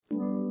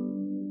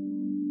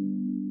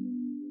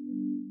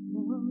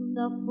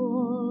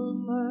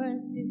Wonderful,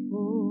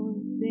 merciful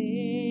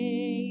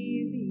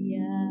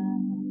Savior,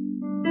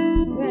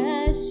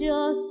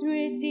 precious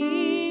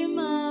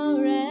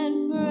Redeemer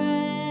and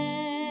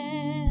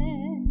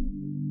friend,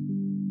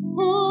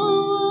 who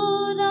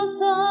would have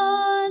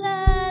thought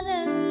that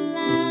a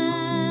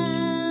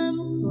lamb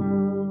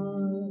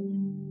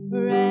could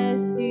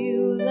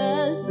rescue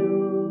the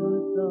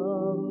souls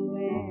of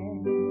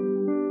men?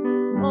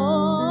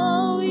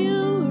 Oh,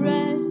 you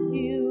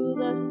rescue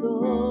the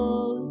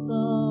souls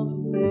of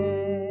men.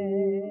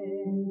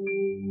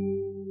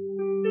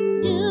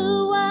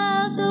 You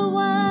are the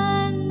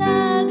one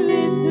that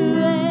we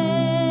praise.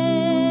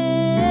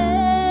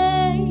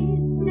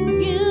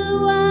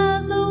 You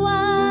are the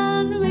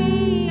one we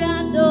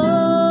adore.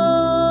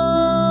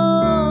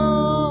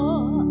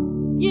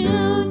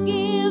 You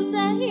give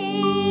the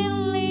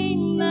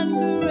healing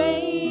and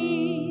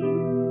grace.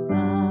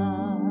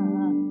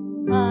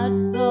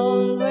 Hearts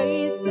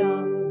always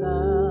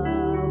hunger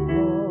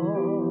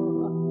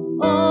for.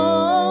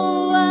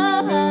 Oh,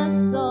 our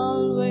hearts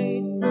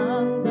always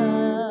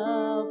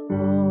hunger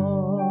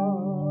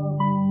for.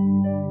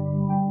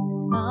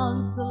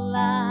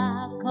 Counselor,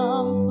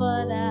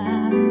 Comforter,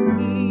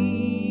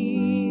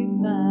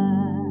 Keeper,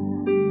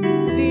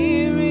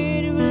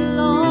 Spirit we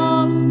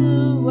long to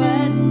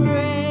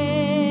embrace.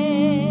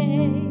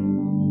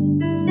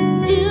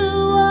 You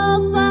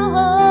offer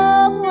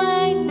hope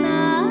when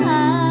our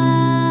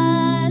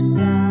hearts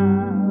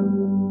are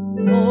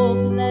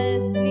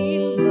hopelessly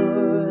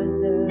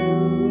lost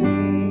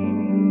away.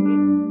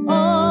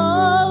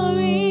 Oh,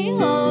 we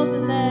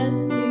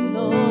hopelessly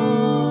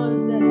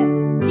lost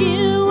away.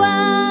 You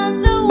are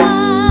the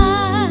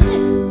one.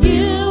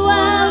 You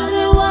are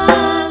the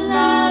one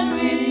that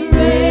we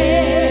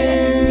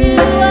praise.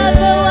 You are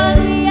the one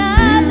we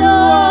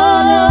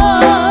adore.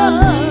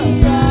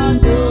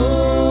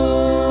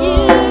 You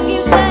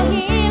give the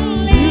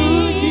healing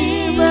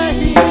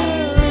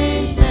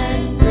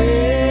and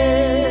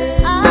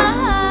grace. Our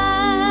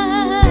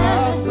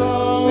hearts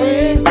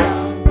always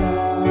hunger.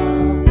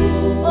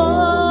 Oh,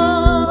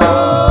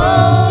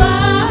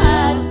 our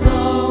hearts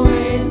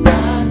always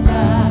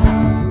hunger.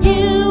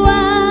 You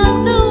are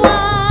the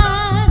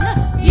one.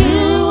 You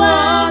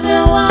are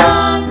the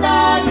one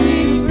that we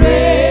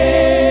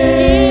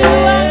praise. You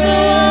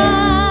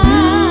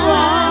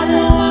are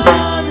the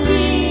one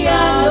we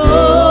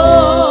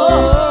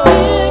adore.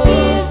 You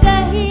give the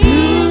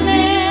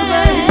healing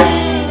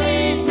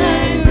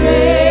and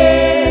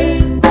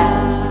grace.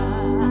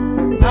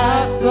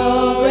 Hearts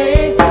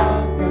always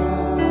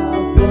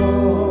hunger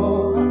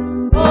for.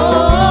 Oh,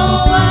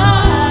 our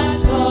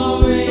hearts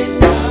always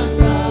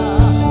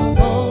hunger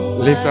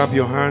for. Lift up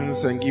your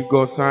hands and give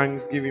God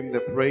thanks. Give Him the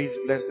praise.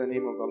 Bless the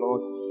name of the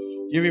Lord.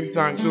 Give Him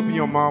thanks. Open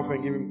your mouth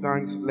and give Him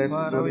thanks. Bless His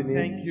Father, holy we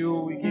name. thank you.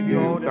 We give you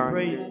all the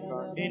praise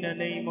in the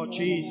name of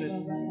Jesus.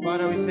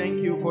 Father, we thank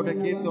you for the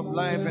gift of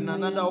life and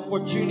another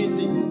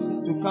opportunity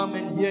to come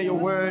and hear your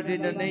word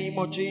in the name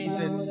of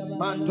Jesus.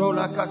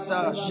 Mandola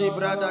kasa,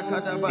 shibrada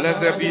kadaba.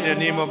 Blessed be the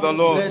name of the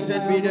Lord.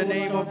 Blessed be the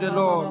name of the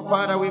Lord.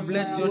 Father, we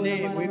bless your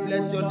name. We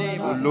bless your name.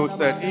 Who loads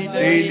us In the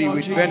daily name of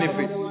with Jesus.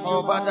 benefits.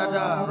 Oh,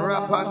 badada,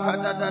 rapa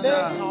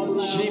kadadada,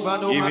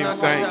 shibado Give Him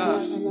manakata,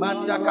 thanks.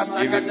 manda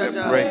Give Him the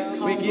katakadada.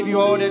 praise. We give you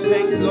all the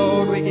thanks,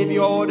 Lord. We give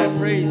you all the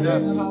praise.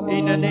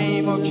 In the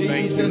name of Jesus.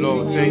 Thank you,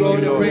 Lord. We give Thank you all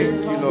you, the Lord. praise.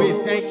 Thank you, We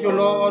Lord. thank you,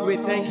 Lord. We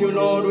thank you,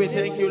 Lord. We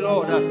thank you,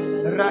 Lord.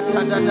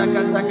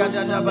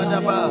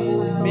 Rakadadakatakadadabadaba,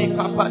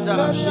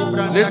 mikapada,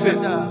 shibrandakada.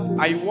 Listen,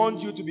 I want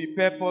you to be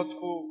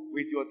purposeful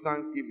with your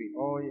thanksgiving.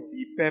 Oh, yes.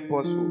 Be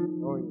purposeful.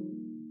 Oh, yes.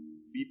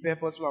 Be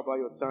purposeful about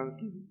your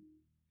thanksgiving.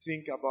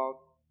 Think about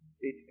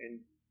it and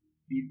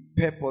be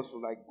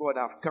purposeful. Like, God,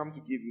 I've come to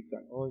give you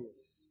thanks. Oh,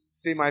 yes.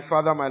 Say, my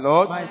Father, my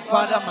Lord. My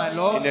Father, my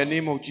Lord. In the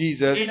name of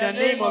Jesus. In the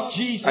name of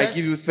Jesus. I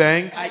give you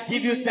thanks. I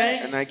give you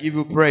thanks. And I give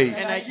you praise.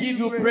 And I give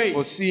you praise.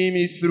 For seeing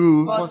me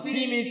through. For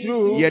seeing me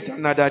through. Yet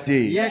another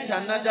day. Yet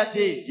another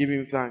day. Give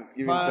Him thanks.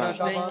 Give Him Father,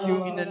 thanks. thank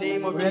you in the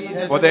name of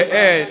Jesus. For the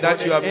air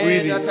that you are Air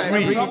breathing that I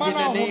free. breathe in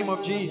the name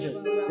of Jesus.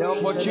 The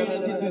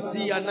opportunity to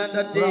see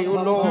another day,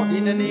 oh Lord,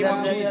 in the name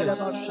of Jesus.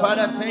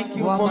 Father, thank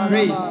you for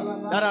grace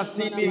that has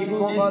seen me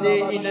through this day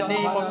in the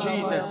name of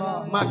Jesus.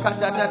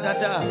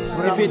 Makadadadada.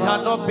 If it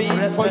had not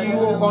been for you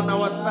on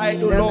our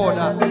side, oh Lord,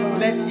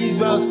 let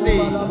Israel say,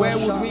 where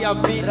would we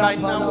have been right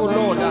now, oh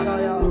Lord?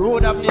 We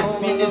would have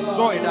been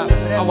destroyed.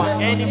 Our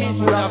enemies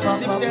would have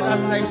sifted us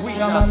like wheat.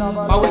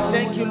 But we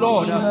thank you,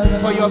 Lord,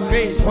 for your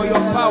grace, for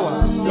your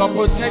power, your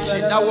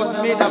protection that was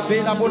made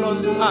available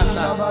unto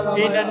us.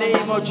 In the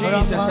name of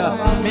Jesus. Yes,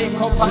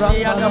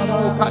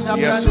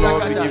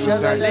 Lord, we give you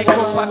thanks.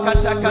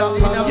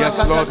 Yes,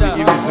 Lord, we give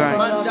you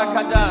thanks. Yes,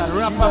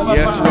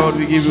 Lord,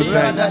 we give you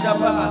thanks.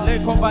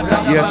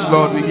 Yes,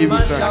 Lord, we give you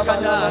thanks.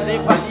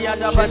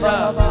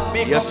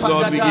 Yes,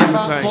 Lord, we give you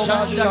thanks.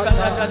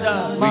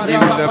 We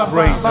give you the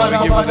praise and we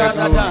give you the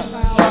glory.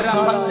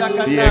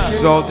 Be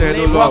exalted,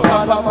 O Lord.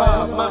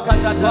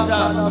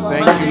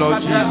 Thank you, Lord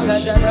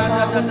Jesus.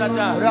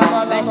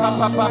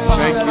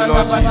 Thank you,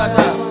 Lord Jesus.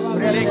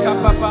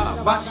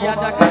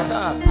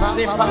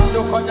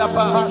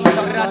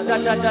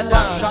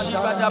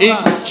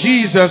 In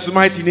Jesus'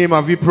 mighty name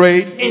have we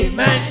prayed.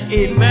 Amen,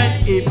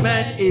 amen,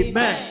 amen,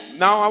 amen.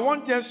 Now I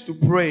want us to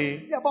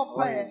pray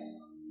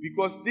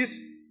because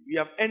we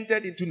have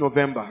entered into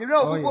November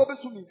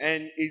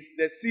and it's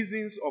the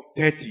seasons of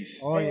 30s.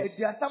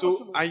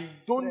 So I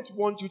don't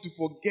want you to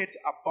forget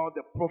about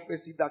the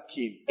prophecy that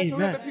came.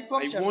 Amen.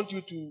 I want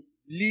you to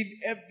live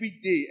every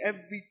day,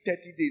 every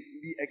 30 days,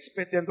 be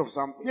expectant of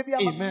something.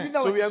 Amen.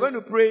 So we are going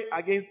to pray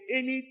against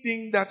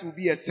anything that will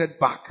be a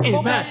setback.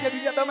 Amen.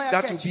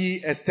 That will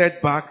be a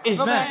setback.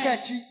 Amen.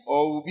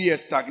 Or will be a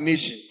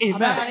stagnation.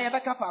 Amen.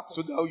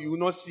 So that you will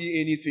not see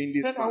anything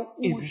this time.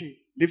 Amen.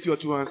 Lift your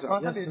two hands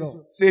up. Yes,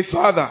 Lord. Say,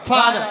 Father,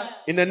 Father,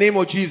 in the name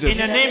of Jesus, in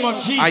the name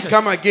of Jesus, I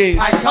come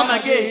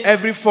against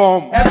every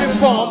form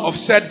of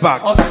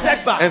setback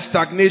and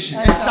stagnation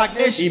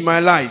in my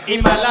life.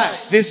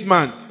 This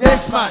month,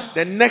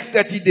 the next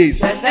 30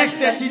 days,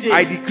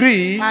 I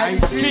decree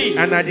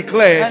and I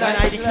declare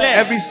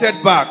every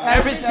setback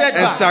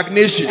and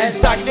stagnation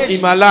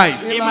in my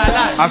life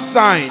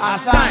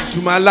assigned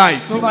to my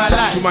life,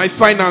 to my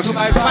finances,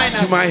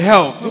 to my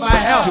health,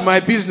 to my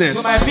business,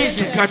 to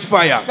catch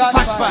fire.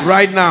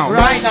 Right now.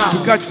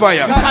 To catch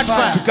fire.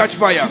 To catch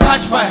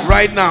fire.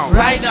 Right now.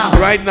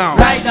 Right now.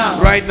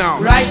 Right now.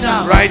 Right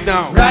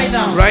now.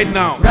 Right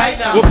now.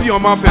 Open your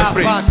mouth and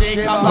pray.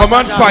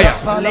 Command fire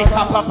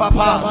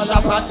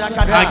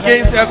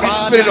against every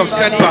spirit of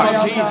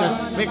setback.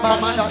 We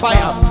command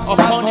fire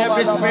upon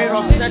every spirit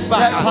of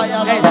setback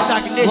and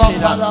stagnation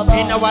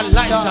in our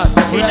lives.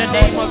 In the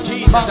name of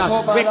Jesus,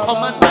 we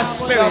command that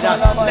spirit.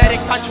 Let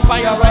it catch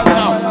fire right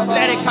now.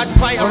 Let it catch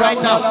fire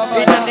right now.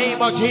 In the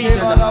name of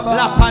Jesus.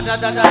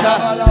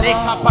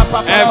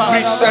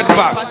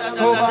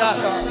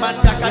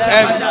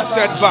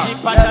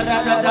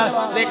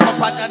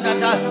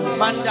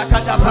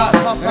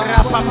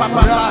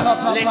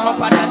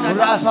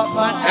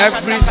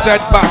 Every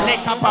setback.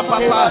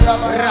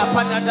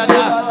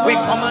 We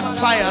command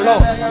fire,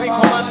 Lord. We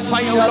command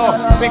fire,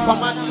 Lord. We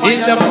command fire. In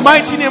the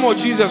mighty name of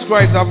Jesus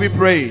Christ have we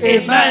prayed.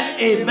 Amen,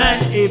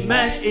 amen,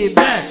 amen,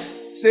 amen.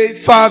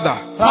 Say, Father,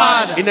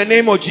 in the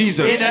name of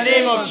Jesus,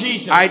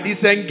 I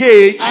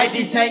disengage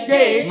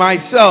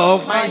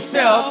myself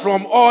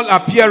from all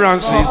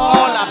appearances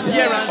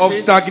of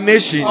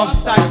stagnation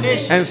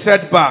and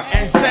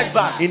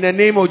setback. In the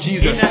name of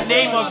Jesus,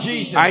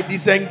 I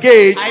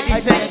disengage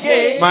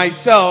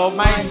myself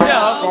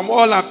from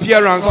all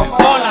appearances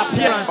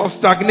of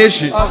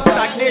stagnation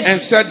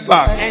and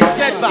setback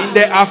in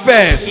the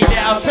affairs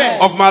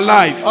of my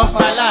life.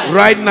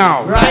 Right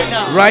now,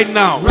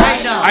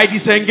 I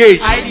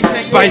disengage.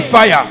 By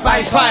fire.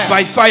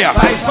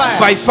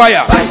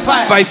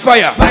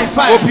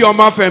 Open your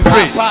mouth and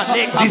pray.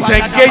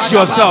 Disengage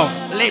yourself.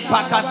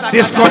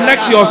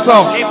 Disconnect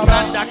yourself.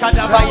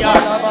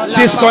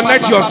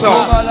 Disconnect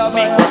yourself.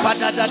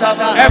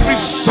 Every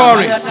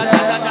story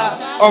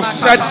of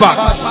setback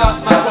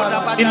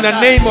in the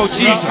name of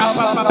Jesus.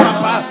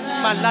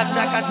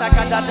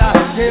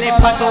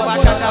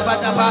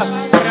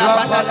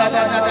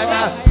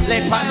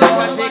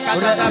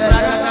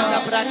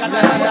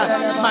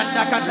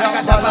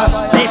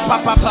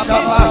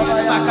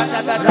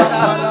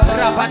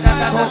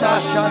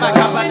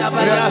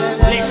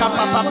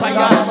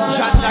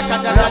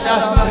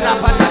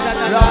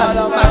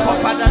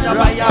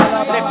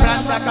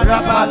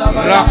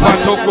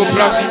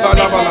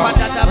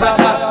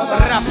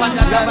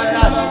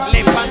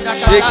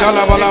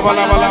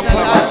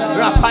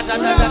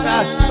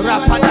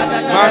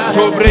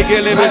 Manto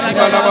bregele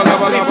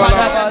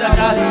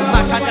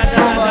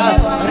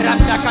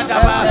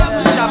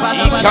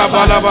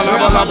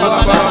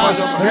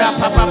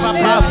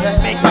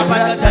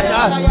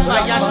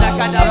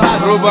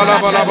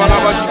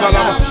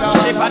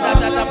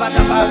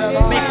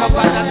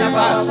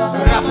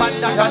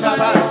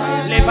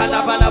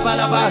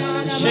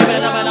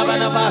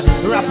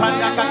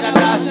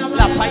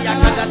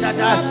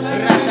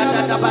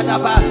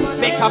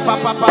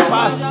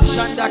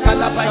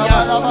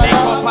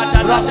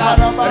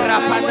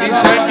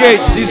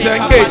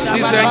Disengage.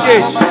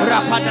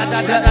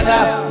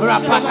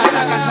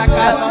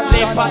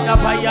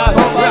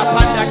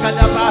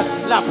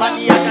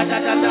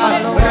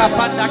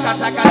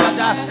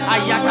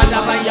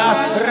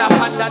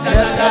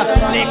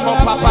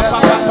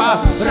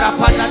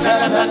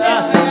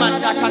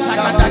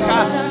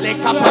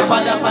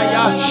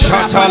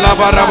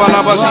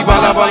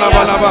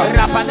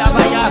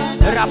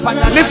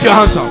 Lift your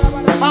hands up.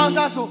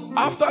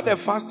 After the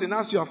fasting,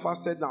 as you are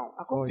fasted now,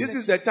 this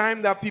is the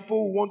time that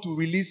people want to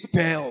release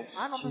spells,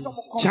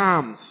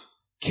 charms,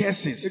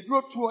 curses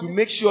to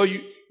make sure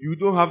you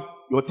don't have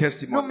your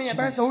testimony.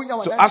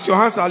 So as your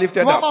hands are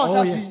lifted up,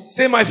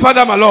 say, my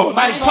Father, my Lord,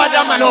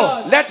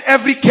 let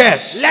every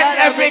curse,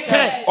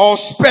 or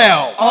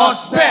spell,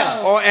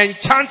 or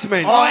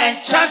enchantment,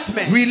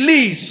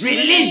 release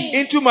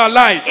into my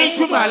life,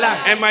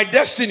 and my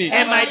destiny,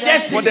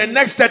 for the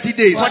next 30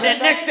 days.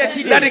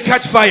 Let it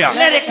catch fire.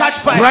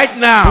 Right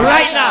now.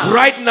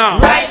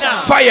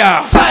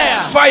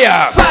 Fire.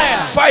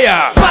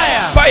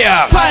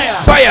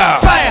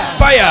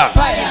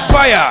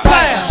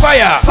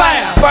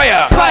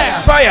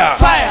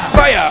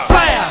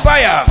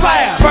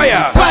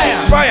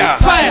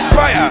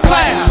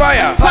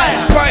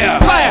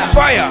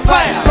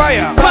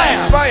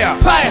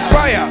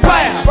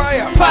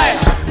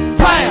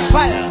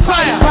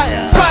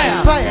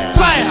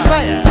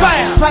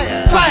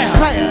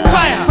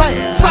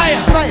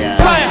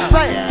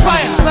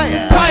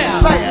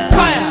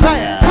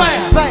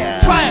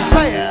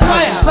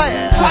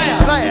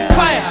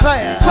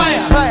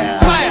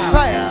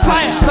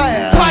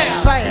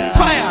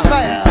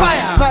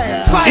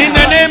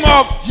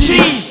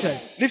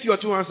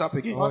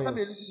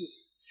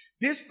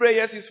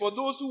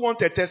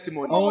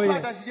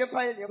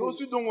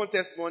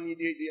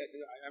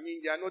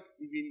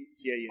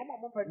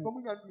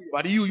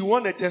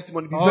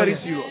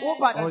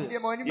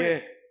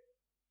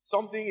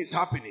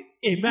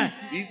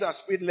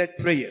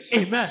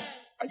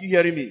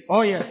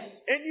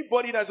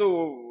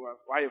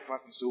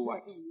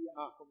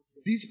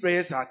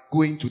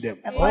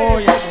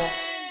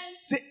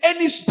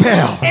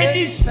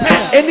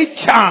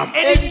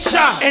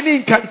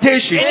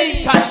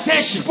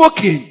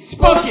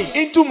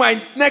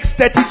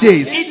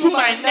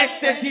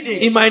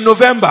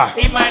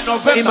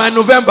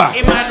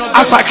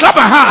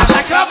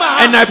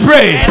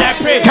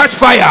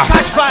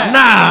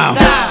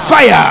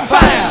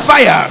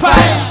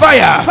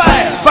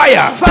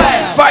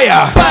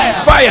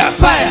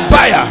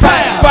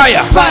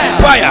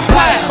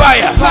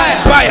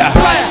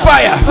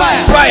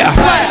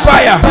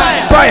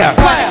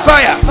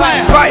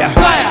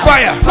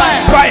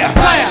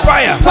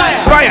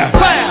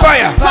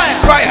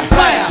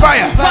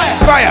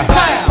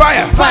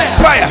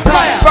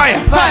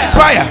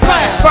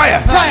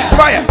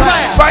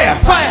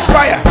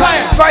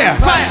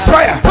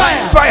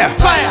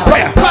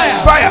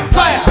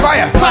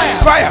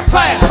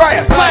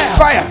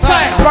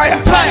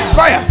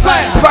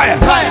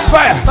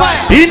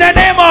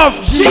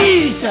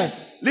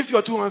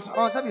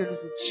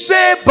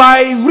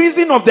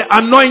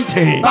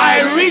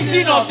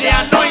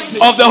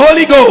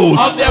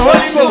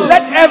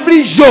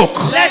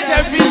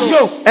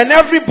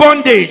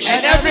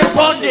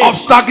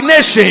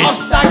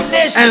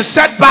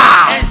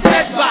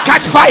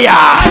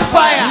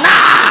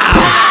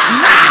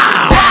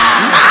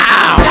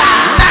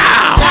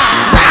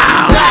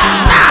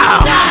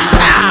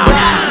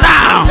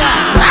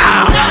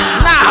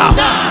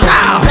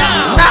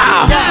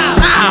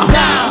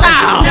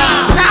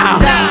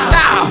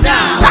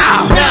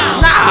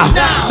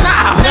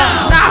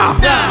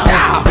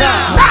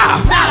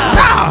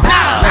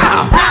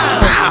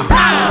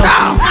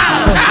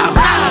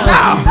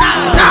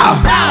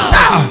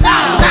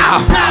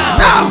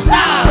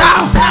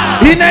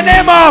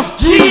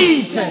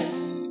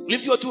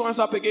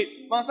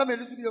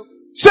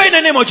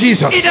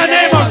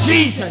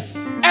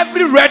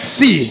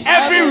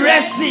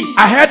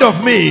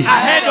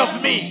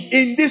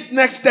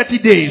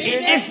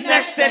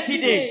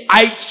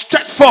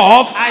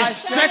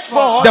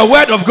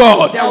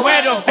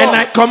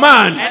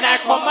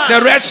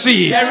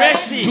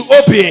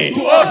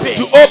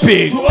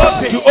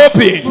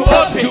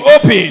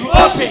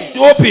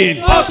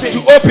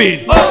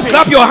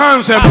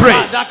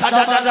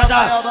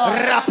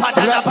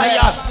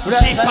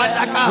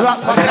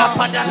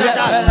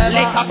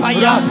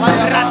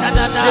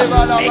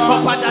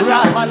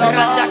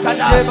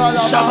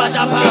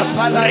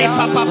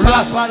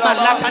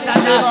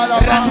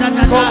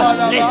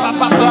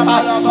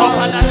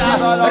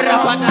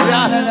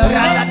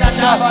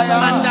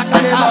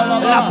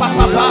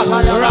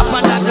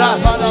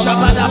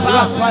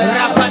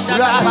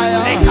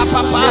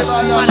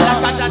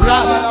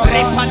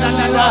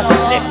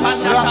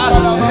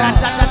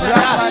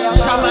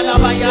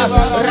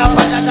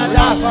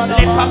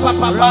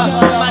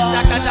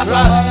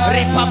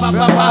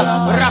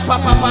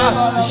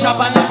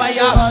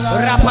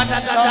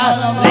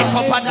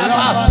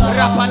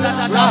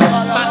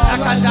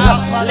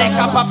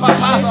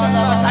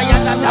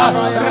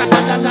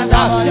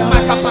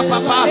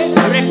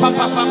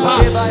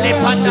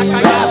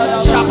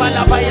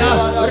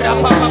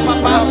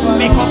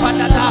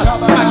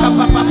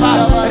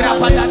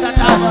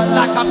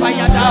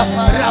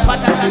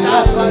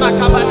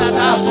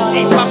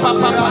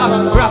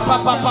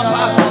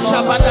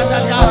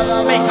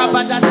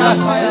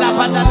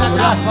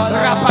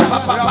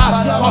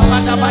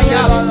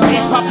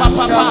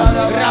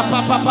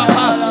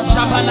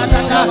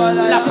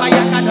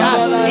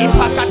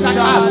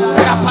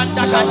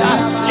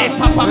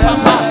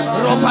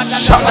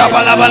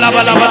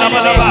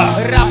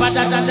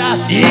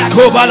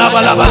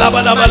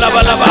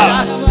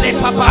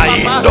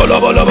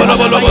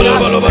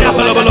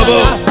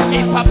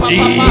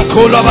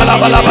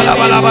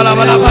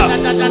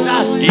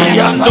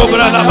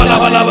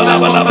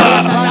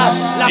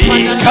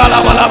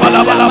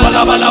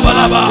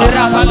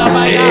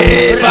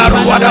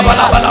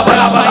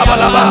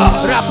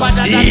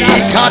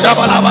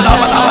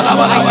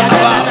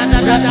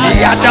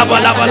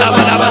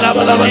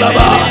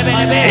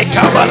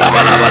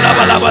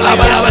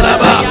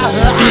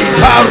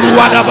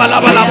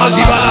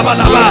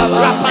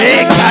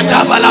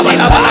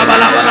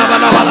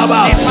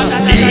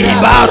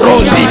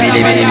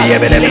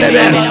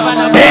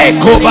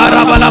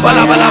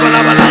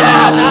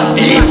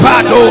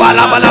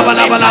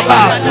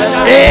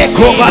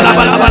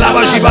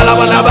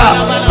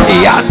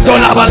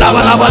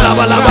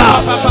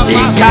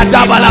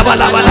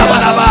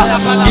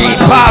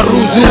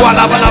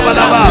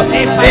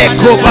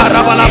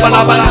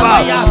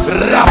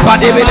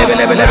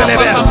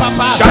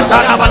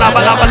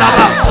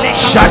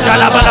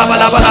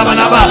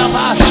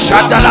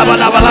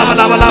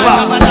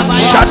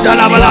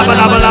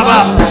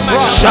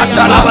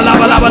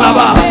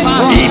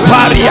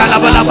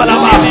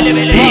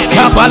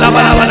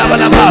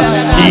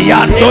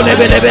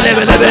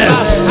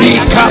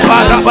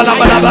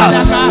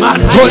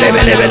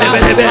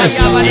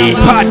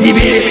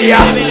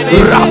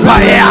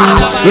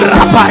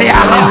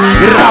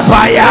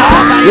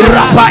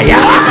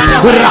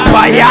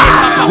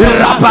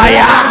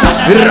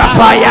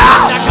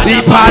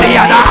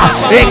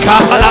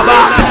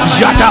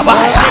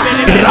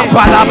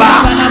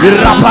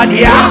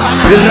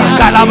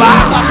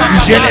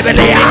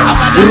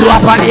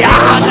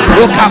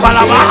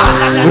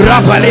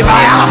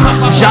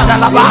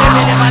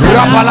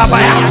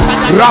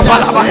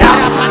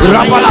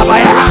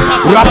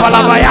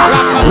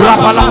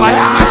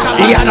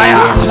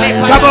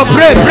 Come on,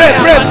 pray.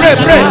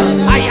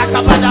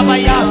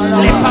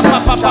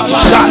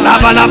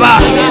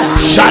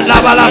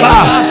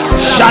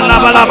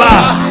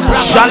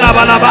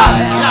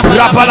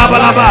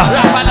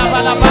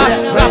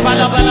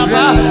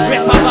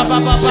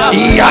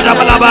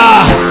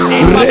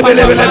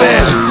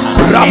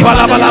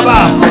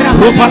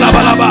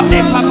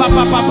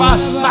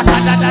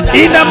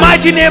 In the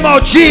mighty name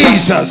of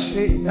Jesus.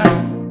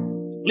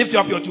 Lift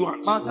up your two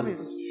hands.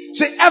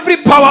 Say every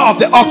power of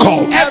the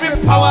occult.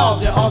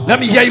 Let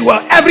me hear you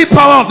well. Every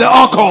power of the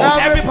occult.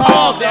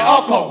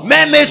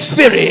 Man-made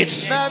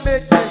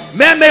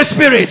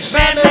spirits.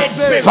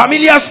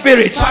 Familiar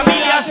spirits.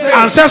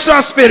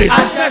 Ancestral spirits.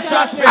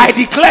 I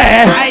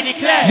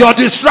declare your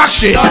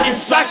destruction.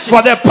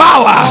 For the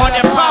power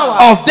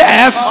of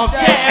death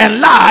and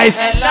life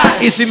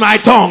is in my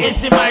tongue.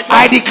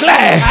 I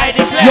declare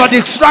your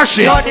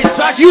destruction.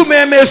 You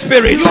man-made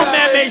spirit.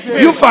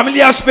 You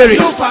familiar spirit.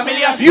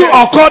 You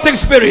occultic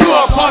spirit.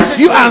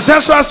 You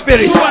ancestral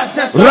spirit.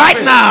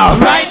 Right now.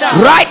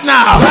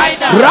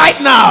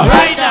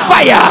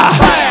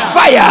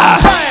 Fire.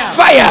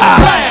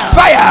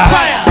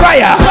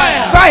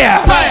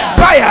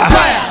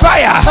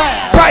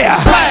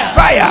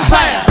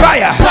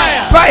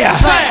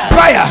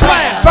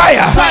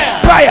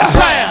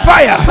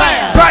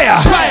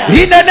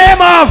 In the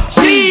name of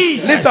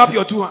Jesus. Lift up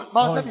your two hands.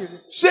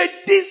 Say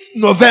this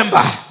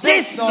November.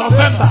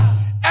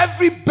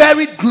 Every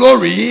buried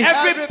glory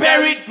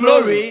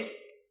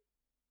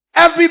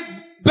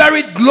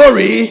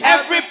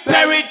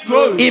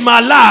in my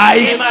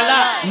life,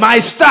 my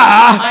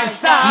star,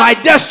 my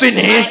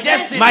destiny,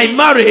 my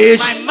marriage,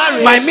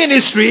 my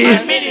ministry,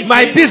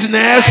 my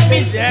business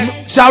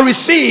shall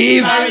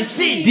receive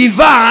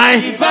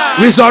divine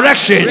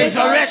resurrection.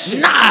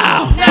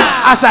 Now,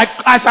 as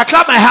I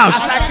clap my hands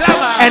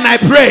and I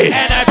pray,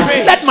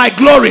 let my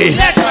glory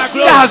that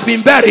has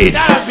been buried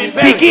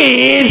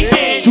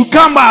begin to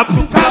come up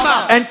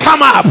and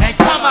come up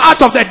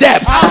out of the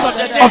depth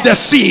of the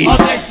sea,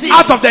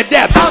 out of the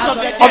depth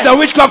of the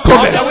witchcraft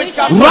coven.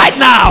 Right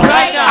now,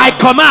 I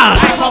command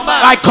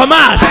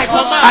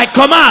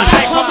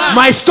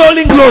my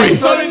stolen glory,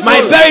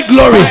 my buried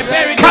glory,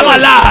 come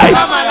alive.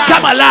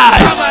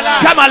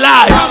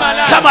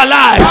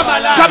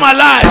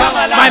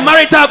 My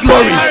marital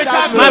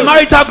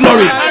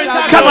glory,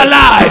 come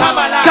alive.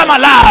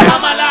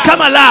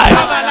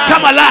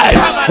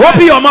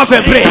 Open your mouth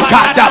and pray.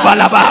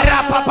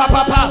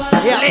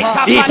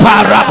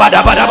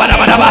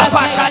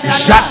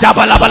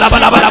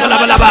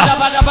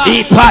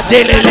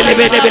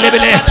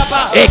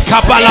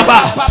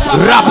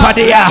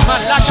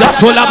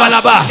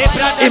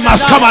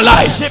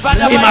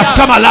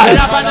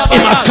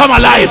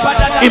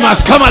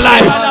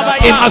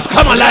 It must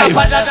come alive.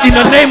 In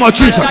the name of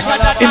Jesus.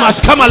 It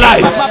must come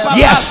alive.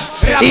 Yes.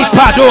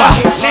 Ipadoa,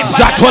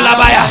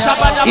 Zatolabaya,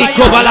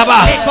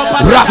 Ikobalaba,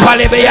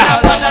 Rapalebeya,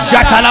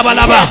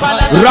 Zatalabalaba,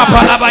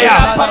 Rapalabaya,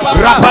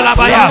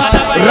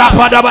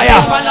 Rapadabaya,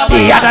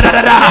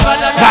 Yadada,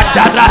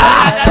 Kadada,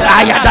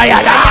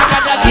 Ayadayada,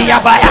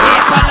 Iyabaya,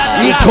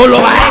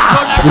 Ikolobaya,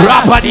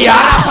 Rapadia,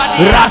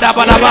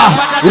 Radabalaba,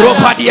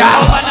 Ropadia.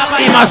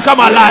 It must come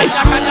alive.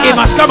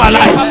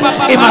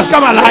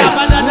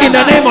 In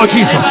the name of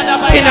Jesus.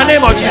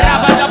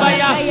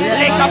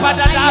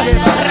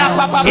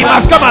 It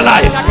must come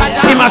alive.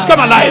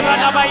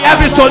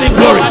 Every stolen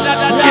glory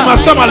It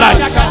must come alive.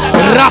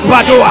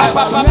 Rapadoa.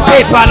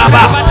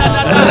 Epalaba.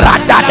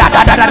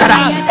 Radadadadadada.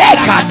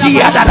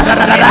 Ekadia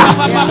dadadadada.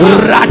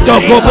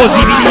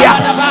 Radogobozibidia.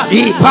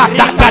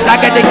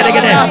 Ipadakadagade.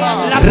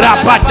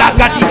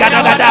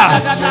 Rapadakadigadagada.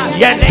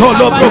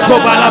 Yentolo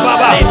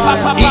brokobalababa.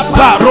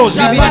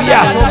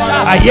 Iparozibidia.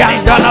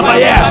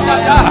 Ayandalabaya.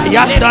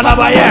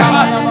 Ayandalabaya.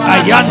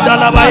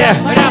 Ayandalabaya.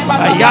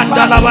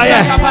 Ayandalabaya.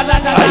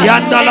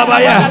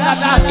 Ayandalabaya.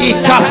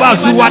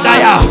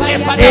 Ikabazuwadaya.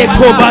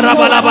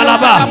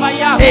 Ekobarabalaba.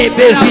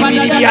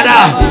 Ebezibidiada.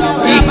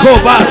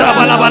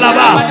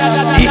 Ikobarabalaba.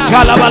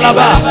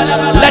 Ikalabalaba.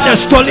 Let the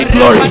stolen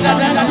glory,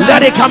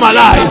 let it come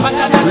alive.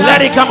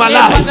 Let it come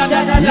alive.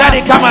 Let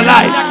it come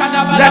alive.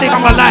 Let it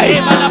come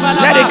alive.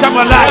 Let it come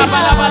alive.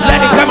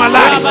 Let it come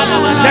alive.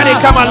 Let it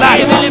come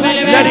alive.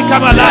 Let it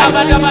come alive.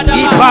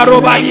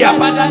 Iparobaya.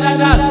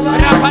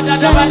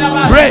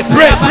 Pray,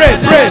 pray, pray,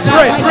 pray,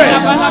 pray, pray.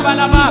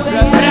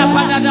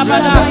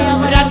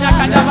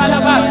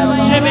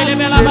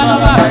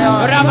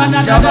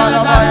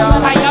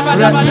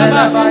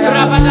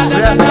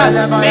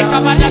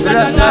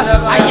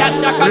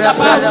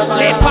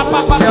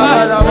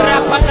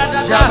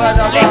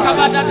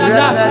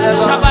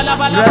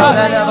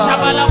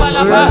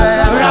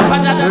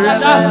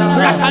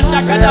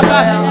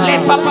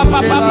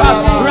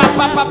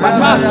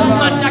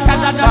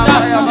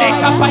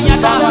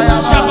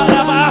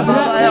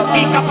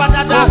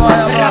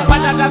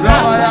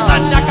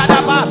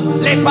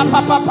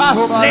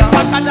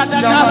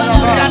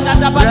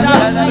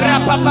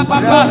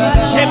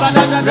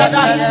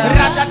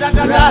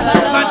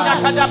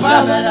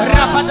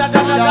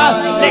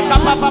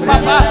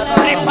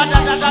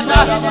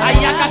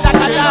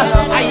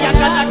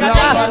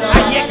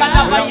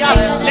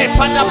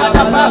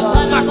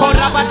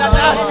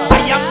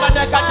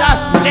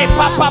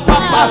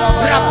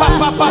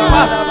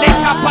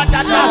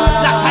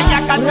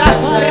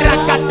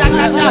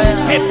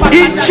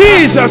 In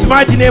Jesus'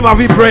 mighty name have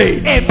we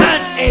prayed.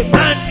 Amen,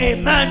 amen,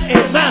 amen,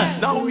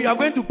 amen. Now we are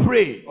going to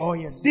pray. Oh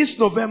yes. This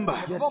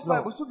November. Yes,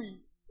 Lord.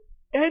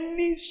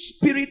 Any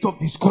spirit of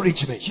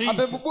discouragement,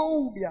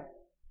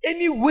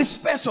 any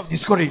whispers of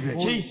discouragement,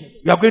 Jesus,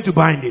 we are going to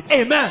bind it.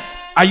 Amen.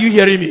 Are you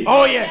hearing me?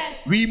 Oh yes.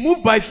 We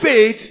move by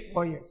faith,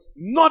 Oh yes.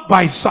 not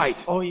by sight.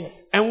 Oh yes.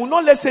 And will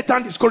not let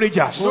Satan discourage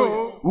us.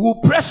 Oh. We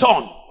will press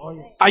on. Oh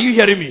yes. Are you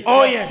hearing me?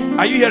 Oh yes.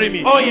 Are you hearing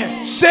me? Oh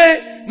yes.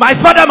 Say, my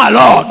Father, my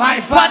Lord.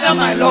 My Father,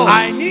 my Lord.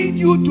 I need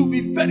you to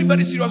be very,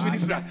 very serious with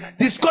this prayer.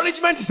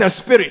 Discouragement is a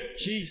spirit.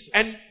 Jesus.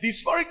 And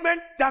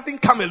discouragement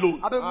doesn't come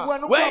alone.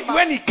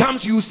 When it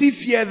comes, you see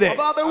fear there.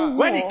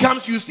 When it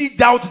comes, you see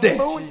doubt there.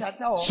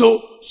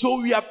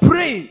 So we are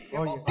praying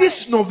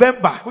this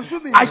November.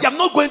 I am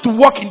not going to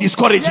walk in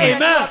discouragement.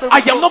 Amen.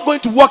 I am not going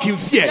to walk in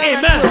fear.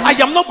 Amen. I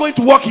am not going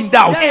to walk in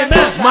doubt.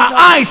 Amen. My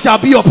eyes shall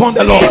be upon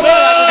the Lord.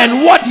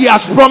 And what He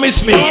has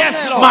promised me,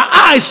 my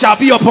eyes shall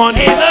be upon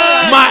Him.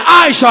 My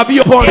eyes shall be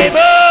upon Him.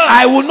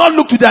 I will not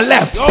look to the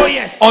left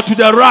or to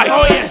the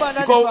right.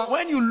 Because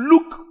when you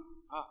look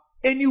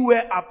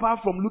anywhere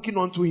apart from looking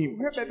unto Him,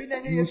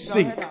 you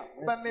sink.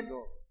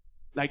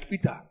 Like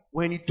Peter,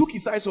 when he took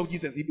his eyes off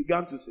Jesus, he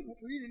began to sink.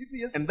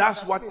 And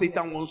that's what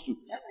Satan wants to.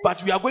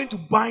 But we are going to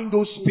bind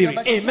those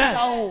spirits,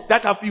 amen,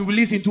 that have been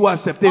released into our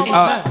September,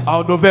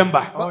 our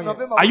November. Oh,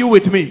 yes. Are you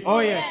with me? Oh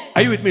yes.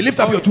 Are you with me? Lift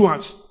up your two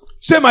hands.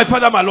 Say, my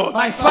Father, my Lord.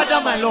 My Father,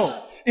 my Lord.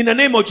 In the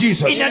name of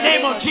Jesus. In the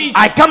name of Jesus.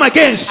 I come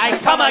against. I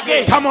come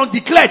against. Come on,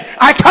 declared.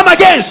 I come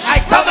against. I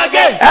come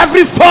against.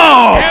 Every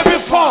form. Every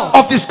form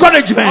of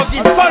discouragement. of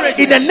discouragement.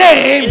 In the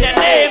name. In the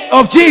name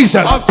of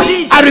Jesus. Of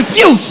Jesus. I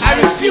refuse.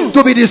 I refuse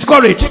to be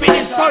discouraged. to be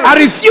discouraged. I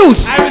refuse.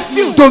 I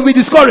refuse to be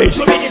discouraged.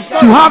 to be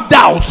discouraged. To have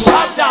doubts. To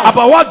have doubts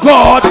about what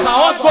God,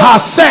 about what God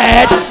has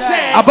said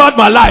about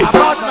my life.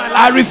 About my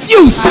life. I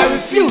refuse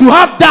to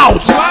have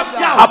doubts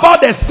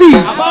about the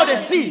seed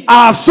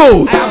I have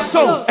sowed.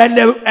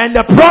 And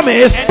the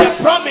promise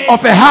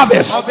of a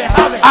harvest.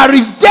 I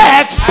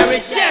reject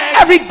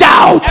every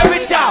doubt,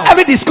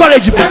 every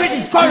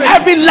discouragement,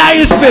 every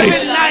lying spirit.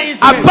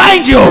 I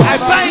bind you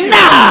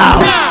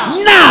now.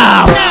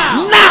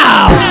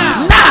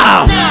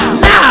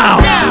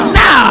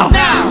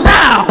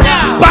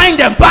 Bind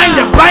them.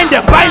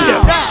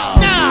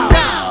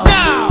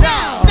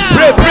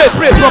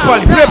 Pray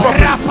properly.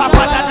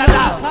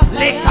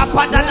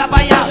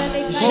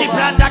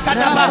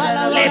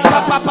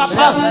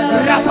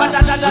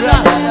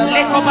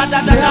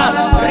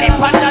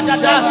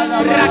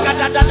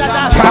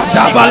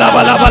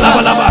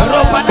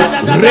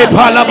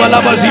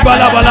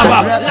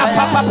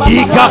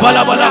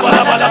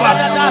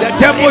 The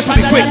tempo should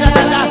be quick.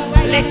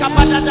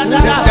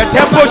 The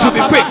tempo should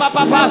be quick.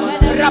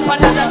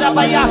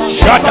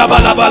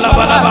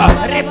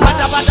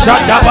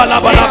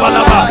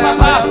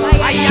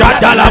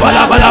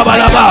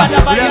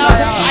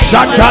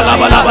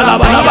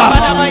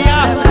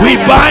 We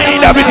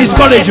bind every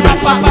discouragement.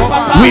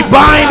 We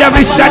bind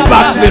every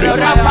setback spirit.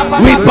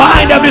 We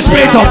bind every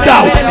spirit of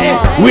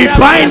doubt. We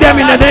bind them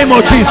in the name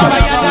of Jesus.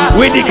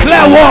 We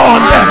declare war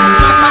on them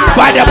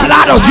by the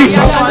blood of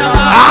Jesus.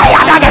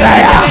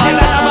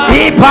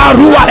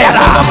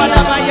 Marualera.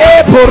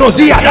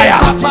 Eporozia daya.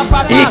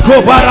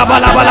 Iko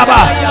barabalabalaba.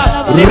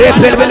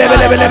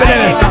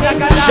 Repelebelebelebele.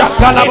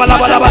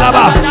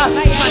 Shakalabalabalaba.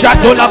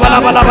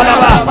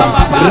 Shatolabalabalaba.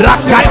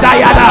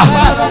 Rakatayada.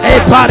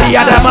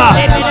 Epariadama.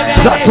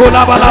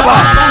 Zatolabalaba.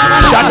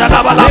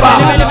 Shadalabalaba.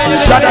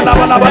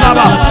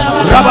 Shadalabalaba.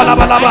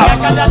 Rabalabalaba.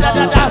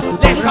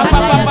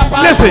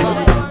 Listen.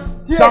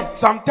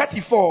 Psalm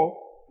 34,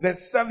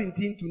 verse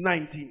 17 to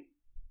 19.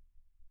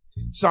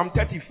 Psalm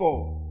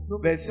 34,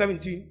 verse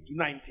 17 to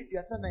 19.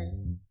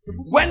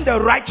 When the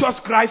righteous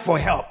cry for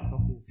help,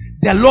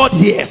 the Lord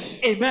hears,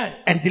 amen,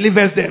 and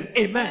delivers them,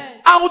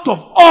 amen, out of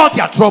all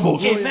their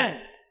troubles.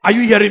 Amen. Are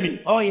you hearing me?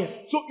 Oh, yes.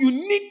 So you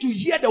need to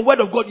hear the word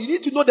of God. You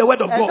need to know the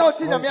word of God.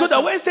 So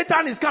that when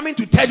Satan is coming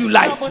to tell you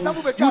lies,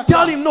 you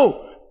tell him,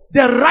 no,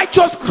 the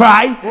righteous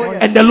cry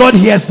and the Lord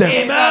hears them.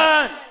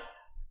 Amen.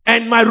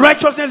 And my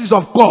righteousness is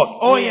of God.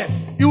 Oh, yes.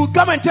 He will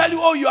come and tell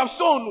you, oh, you have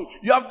sown,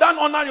 you have done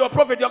honor your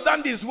prophet, you have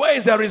done this. Where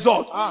is the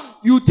result?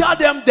 You tell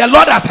them, the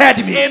Lord has heard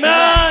me.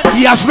 Amen.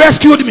 He has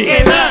rescued me.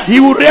 Amen. He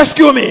will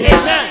rescue me.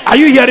 Amen. Are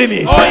you hearing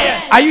me? Oh,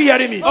 yes. Are you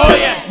hearing me? Oh,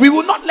 yes. We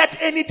will not let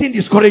anything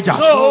discourage us.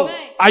 No.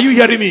 Are you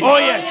hearing me? Oh,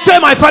 yes. Say,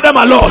 my Father,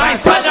 my Lord, my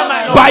Father,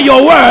 my Lord, by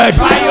your word,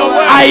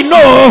 I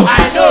know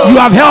you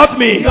have helped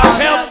me. You have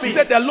helped me. He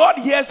said, the Lord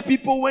hears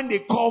people when they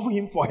call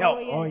him for help.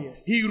 Oh,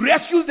 yes. He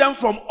rescues them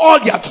from all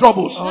their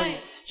troubles. Oh,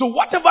 yes. So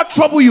whatever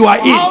trouble you are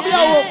in,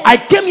 I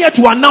came here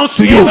to announce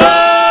to you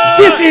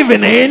this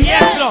evening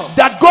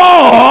that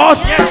God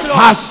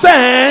has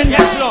sent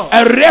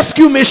a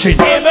rescue mission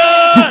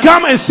to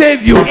come and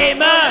save you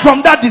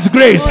from that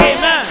disgrace,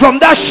 from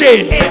that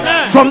shame,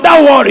 from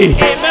that worry,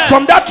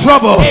 from that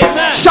trouble.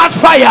 Shout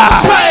fire!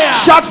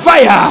 Shout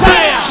fire!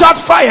 Shout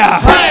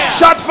fire!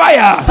 Shout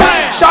fire!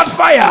 Shout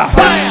fire!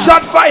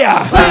 Shout fire!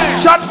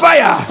 Shout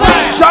fire!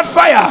 Shout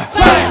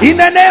fire! In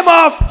the name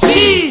of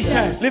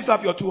Jesus. Lift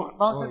up your two hands.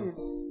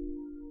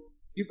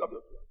 Lift up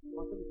your two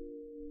hands.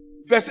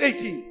 Verse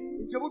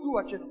 18.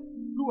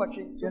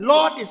 The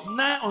Lord is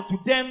nigh unto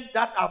them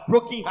that are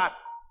broken heart.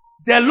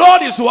 The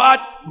Lord is what?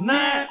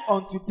 Nigh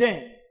unto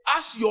them.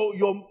 As your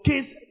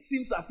case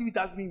seems as if it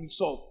has been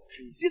resolved,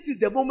 this is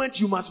the moment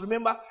you must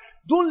remember.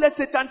 Don't let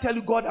Satan tell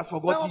you God has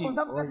forgotten you.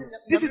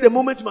 This is the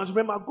moment you must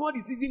remember. God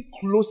is even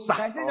closer.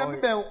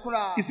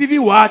 It's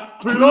even what?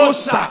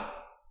 Closer.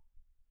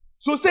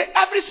 So say,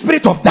 every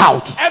spirit of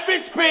doubt.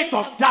 Every spirit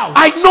of doubt.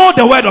 I know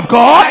the word of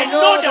God. I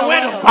know the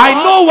word of God. I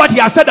know what he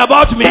has said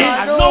about me.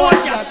 I know what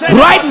he has said.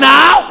 Right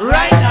now,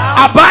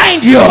 I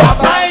bind you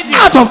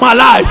out of my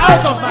life.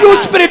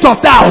 You spirit of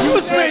doubt.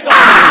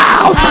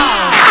 Out.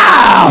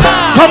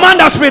 Out. Command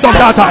the spirit of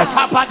doubt out.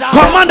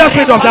 Command the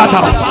spirit of doubt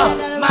out.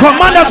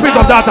 Command the spirit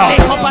of doubt out.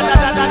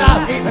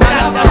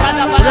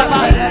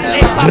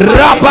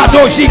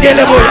 Rabadoshi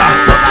geleboya.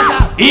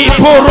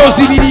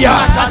 Iporozibidia.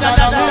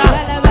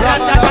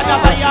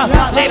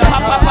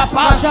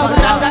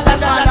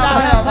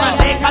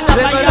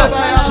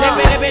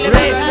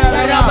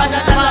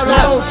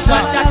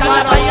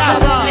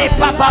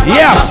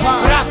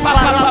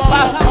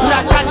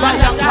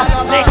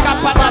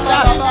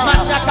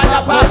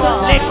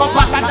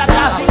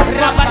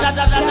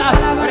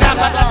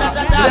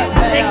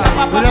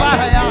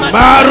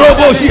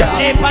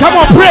 Come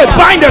on, pray.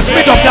 Bind the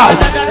spirit of doubt.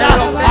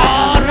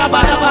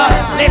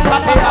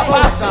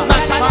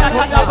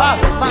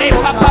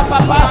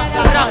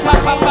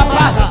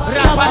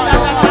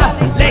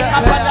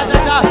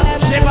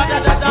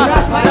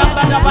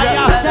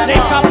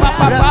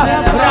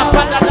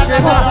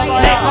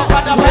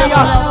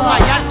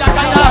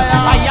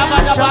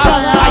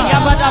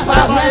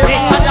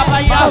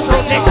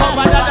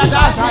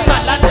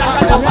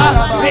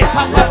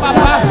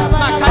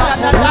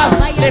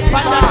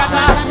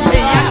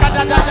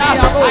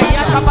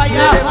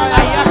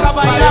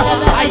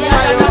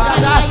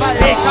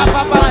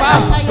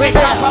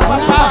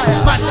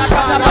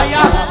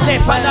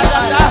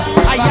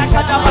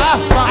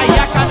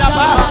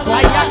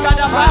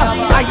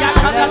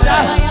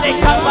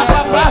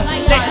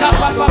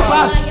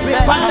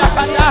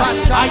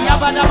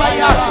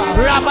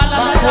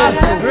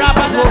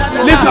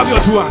 Lift up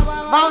your two hands.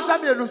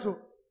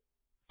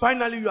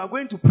 Finally, you are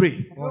going to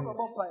pray.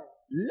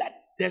 Let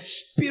the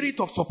spirit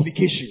of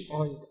supplication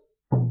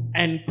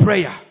and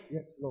prayer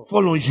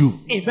fall on you.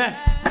 Amen.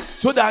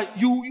 So that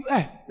you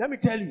let me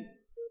tell you,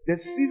 the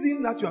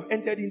season that you have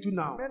entered into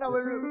now,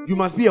 you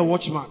must be a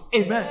watchman.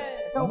 Amen.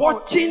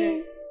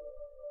 Watching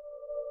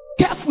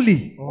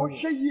carefully,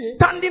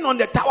 standing on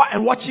the tower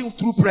and watching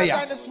through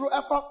prayer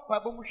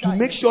to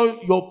make sure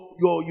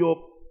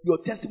your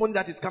testimony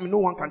that is coming, no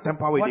one can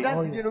tamper with it.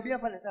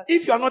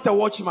 If you are not a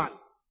watchman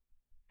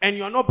and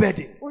you are not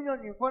bedding,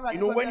 you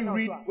know,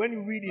 when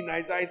you read in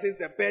Isaiah, it says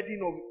the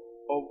bedding of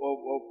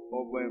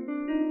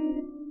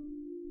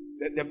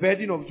the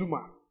burden of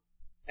Zuma,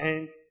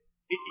 and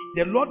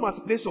the Lord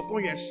must place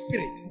upon you a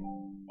spirit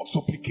of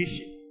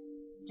supplication,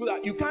 so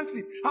that you can't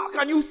sleep. How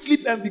can you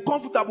sleep and be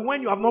comfortable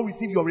when you have not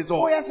received your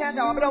result?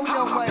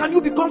 How can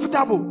you be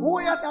comfortable?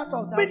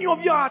 Many of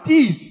you are at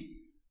ease.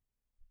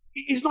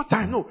 It's not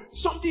time. No.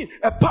 Something,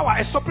 a power,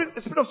 a spirit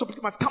of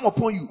supplication must come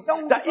upon you.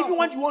 That even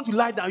when you want to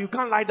lie down, you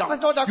can't lie down.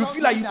 You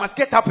feel like you must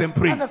get up and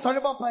pray.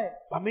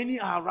 But many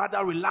are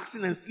rather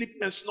relaxing and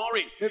sleeping and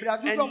snoring.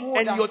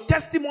 And your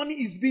testimony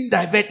is being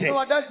diverted.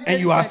 And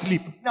you are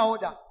asleep.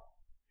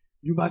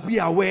 You must be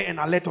aware and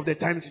alert of the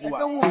times you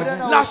are.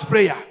 Last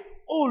prayer.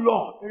 Oh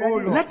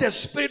Lord, let the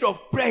spirit of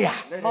prayer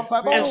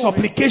and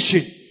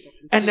supplication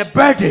and the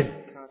burden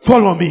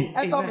follow me.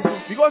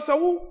 Amen. Because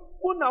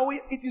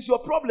it is your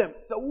problem.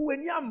 So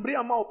when you have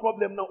a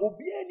problem now,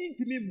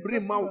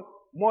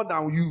 more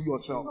than you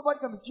yourself.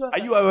 Are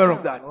you aware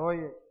of that? Oh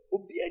yes.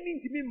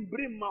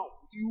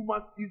 You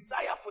must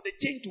desire for the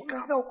change to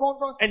come.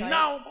 And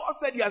now God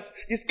said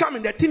He's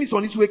coming. The thing is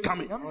on its way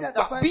coming.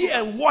 But be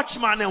a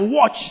watchman and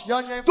watch.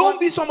 Don't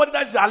be somebody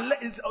that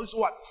is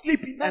what?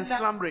 Sleeping and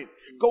slumbering.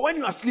 Because when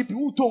you are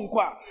sleeping,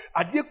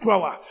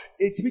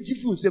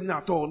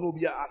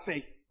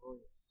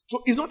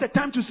 so it's not a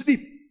time to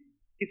sleep.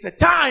 It's a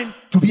time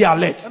to be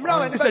alert.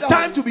 It's a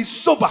time to be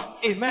sober.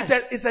 Amen.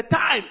 It's a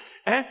time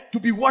to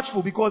be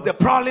watchful, because the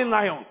prowling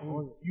lion,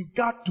 you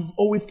got to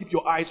always keep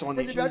your eyes on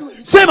it.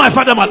 Say, my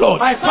Father, my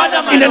Lord,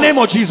 in the name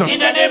of Jesus,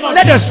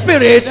 let the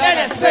spirit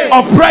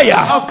of prayer,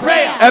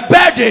 a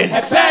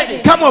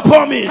burden come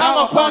upon me,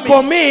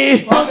 for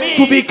me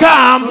to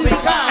become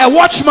a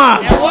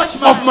watchman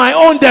of my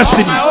own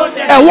destiny,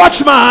 a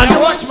watchman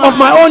of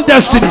my own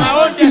destiny,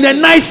 in the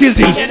night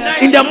season,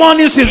 in the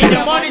morning season,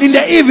 in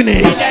the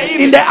evening,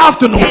 in the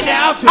afternoon.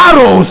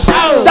 Arrows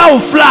that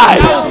will fly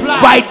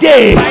by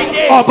day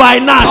or by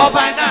night,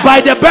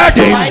 by the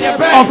burden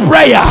of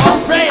prayer,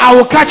 I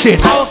will catch it,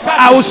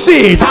 I will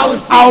see it,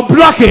 I will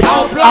block it,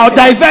 I will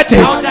divert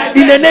it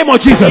in the name of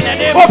Jesus.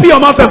 Open your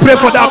mouth and pray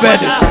for that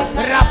burden.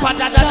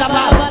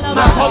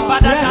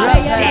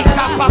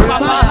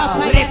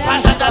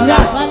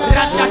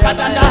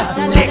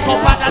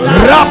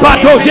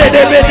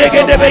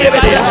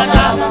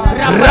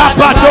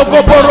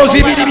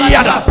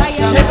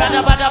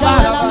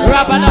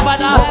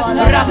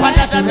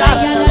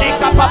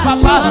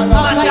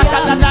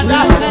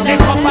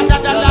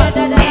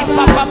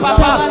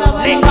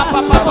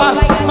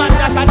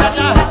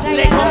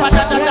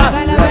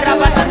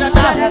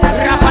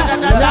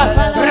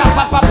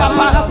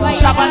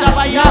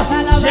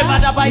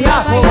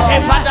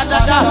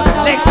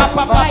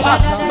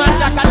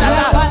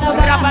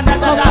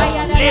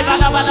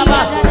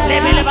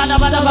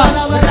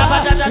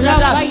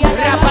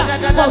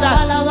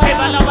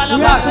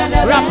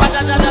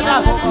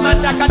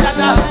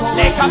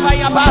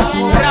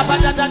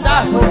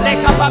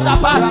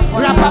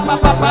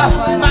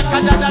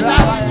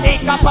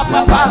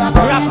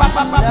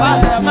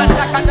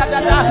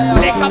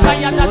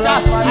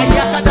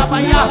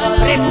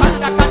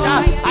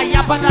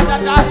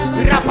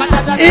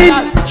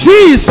 In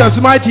Jesus'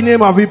 mighty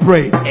name have we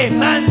prayed.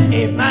 Amen,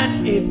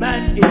 amen,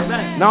 amen,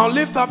 amen. Now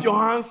lift up your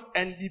hands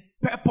and be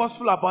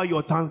purposeful about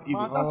your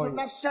thanksgiving.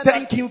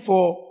 Thank Him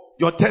for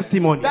your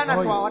testimony.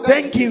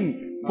 Thank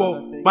Him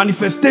for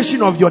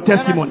manifestation of your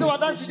testimony.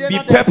 Be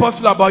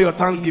purposeful about your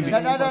thanksgiving.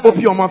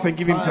 Open your mouth and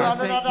give Him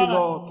thanks. Thank you,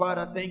 Lord.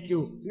 Father, thank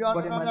you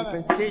for the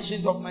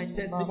manifestations of my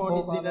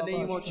testimonies in the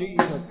name of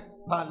Jesus.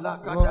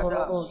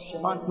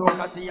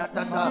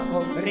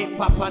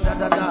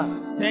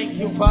 Thank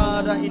you,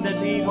 Father, in the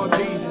name of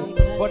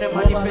Jesus, for the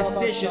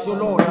manifestations, O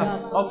Lord,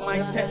 of my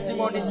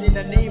testimonies in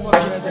the name of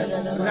Jesus.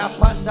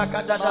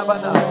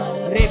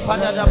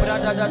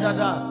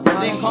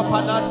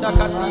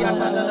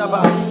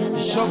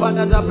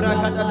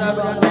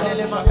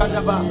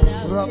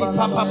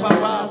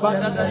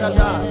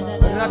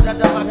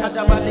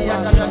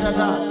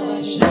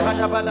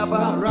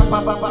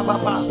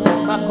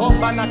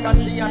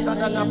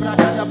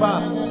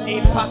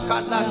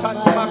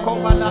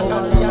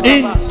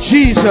 In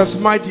Jesus'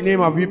 mighty name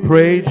have we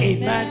prayed.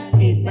 Amen,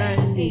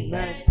 amen,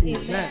 amen,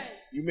 amen.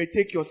 You may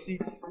take your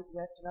seats.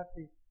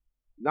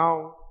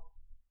 Now,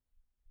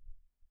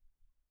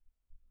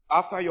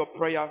 after your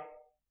prayer,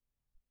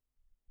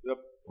 the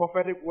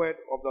prophetic word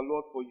of the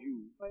Lord for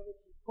you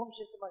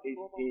is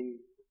in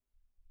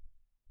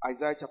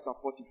Isaiah chapter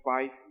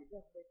 45,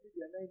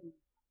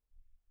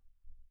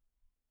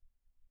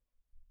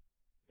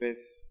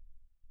 verse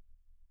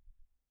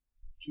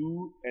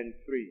 2 and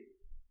 3.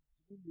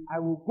 I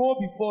will go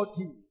before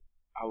thee.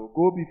 I will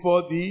go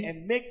before thee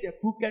and make the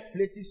crooked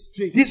places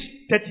straight. These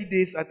 30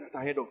 days are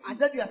ahead of you.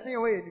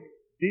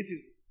 This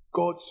is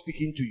God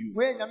speaking to you.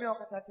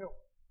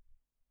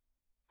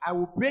 I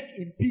will break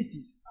in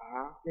pieces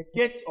the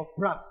gates of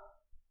brass.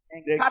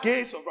 And the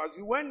gates of brass.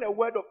 When the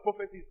word of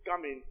prophecy is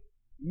coming,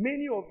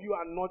 many of you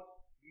are not,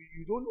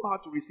 you don't know how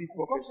to receive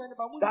prophecy.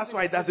 That's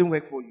why it doesn't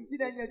work for you.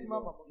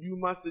 You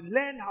must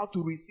learn how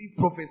to receive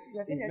prophecy.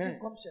 Amen.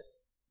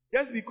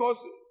 Just because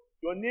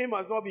your name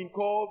has not been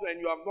called and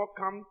you have not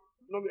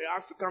been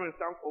asked to come and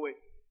stand forward,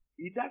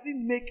 it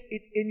doesn't make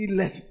it any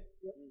less.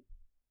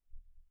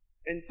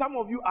 And some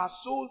of you are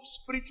so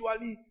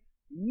spiritually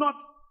not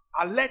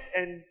alert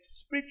and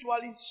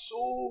spiritually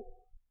so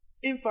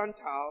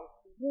infantile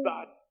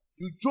that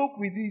you joke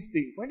with these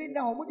things.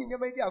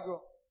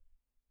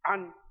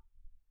 and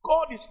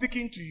God is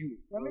speaking to you,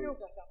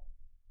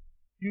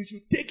 you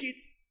should take it,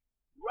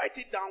 write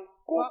it down,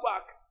 go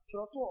back.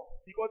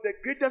 Because the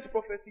greatest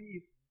prophecy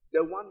is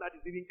the one that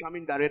is even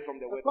coming direct from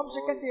the word.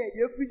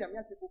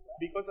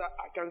 Because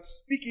I can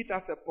speak it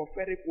as a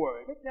prophetic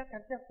word,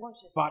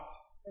 but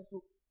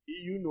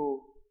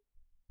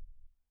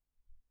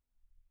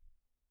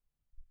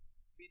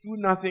we do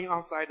nothing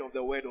outside of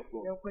the word of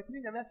God.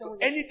 So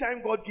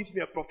anytime God gives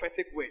me a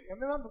prophetic word,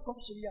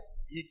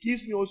 He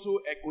gives me also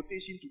a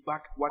quotation to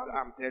back what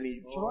I'm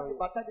telling you.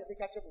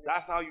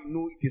 That's how you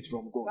know it is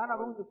from God.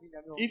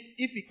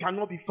 If it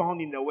cannot be found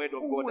in the word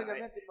of God,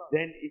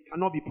 then it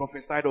cannot be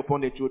prophesied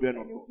upon the children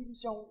of God.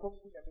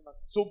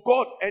 So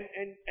God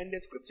and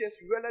the scriptures,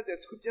 you realize the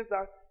scriptures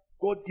that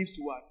God gives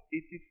to us,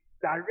 it is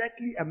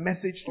directly a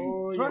message to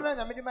you.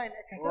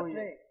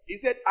 Yes. He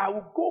said, I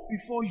will go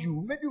before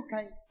you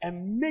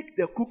and make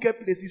the crooked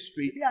places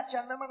straight.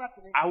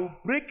 I will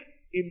break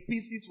in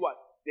pieces what?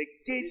 The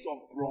gates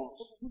of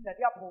bronze.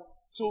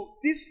 So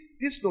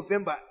this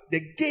November, the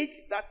gates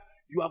that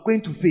you are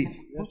going to face,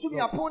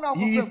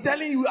 He is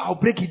telling you, I'll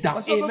break it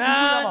down.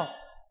 Amen.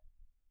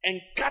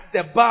 And cut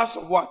the bars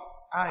of what?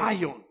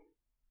 Iron.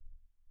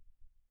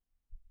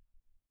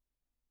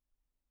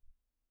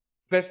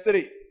 Verse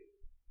 3.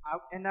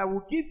 And I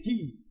will give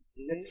thee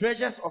the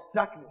treasures of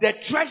darkness. The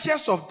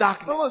treasures of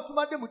darkness.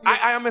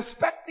 I am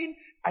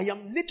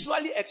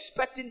literally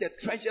expecting the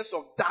treasures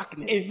of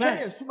darkness.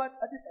 Amen.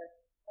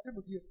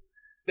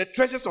 The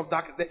treasures of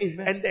darkness.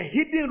 Amen. And the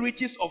hidden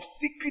riches of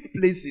secret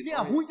places.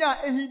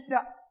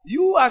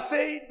 You are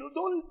saying,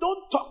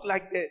 don't talk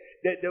like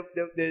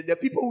the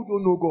people who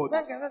don't know God.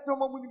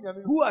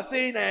 Who are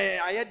saying,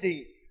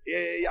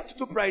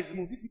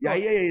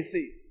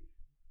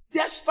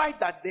 despite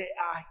that there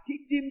are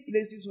hidden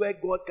places where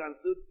God can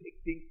still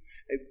take things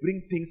and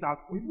bring things out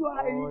for you.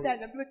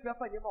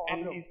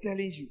 And He's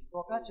telling you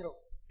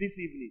this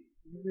evening,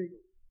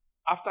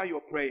 after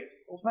your prayers,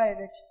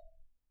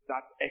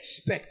 that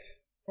expect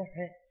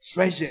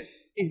treasures,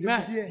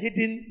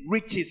 hidden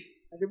riches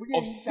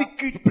of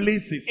secret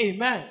places.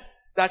 Amen.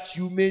 That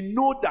you may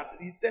know that,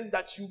 He's telling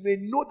that you may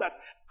know that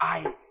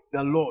I,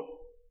 the Lord,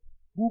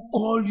 who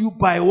call you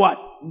by what?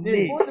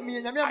 Name. I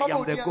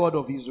am the God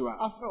of Israel.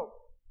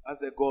 That's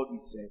the God we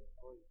serve.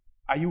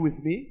 Are you with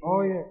me?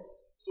 Oh yes.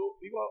 So,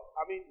 because,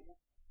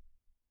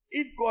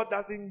 if God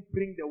doesn't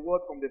bring the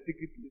word from the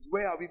secret place,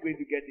 where are we going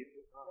to get it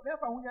from?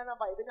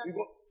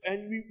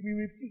 And we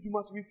refuse. You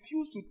must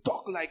refuse to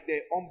talk like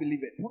the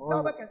unbelievers.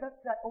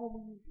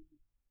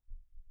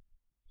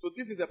 So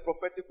this is a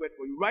prophetic word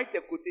for you. Write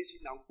the quotation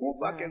and go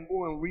back and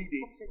go and read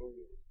it.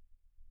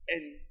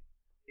 And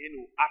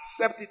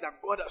accept it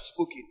that God has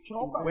spoken.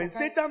 When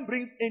Satan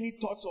brings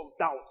any thoughts of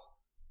doubt,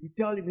 you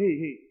tell him,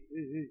 hey,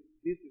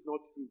 this is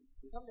not true.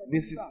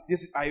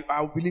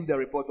 I believe the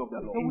report of the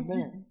Lord.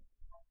 Amen.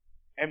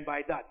 And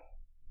by that,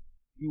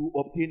 you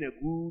obtain a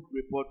good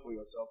report for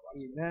yourself.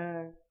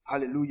 Amen.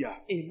 Hallelujah.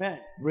 Amen.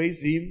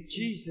 Praise Him.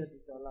 Jesus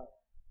is alive.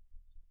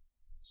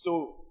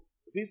 So,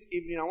 this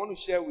evening I want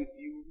to share with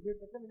you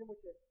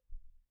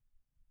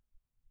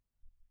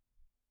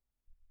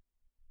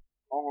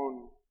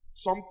on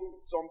some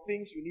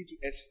things you need to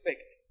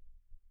expect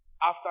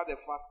after the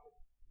fasting.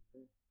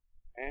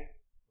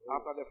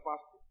 After the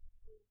fasting.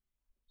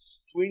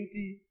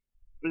 20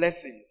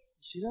 blessings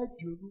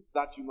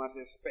that you must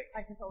expect.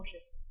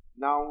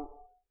 Now,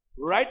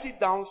 write it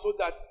down so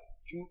that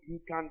you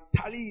can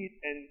tally it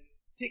and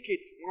take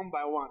it one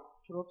by one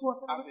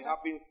as it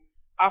happens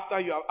after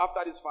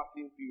this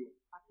fasting period.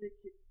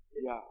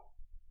 Yeah.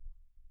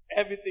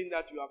 Everything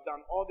that you have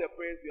done, all the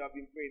prayers you have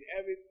been praying,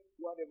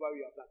 whatever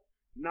you have done.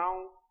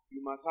 Now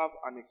you must have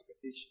an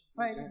expectation.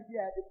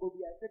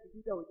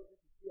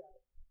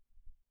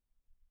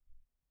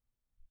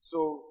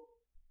 So,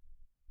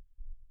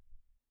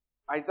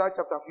 Isaiah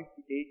chapter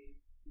 58.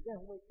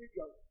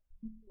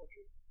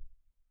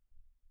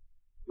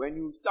 When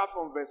you start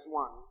from verse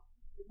 1,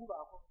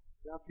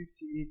 Isaiah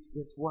 58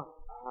 verse 1.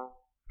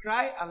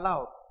 Cry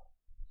aloud,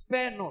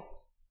 spare not,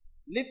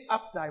 lift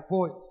up thy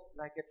voice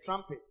like a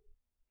trumpet,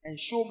 and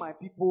show my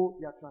people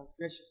their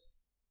transgression,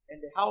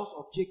 and the house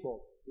of Jacob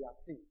their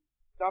sins.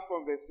 Start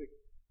from verse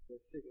 6.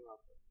 Verse 6.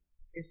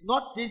 Is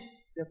not this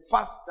the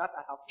fast that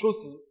I have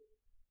chosen,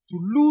 to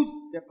loose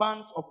the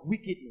bands of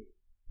wickedness,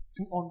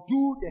 to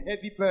undo the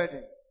heavy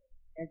burdens,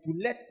 and to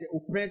let the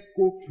oppressed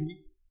go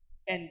free,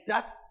 and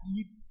that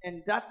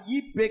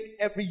ye break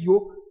every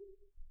yoke?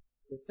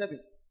 Verse 7.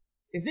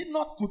 Is it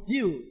not to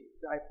deal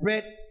thy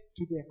bread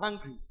to the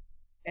hungry,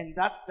 and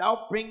that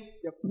thou bring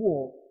the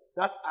poor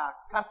that are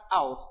cast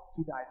out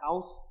to thy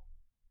house?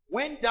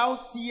 When thou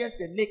seest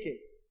the naked,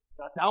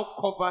 that thou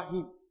cover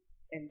him,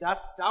 and that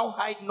thou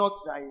hide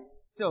not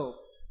thyself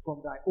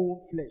from thy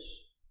own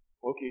flesh.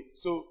 Okay,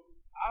 so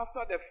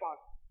after the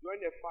fast, during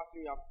the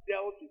fasting, we have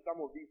dealt with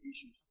some of these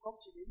issues.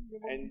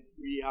 And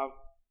we have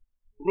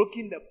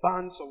broken the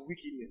bands of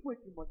wickedness,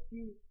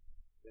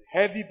 the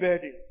heavy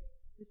burdens.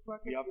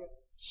 We have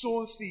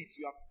sown seeds.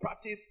 We have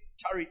practiced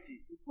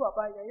charity.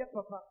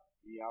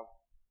 We have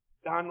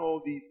done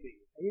all these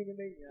things.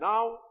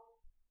 Now,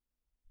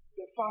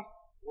 the fast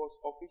was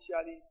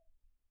officially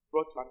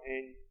brought to an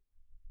end,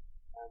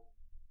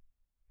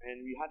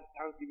 and we had a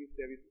Thanksgiving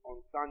service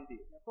on Sunday.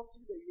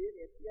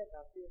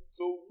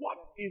 So,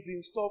 what is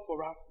in store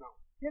for us now?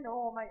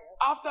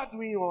 After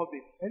doing all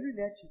this,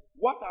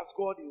 what has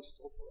God in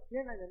store for us?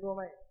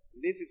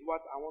 This is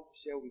what I want to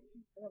share with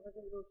you.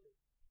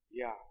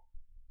 Yeah.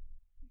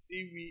 You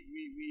see,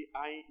 we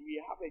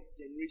have a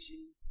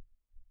generation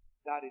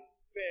that is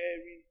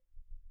very,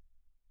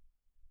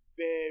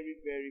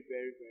 very, very,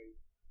 very, very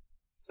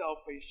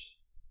selfish.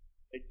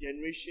 A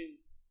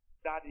generation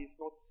that is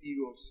not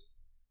serious.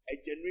 A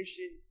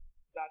generation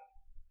that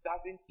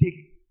doesn't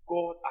take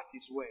God at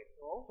His word.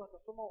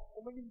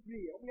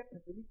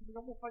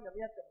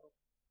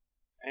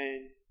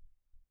 And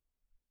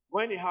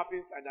when it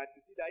happens like that,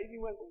 you see that even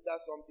when God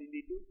does something,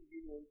 they don't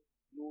even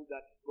know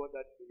that it's God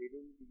that they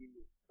don't even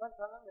know.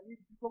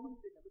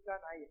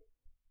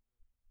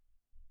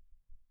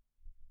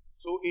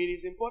 So it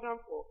is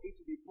important for it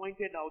to be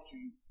pointed out to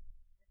you.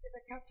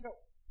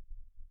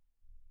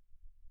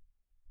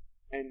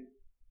 And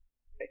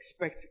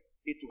expect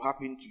it to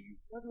happen to you.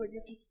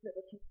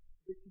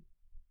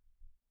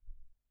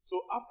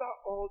 So after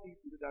all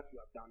these things that you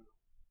have done,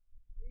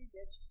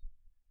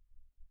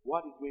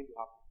 what is going to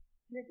happen?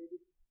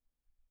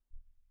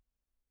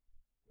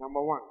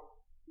 Number one,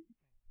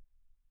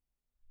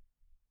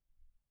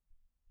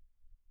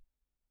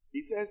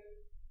 he says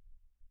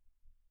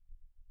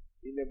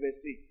in the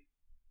verse 8,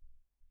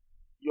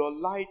 your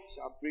light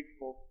shall break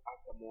forth as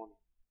the morning.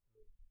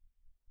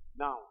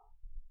 Now,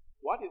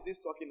 what is this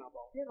talking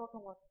about?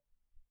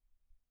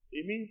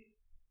 It means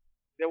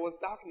there was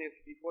darkness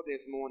before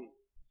there's morning.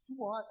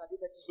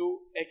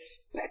 So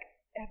expect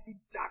every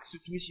dark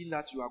situation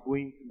that you are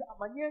going through.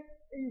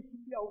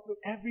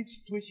 Every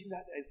situation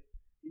that is,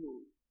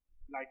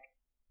 like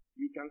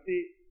you can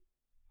say,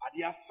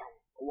 Adia Sound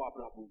or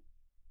Abrabo.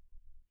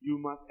 You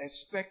must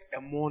expect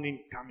a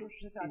morning coming.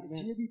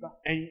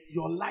 And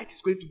your light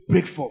is going to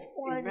break forth.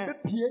 Amen.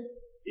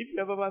 If you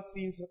have ever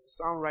seen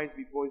sunrise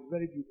before, it's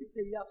very beautiful.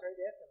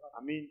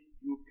 I mean,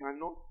 you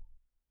cannot.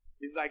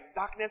 It's like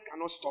darkness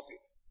cannot stop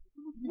it.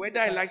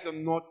 Whether it likes or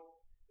not,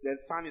 the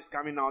sun is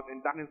coming out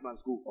and darkness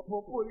must go.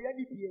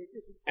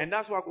 And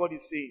that's what God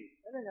is saying.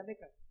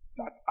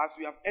 That as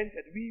we have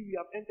entered, we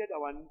have entered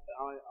our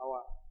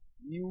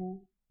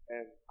new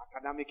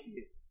academic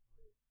year.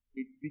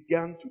 It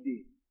began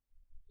today.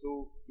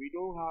 So we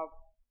don't have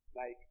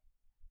like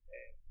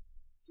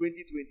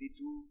 2022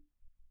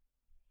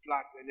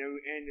 flat and then we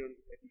end on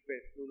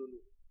 31st. No.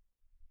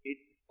 It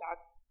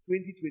starts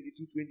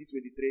 2022-2023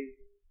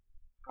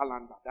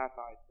 calendar. That's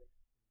how it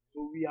works.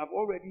 So we have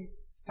already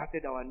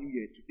started our new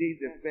year. Today is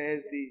the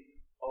first day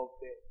of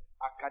the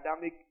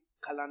academic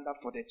calendar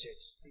for the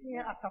church.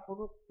 And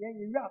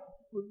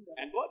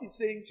God is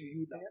saying to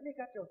you that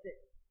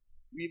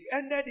we've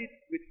ended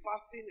it with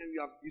fasting and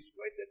we have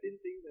destroyed certain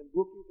things and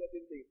broken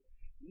certain things.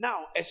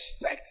 Now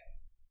expect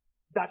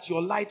that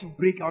your light will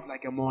break out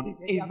like a morning.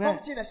 Amen.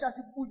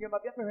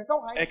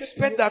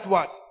 Expect that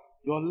what?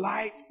 Your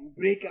light will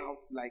break out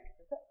like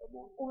a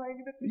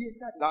morning.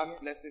 That's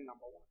blessing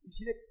number one.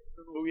 So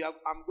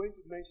I'm going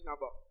to mention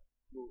about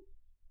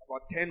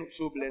 10 or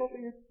so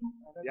blessings.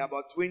 There are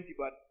about 20,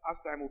 but as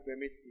time will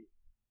permit me.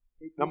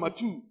 Number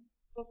two,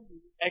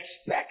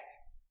 expect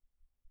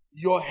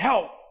your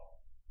help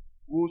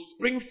will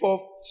spring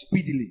forth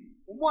speedily.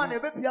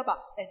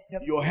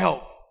 Your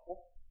help.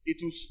 It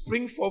will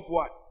spring forth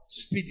what?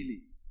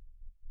 Speedily.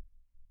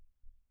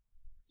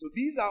 So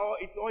these are all,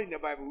 it's all in the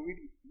Bible. Read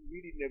it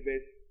in the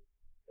verse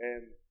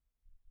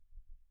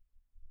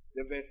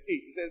 8.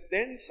 It says,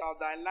 then shall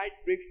thy light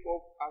break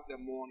forth as the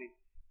morning,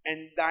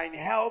 and thine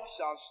health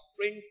shall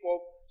spring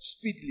forth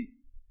speedily.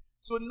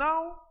 So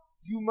now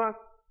you must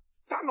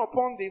stand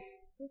upon this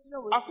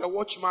as a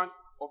watchman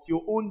of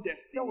your own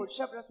destiny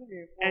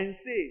and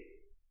say,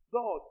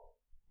 Lord,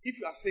 if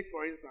you are sick,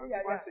 for instance,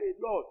 you must say,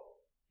 Lord,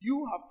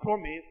 you have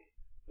promised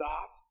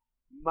that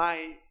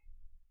my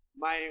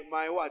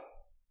what?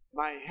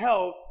 My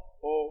health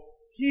or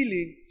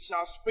healing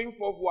shall spring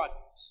forth what?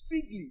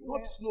 Speedily,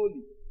 not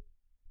slowly.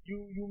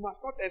 You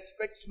must not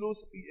expect slow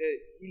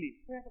healing.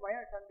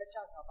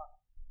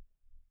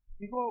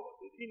 Because,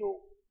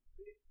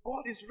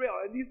 God is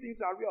real and these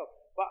things are real.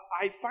 But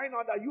I find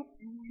out that you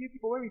hear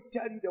people, when we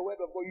tell you the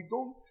word of God, you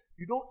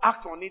don't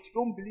act on it, you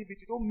don't believe it,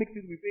 you don't mix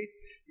it with faith,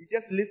 you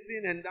just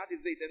listen and that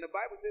is it. And the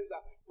Bible says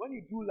that when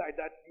you do like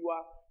that, you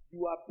are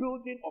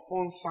building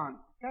upon sand.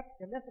 It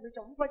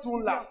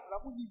won't last.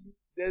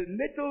 The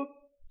little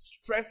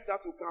stress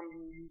that will come,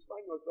 you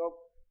find yourself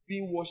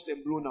being washed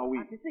and blown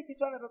away.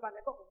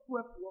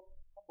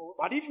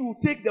 But if you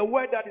take the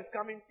word that is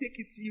coming, take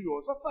it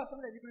serious,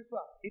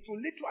 it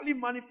will literally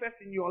manifest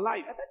in your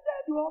life.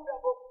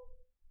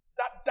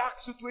 That dark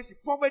situation,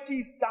 poverty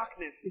is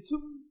darkness.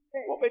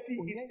 Poverty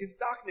is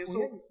darkness.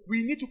 So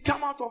we need to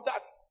come out of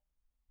that.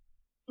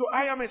 So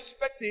I am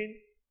expecting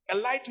a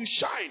light to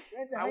shine.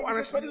 I'm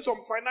expecting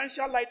some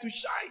financial light to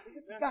shine.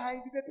 Yeah,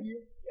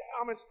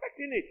 I'm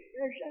expecting it.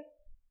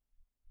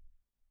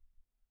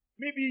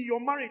 Maybe your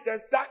marriage,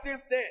 there's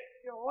darkness there.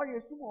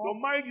 Your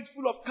marriage is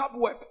full of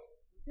cobwebs.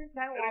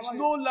 There is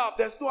no love,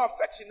 there's no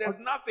affection, there's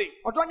nothing.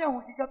 But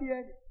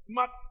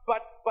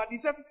he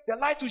says the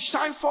light will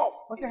shine forth.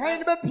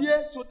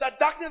 So that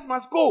darkness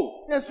must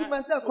go.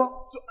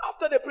 So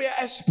after the prayer,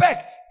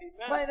 expect.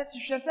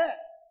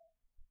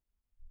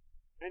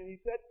 And he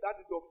said that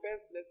is your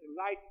first blessing.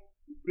 Light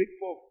will break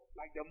forth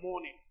like the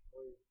morning.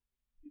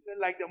 He said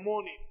like the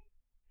morning.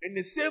 In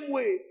the same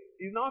way,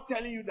 he's now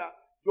telling you that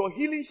your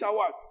healing shall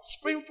what?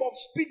 Spring forth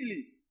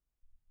speedily.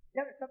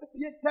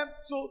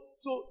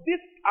 So this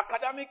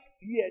academic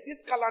year,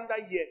 this calendar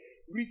year,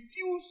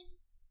 refuse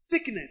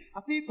sickness.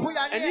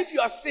 And if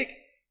you are sick,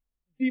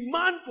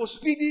 demand for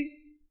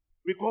speedy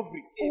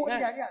recovery.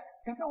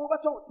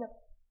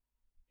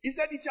 He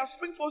said it shall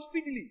spring forth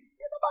speedily.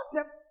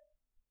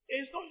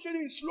 It's not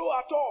showing slow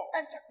at all.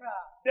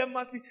 There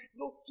must be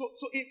no. So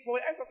for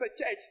us as a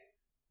church,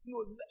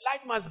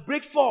 light must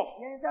break forth.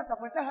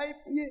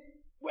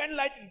 When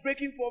light is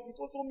breaking forth, it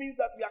also means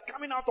that we are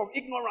coming out of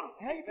ignorance.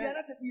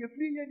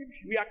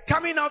 We are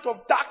coming out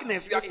of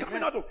darkness. We are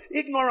coming out of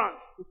ignorance.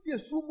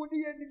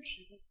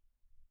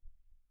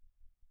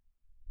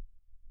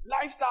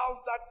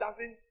 Lifestyles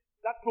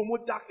that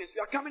promote darkness. We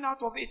are coming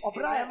out of it.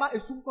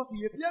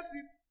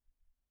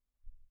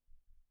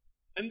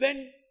 And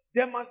then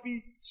there must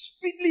be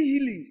speedily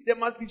healings. There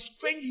must be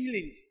strange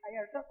healings.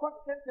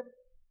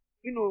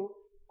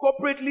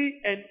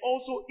 Corporately and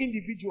also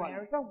individually.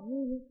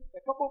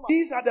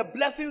 These are the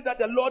blessings that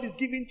the Lord is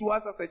giving to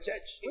us as a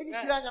church.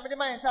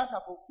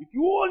 If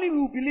you only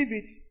will believe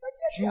it,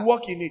 you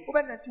walk in it.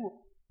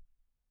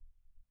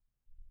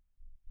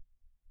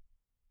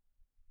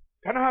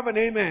 Can I have an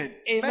amen?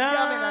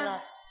 Amen.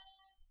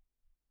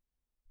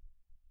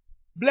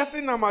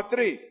 Blessing number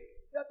 3.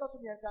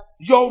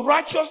 Your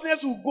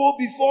righteousness will go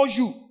before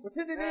you.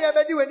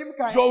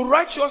 Your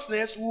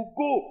righteousness will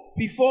go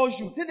before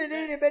you.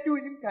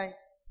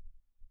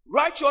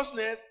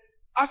 Righteousness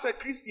as a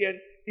Christian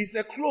is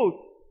a cloth.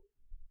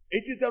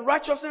 It is the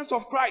righteousness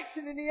of Christ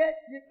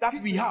that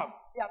we have.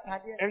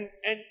 And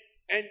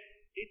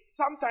it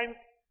sometimes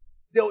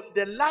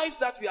the lives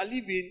that we are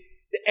living,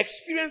 the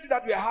experiences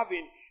that we are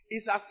having,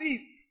 is as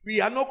if we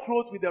are not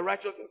clothed with the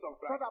righteousness of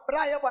Christ.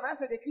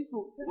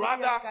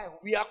 Rather,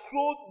 we are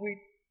clothed with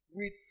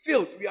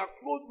filth. We are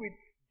clothed with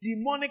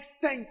demonic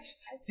stench,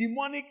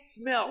 demonic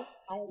smells.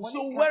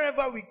 So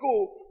wherever we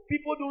go,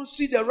 people don't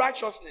see the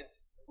righteousness,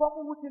 but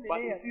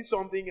they see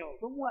something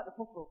else.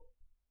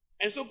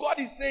 And so God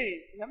is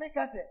saying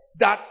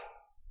that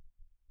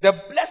the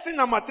blessing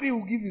number 3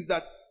 will give is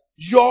that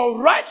your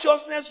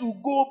righteousness will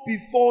go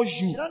before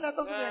you.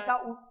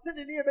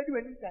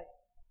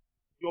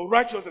 Your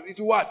righteousness, it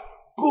will what?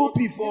 Go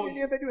before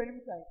you.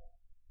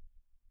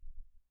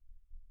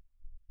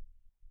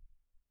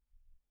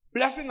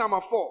 Blessing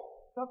number 4.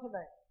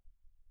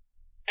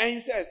 And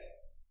he says,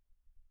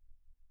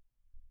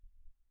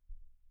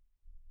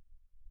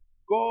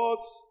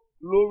 God's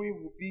glory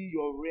will be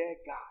your rear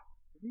guard.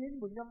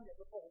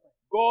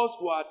 God's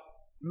what?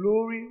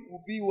 Glory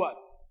will be what?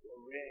 Your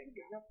rear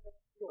guard.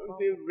 When you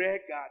say rear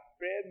guard,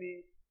 rear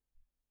means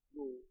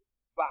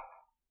back.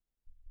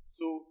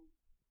 So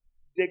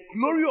the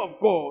glory of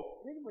God,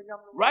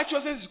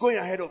 righteousness is going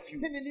ahead of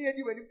you.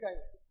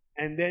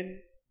 And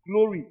then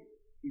glory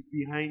is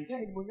behind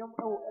you.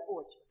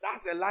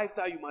 That's the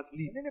lifestyle you must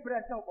live.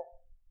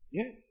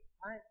 Yes.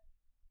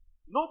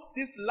 Not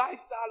this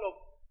lifestyle of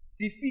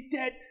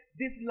defeated,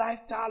 this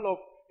lifestyle of,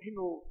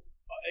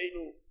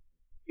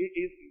 it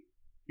is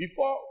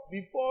before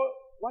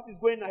what is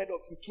going ahead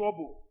of you,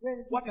 trouble.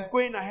 What is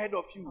going ahead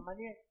of you,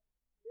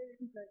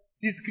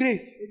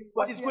 disgrace.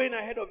 What is going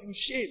ahead of you,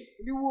 shame.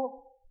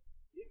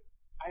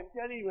 I'm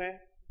telling you, if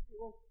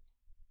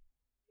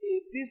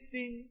this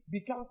thing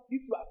becomes,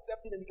 if you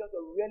accept it and becomes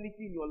a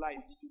reality in your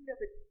life,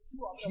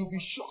 you'll be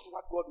shocked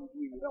what God will do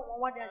in your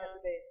life.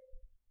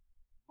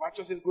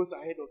 Righteousness goes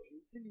ahead of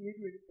you.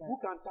 Who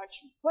can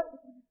touch you?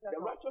 The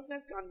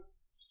righteousness can,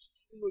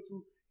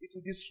 it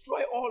will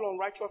destroy all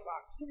unrighteous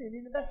acts.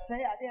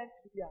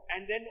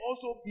 And then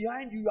also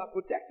behind you, you are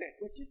protected.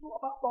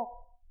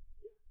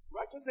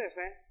 Righteousness,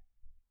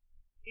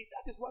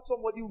 that is what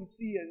somebody will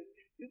see, and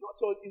it's not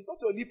your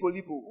lipo.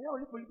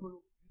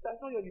 That's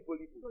not your lipo.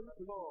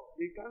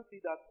 They can't see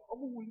that.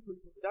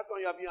 That's what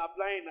you have been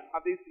applying.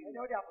 Have they seen?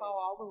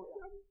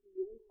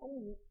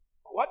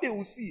 What they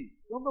will see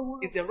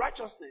is the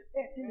righteousness.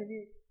 And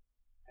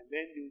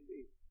then they will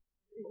say,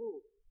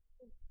 oh,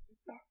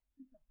 sister.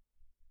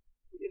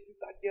 Yes,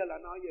 sister girl,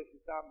 and now yes,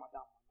 sister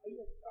madam.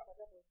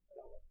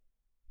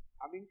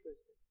 I'm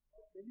interested.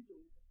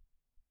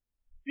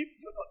 Do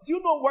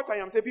you know what I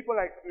am saying? People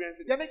are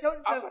experiencing it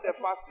after the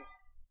fasting.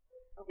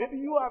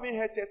 Maybe you haven't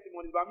heard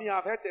testimony, but me,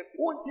 I've heard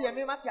testimony.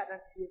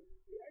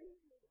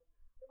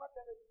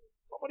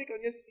 Somebody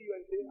can just see you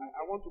and say,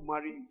 I want to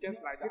marry you,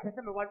 just like that. It's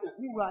amazing.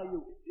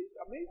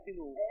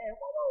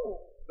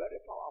 Very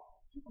powerful.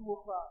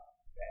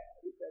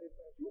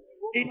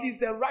 It is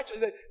the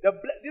righteousness.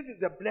 This is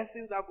the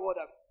blessings that God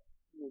has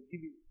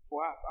given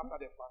for us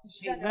after the fast.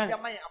 Amen.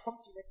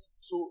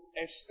 So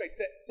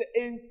expect.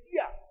 It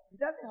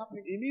doesn't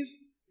happen. It means,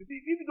 you see,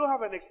 if you don't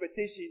have an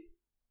expectation,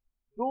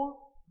 don't.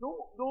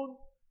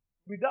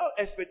 Without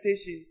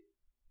expectation,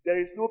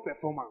 there is no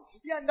performance.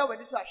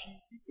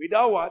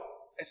 Without what?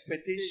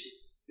 Expectation,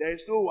 there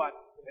is no what?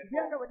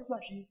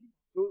 Performance.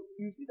 So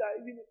you see that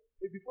even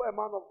before a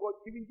man of God,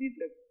 even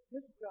Jesus,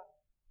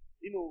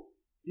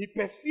 he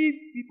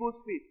perceived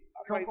people's faith.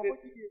 That's why he said,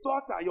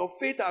 daughter, your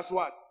faith has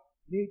what?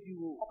 Made you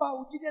whole.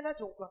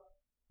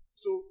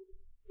 So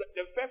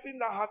the person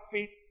that had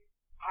faith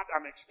had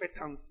an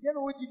expectancy.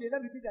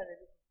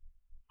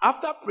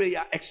 After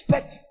prayer,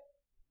 expect.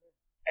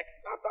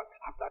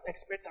 After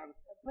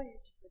expectancy.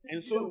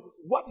 And so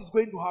what is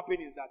going to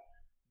happen is that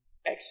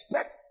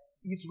expect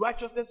his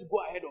righteousness to go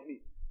ahead of him.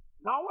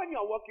 Now when you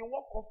are walking,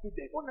 walk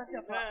confident.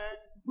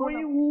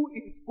 Knowing who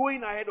is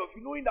going ahead of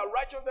you, knowing that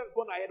righteousness is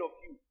going ahead of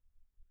you.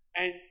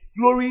 And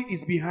glory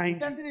is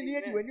behind you.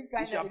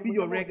 It shall be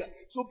your record.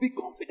 So be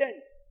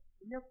confident.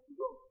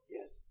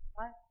 Yes.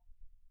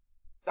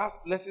 That's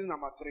blessing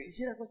number 3.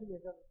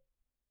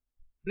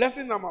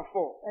 Blessing number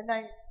 4.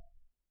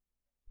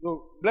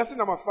 No, blessing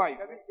number 5.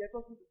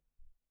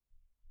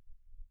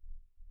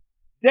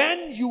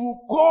 Then you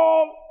will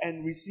call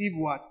and receive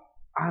what?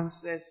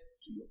 Answers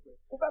to your prayer.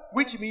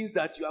 Which means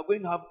that you are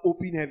going to have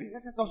open heaven.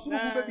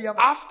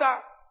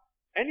 After,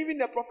 and even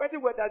the prophetic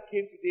word that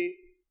came today,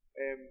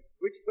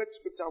 which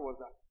scripture was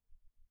that?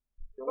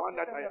 The one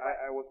that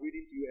I was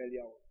reading to you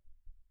earlier on.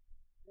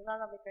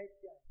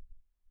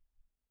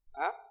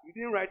 Huh? You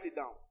didn't write it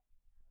down.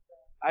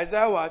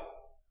 Isaiah what?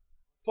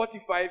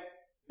 45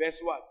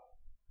 verse what?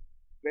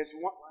 Verse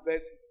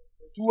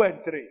 2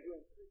 and 3.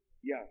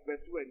 Yeah,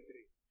 verse 2 and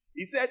 3.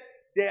 He said,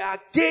 there are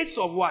gates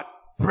of what?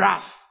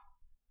 Brass.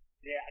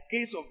 There are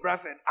gates of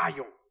brass and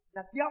iron.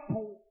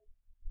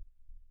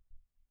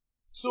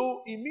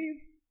 So it means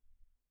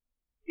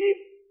if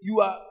you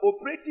are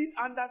operating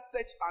under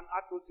such an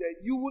atmosphere,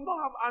 you will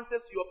not have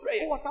answers to your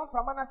prayers.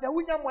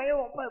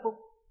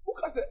 Who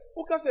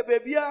can say,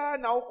 baby,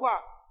 now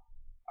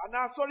and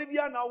now, sorry, we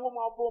are now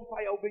resolved.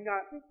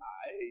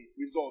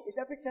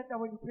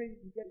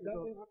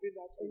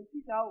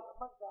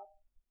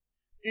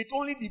 It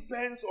only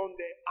depends on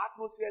the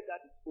atmosphere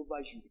that is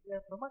over you.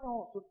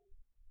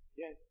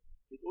 Yes,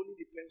 it only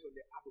depends on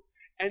the atmosphere.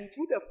 And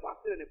through the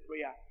fasting and the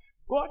prayer,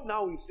 God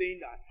now is saying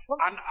that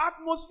an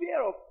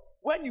atmosphere of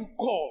when you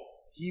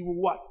call, He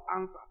will what?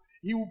 Answer.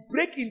 He will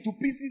break into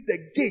pieces the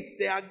gates.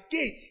 There are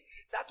gates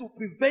that will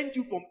prevent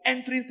you from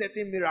entering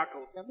certain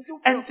miracles,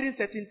 entering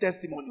certain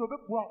testimonies.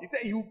 He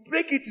said He will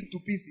break it into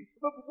pieces.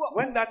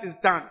 When that is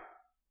done,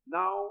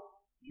 now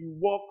you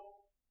walk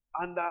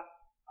under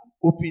an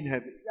open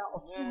heaven.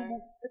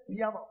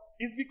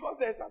 It's because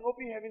there's an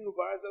open heaven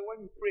over us that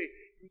when you pray,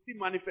 you see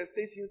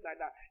manifestations like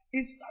that.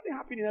 It's starting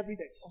happening every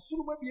day.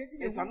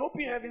 There's an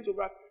open heaven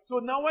over us. So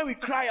now when we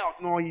cry out,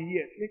 no, He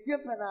hears.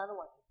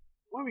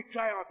 When we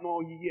cry out,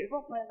 no, He hears.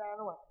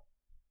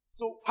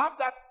 So have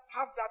that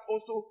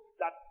also,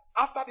 that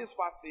after this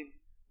fasting,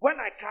 when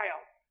I cry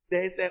out,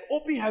 there is an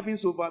open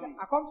heavens over me.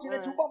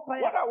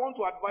 What I want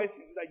to advise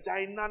you is that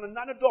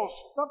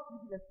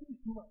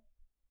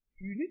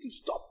you need to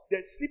stop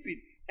the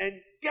sleeping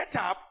and get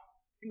up,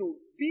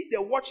 be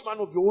the watchman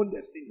of your own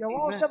destiny. So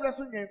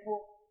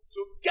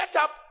get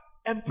up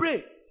and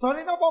pray.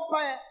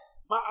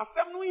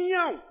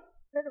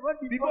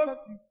 Because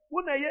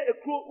when I hear a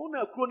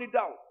crony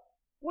down,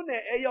 when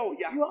I hear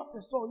you have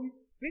to solve it.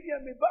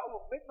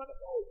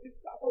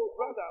 Sister,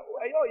 brother,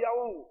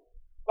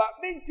 but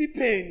minty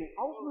pain.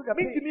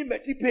 Minty me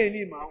metty pain, I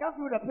can't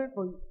feel the pain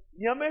for you.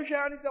 You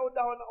mentioned down,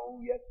 oh,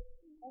 yes.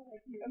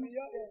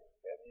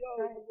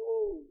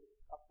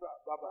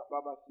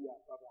 Baba,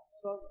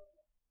 sorry.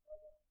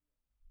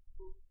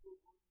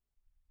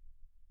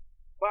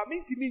 But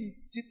minty me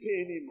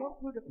pain, I can't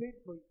feel the pain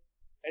for you.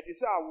 And they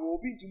say, I will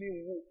be to me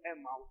who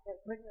am out.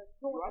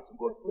 You have to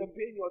go to the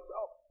pain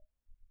yourself.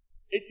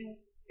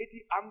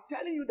 I'm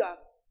telling you that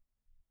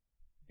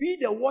be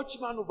the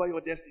watchman over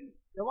your destiny.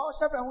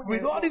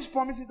 With all these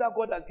promises that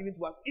God has given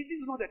to us, it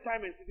is not the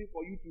time and season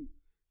for you to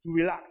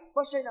relax.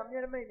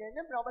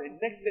 The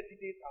next 30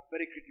 days are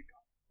very critical.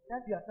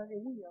 We are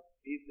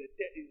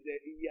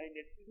in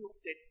a season of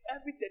 30.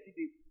 Every 30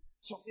 days,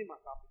 something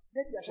must happen.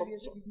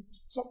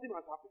 Something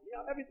must happen.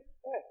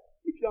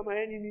 If you are my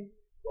enemy,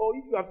 or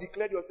if you have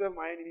declared yourself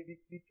my enemy,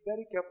 be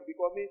very careful,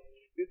 because they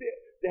say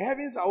the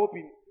heavens are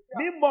open.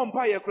 Without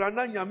praying,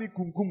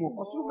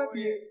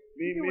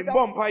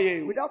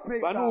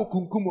 but no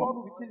kunkumo.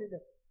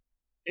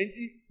 And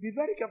be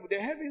very careful. The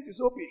heavens is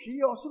open.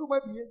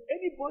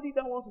 Anybody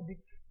that wants to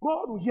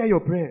God will hear your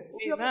prayers.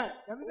 Amen.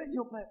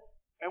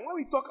 And when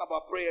we talk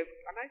about prayers,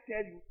 can I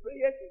tell you,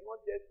 prayers is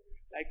not just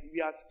like we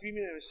are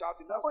screaming and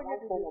shouting. That's one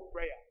form of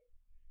prayer.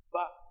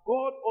 But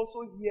God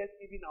also hears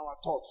even our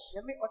thoughts.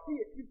 That is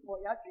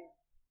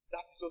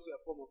also a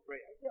form of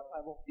prayer.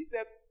 He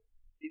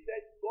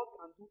said God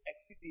can do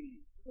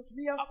exceedingly,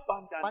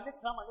 abundantly,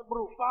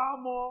 far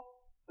more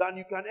than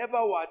you can ever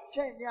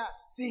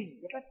think.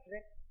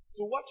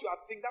 So what you are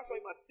thinking, that's why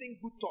you must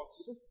think good thoughts.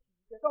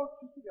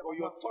 Or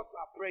your thoughts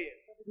are prayers.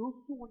 So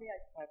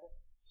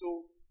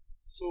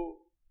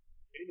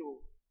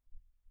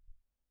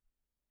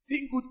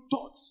think good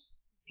thoughts.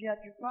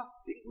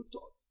 Think good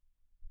thoughts.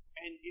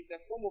 And it's a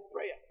form of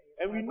prayer.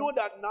 And we know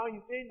that now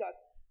he's saying that,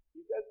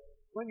 he says,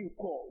 when you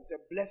call, it's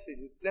a blessing.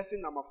 It's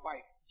blessing number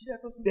 5.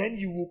 Then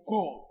you will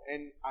call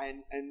and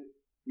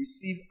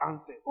receive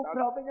answers.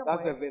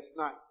 That's the verse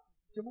 9.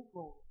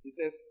 It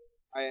says,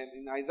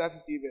 in Isaiah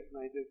 50 verse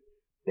 9, it says,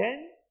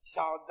 then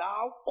shalt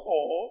thou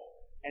call,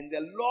 and the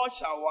Lord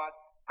shall what?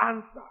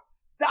 Answer.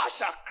 Thou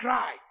shalt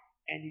cry,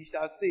 and he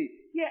shall say,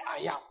 here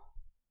I am.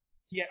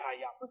 Here I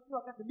am.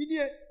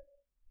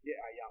 Here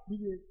I am.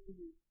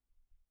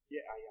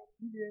 Here I am.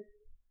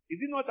 Is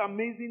it not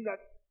amazing that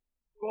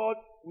God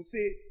will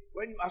say,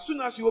 as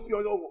soon as you open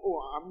your door,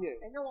 oh, I'm here.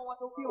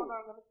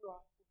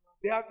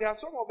 There are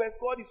some of us,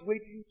 God is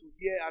waiting to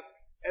hear us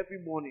every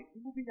morning.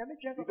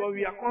 Because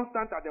we are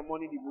constant at the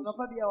morning devotion.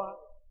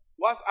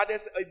 Whilst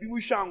others, others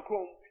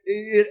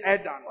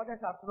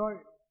are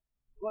snoring.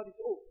 God is,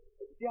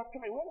 they are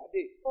crying. Where are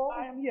they?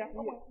 I am here.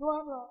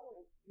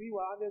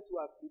 Meanwhile, others who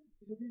are sleeping.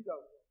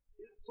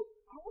 So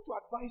I want to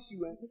advise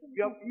you.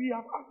 We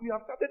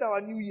have started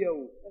our new year.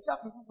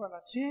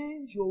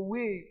 Change your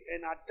ways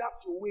and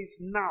adapt your ways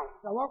now.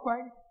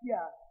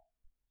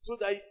 So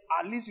that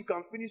at least you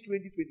can finish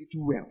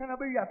 2022 well.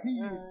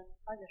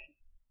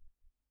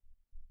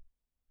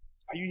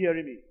 Are you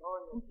hearing me?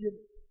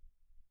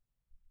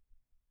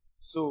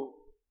 So,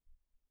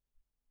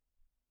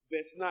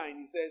 verse 9,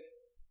 he says,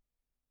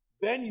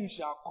 then you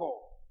shall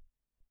call,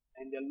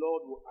 and the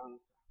Lord will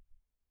answer.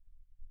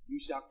 You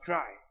shall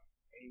cry,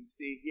 and you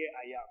say, here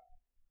I am.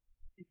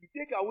 If you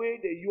take away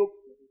the yoke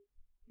from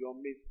your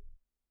midst,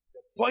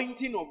 the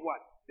pointing of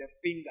what? The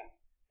finger,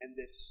 and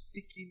the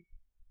speaking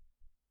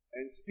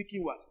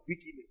what?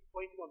 Wickedness.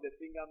 Pointing of the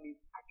finger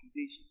means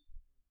accusation.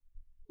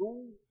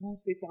 Don't do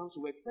Satan's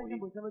work for him.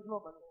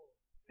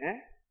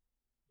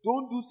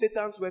 Don't do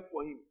Satan's work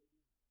for him.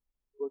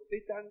 Because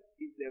Satan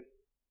is the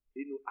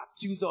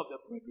accuser of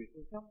the brethren.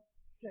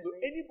 So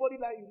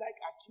anybody that you like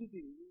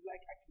accusing, you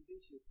like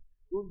accusations,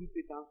 don't do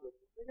Satan's work.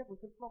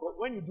 But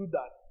when you do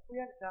that,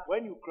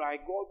 when you cry,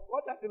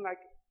 God doesn't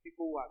like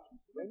people who accuse.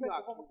 When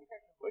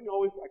you're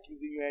always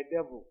accusing, you're a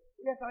devil.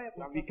 You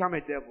have become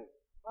a devil.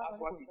 That's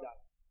what he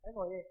does.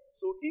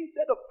 So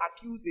instead of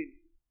accusing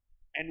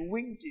and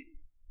whinging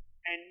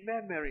and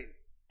murmuring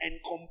and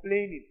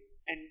complaining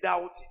and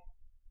doubting,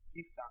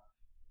 give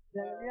thanks.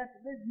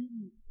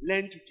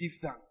 Learn to give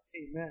thanks.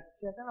 Amen.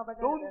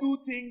 Don't do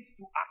things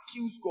to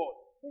accuse God.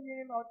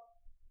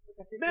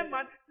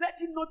 Man, let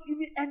it not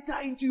even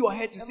enter into your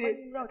head to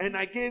say, and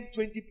I gave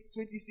 20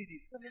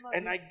 CDs,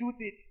 and I do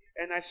this,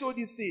 and I saw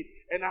this seed,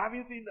 and I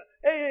haven't seen that.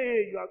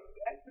 Hey, you are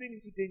entering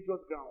into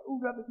dangerous ground.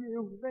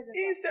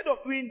 Instead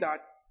of doing that,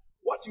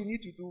 what you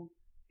need to do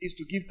is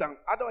to give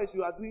thanks. Otherwise,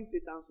 you are doing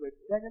Satan's work.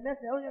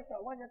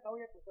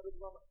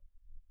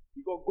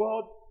 Because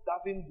God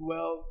doesn't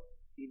dwell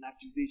in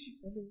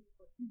accusations.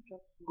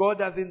 God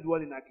doesn't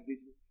dwell in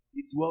accusations.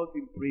 He dwells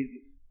in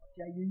praises.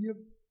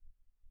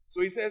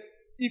 So he says,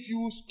 if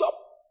you stop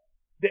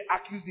the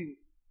accusing,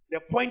 the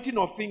pointing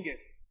of fingers,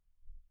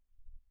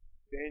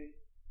 then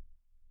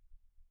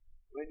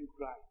when you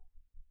cry,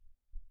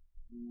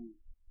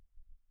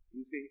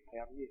 you say, I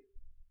am here.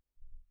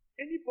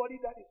 Anybody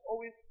that is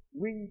always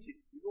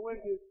whinging,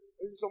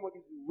 when somebody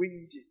is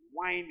whinging,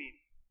 whining,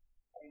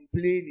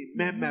 complaining,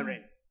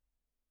 murmuring,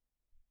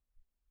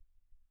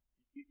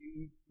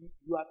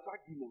 you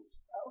attract demons.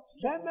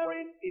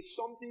 Murmuring is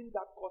something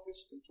that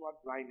causes spiritual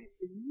dryness.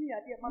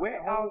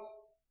 Whereas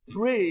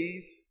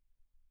praise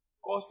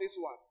causes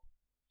what?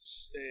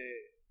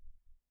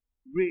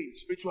 Rain,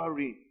 spiritual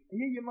rain.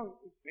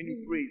 When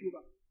you praise,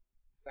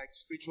 it's like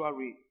spiritual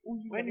rain.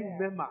 When you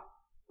murmur,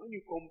 when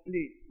you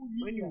complain,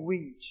 when you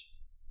whinge,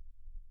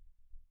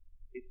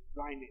 it's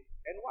dryness.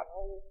 And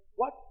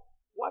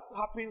what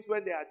happens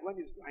when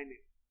it's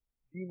dryness?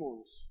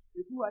 Demons.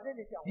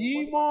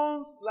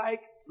 Demons like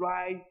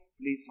dry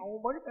places.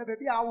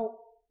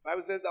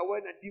 Bible says that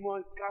when a demon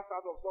is cast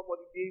out of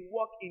somebody, they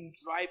walk in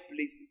dry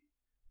places.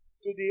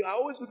 So they are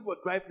always looking for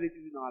dry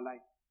places in our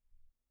lives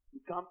to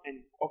come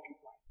and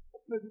occupy.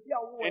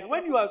 And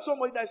when you are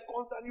somebody that is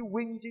constantly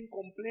whinging,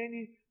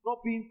 complaining, not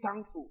being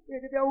thankful,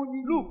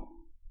 look,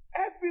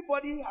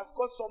 everybody has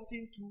got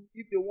something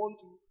if they want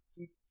to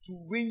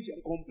whinge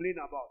and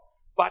complain about.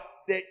 But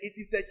it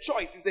is a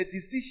choice, it's a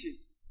decision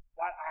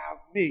that I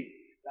have made,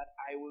 that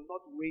I will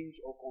not whinge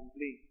or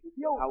complain.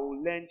 I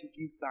will learn to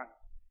give thanks.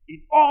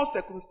 In all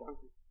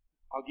circumstances,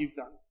 I'll give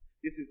thanks.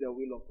 This is the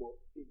will of God.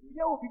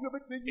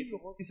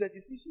 It's a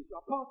decision.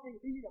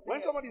 When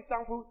somebody is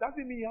thankful,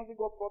 doesn't mean he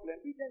hasn't got problems.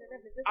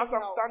 As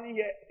I'm standing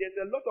here, there's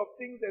a lot of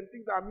things and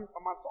things that I must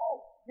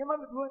solve.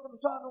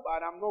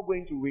 But I'm not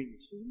going to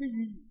whinge.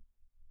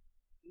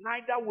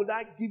 Neither would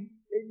I give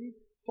any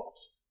thought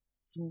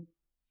to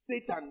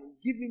Satan,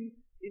 give him,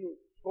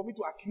 for me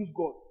to accuse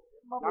God.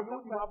 Because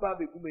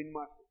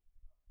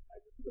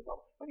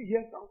when you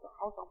hear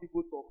how some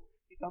people talk,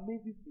 It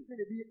amazes me.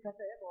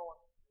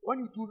 When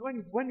you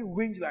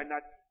whinge like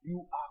that,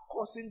 you are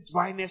causing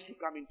dryness to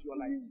come into your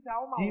life.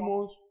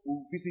 Demons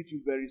will visit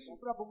you very soon.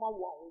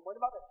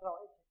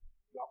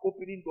 You are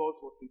opening doors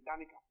for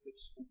satanic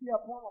affliction.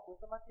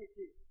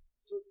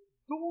 So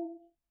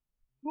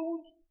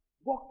don't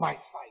walk by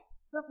sight.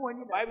 The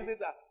Bible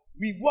says that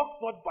we walk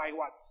not by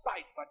what?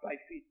 Sight, but by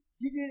faith.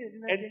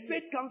 And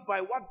faith comes by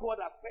what God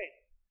has said.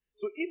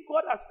 So if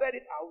God has said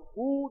it, I'll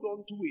hold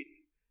on to it.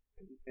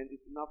 And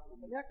it's enough for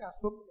me.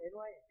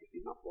 It's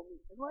enough for me.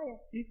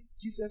 If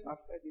Jesus has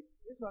said it,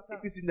 if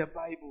it's in the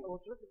Bible,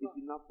 it's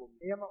enough for me.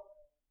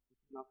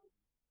 It's enough for me.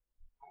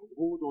 I'll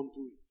hold on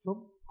to it.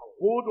 I'll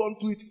hold on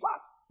to it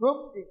fast.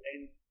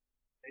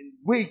 And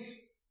wait.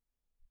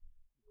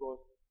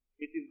 Because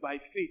it is by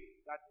faith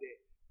that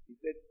he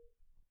said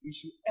we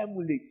should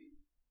emulate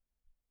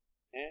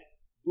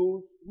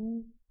those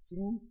who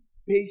through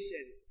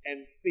patience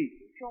and faith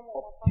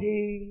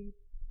obtain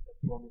the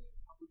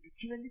promises.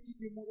 It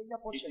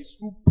is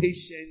through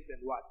patience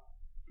and what?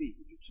 Faith.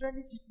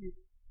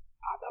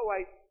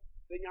 Otherwise,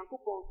 the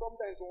Yankopon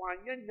sometimes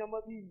one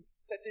never be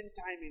certain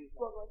timings.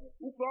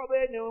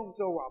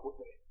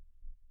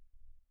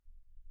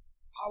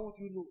 How would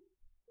you know?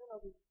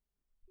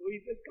 So he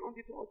says, count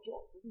it all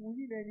joy. Count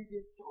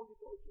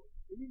it all joy.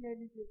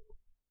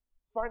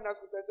 Find that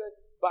scripture says,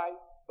 by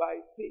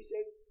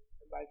patience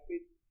and by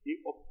faith, they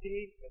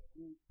obtain a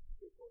good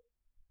report.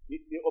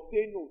 They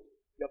obtain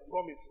the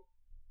promises.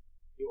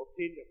 They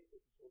obtain them.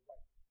 By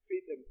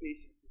faith and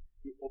patience,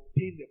 they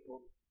obtain the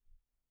promises.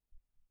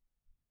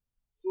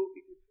 So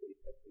it is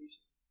faith and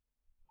patience.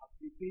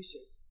 Be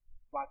patient.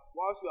 But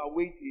whilst you are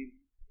waiting,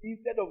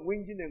 instead of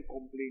whinging and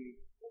complaining,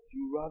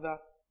 you rather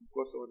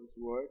focus on his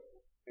word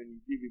and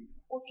you give him.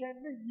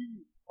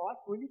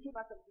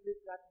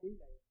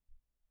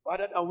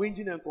 Rather than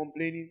whinging and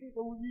complaining,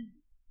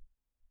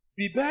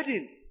 be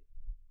burdened.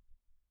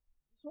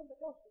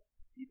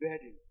 Be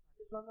burdened.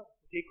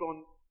 Take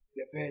on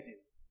the burden.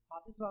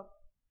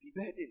 Be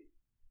burdened.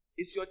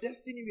 It's your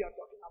destiny we are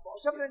talking about.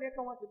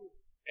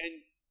 And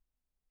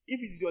if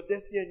it is your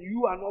destiny and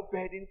you are not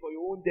burdened for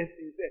your own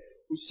destiny, say,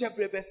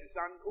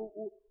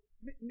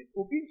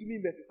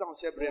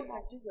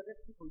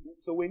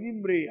 so when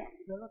you pray,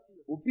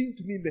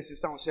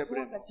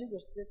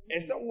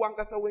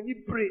 when you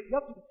pray,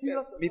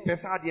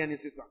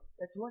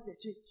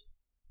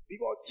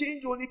 because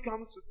change only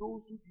comes to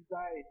those who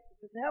desire it.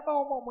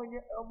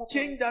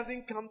 Change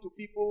doesn't come to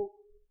people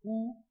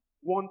who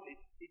want it.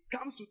 It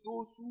comes to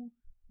those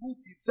who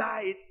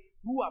desire it,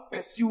 who are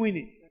pursuing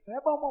it.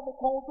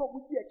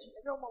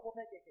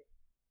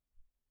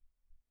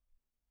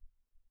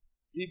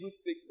 Hebrews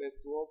 6 verse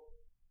 12,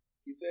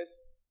 he says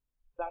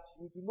that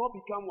you do not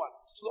become what?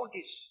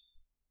 Sluggish.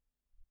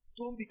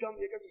 Don't become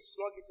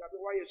sluggish.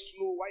 Why you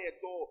slow? Why you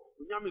door?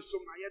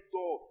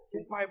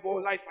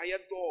 Life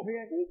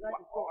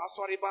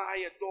sorry, by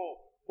your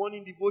door.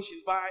 Morning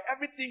devotions by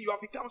everything. You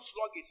have become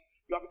sluggish.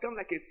 You have become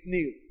like a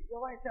snail.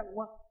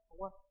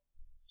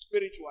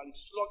 Spiritually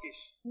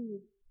sluggish.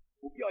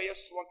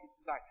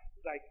 It's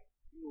like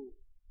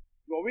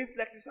your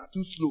reflexes are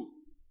too slow.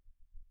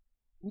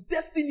 With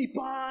destiny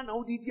pan,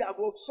 how did you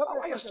go? Why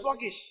are you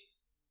sluggish?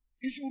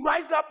 You should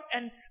rise up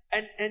and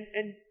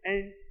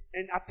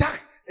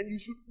attack. And you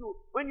should know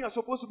when you are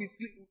supposed to be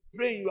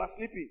praying, you are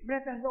sleeping.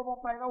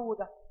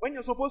 When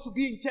you're supposed to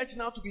be in church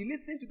now to be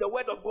listening to the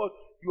word of God,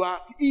 you are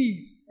at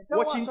ease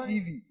watching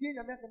TV.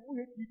 When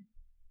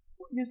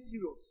you're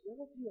serious.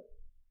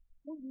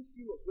 When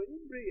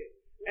you pray,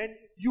 and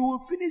you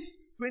will finish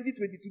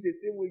 2022 the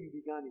same way you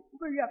began it.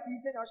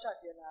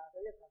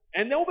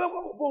 And then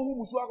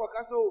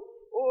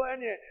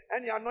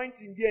any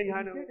anointing there in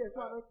hand.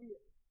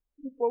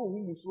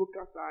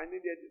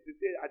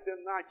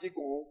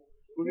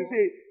 They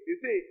say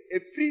a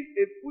free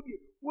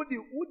woody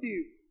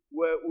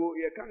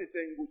you can't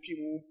say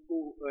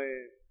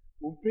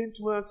print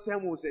one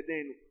sermons a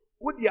day.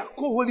 Would you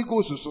call Holy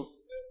Ghost so?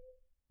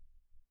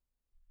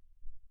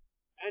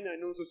 And I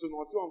know so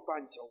on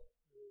Pancho.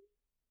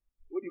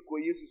 What you call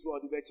Jesus or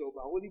the better,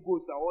 but Holy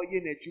Ghost are all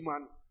in a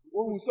human.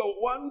 Who saw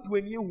one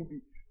when you will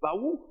be. But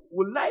who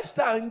will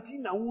lifestyle until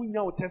now we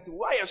now test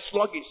why are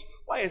sluggish?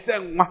 Why is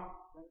saying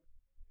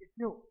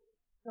no?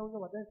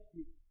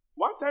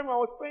 One time I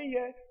was praying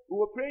here, we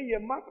were praying here,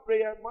 mass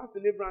prayer, mass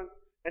deliverance,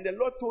 and the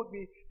Lord told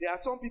me there are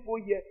some people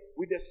here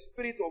with the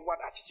spirit of what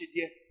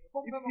Achichidie.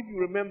 If you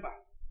remember.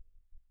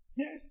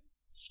 Yes,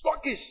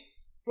 sluggish.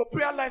 Your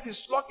prayer life is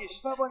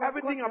sluggish.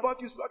 Everything about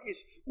you is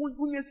sluggish.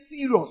 When you're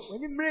serious,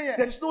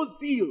 there is no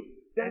zeal.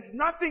 There is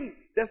nothing.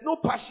 There's no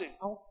passion.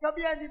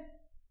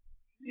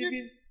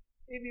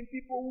 Even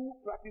people who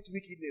practice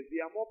wickedness, they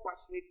are more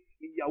passionate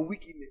in their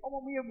wickedness.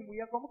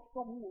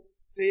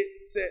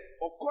 Say,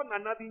 Oko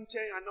Nana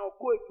Binchen and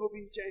Oko Ekro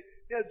Binchen,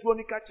 there's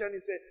Dronica Chan,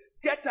 say,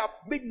 get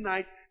up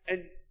midnight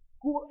and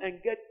go and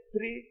get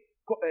three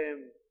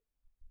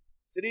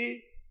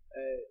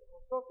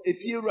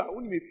Ephira,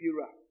 only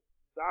Ephira,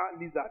 Sa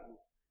Lizard.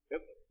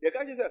 The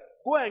guy said,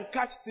 go and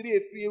catch 3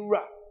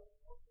 Ephira.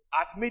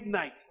 at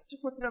midnight,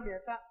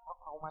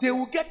 they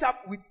will get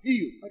up with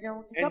zeal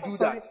and do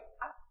that.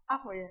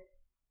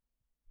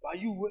 But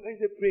you, when you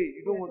say pray,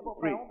 you don't want to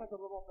pray.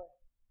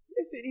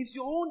 Listen, it's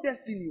your own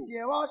destiny.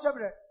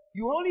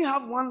 You only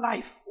have one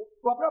life.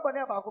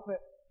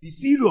 Be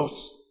serious.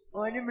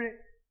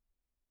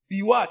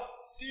 Be what?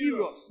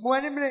 Serious.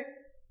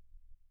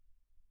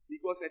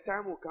 Because a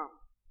time will come.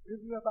 A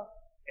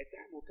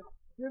time will come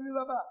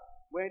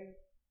when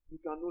you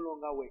can no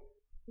longer work.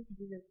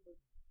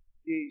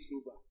 Day is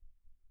over.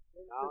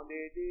 Now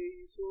the day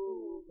is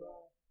over.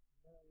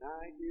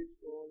 Night is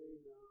falling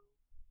now.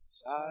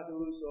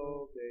 Shadows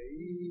of the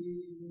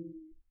evening.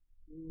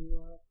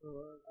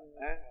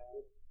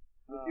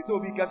 So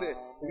because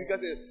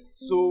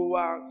so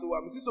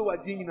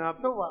ding na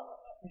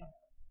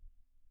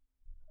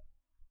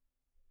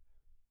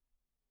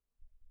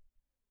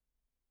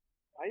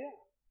yeah.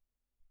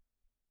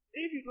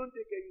 If you don't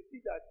take care, you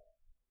see that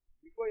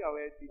before you are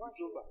it is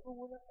over.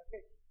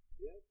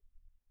 Yes.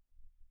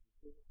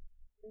 It's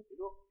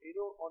over. You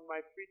know, on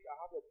my fridge I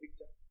have a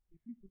picture. I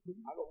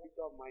have a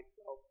picture of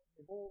myself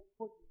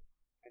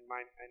and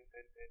my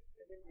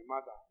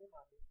mother.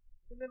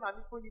 And I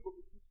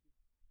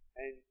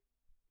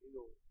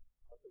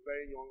was a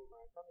very young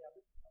man,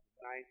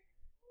 nice.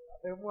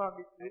 And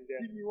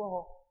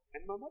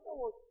my mother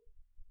was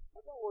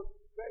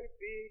very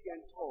big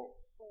and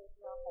tall.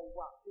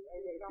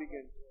 Very big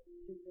and tall.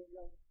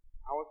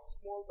 I was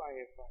small by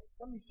her side.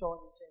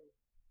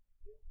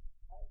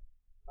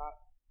 But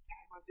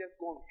time has just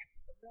gone.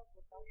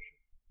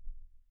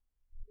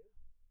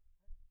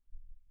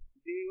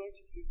 Today when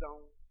she sits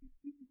down, she's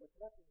sleeping.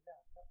 Time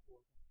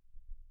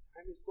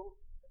is gone.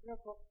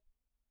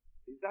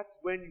 Is that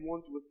when you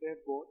want to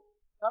serve God?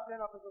 No,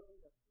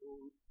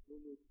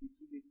 it's too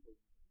late for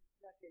you.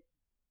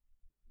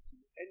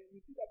 And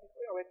you see that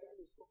before your time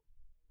is gone.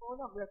 So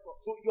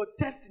your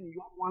destiny, you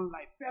have one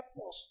life.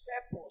 Purpose.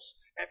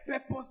 A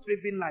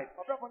purpose-driven life.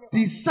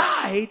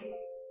 Decide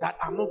that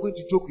I'm not going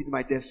to joke with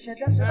my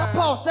destiny. And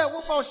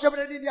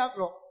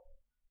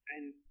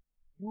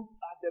you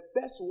are the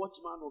best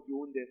watchman of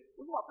your own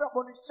destiny. You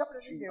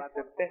are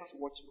the best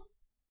watchman.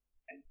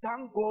 And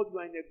thank God you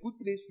are in a good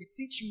place. We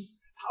teach you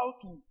how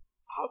to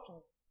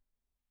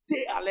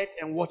stay alert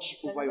and watch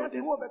over your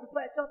destiny.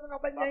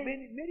 But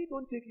many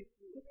don't take it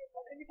seriously.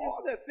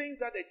 All the things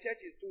that the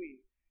church is doing,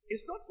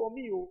 it's not for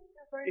me.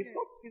 It's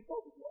not for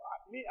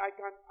me. I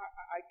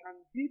can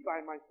be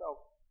by myself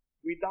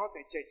without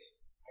a church.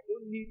 I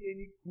don't need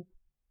any group.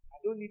 I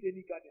don't need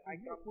any garden. I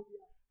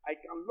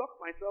can lock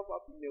myself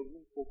up in a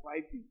room for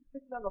 5 days.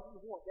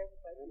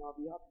 And I'll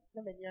be happy.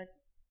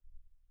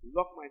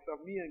 Lock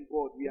myself, me and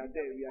God, we are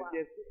there. We are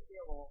just there.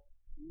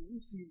 You will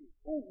see me.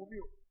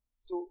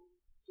 So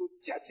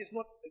church is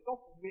not. It's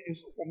not for me. It's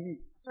not for me.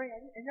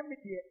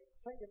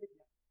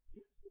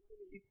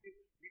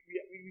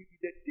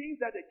 The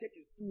things that the church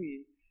is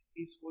doing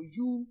is for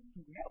you to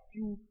help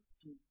you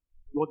to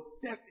your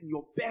destiny,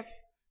 your best,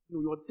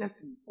 your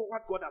destiny. For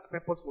what God has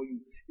purpose for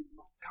you, it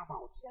must come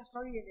out.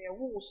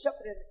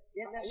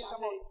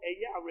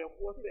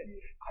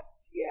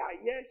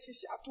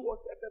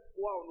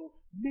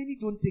 Many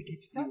don't take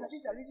it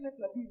seriously.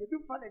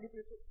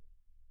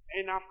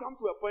 And I've come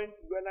to a point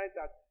to realize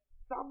that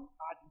some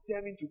are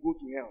determined to go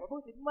to hell.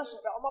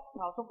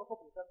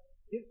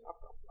 Yes,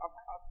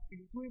 I've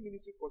been doing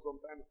ministry for some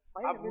time.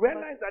 I've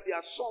realized that there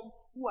are some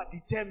who are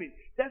determined.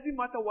 Doesn't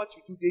matter what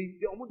you do, they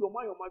want to go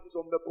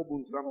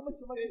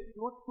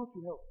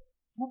to hell.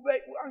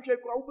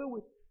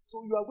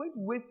 So you are going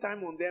to waste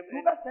time on them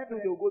and so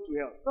they will go to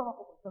hell.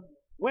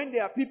 When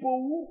there are people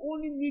who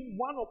only need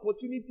one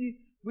opportunity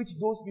which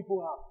those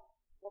people have.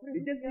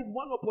 They just need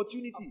one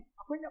opportunity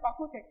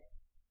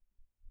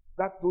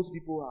that those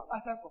people have.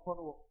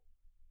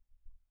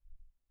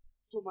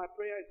 So my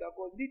prayer is that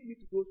God lead me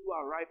to those who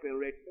are ripe and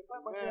ready.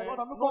 Not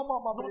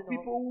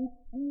people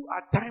who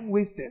are time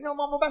wasters.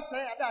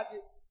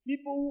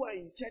 People who are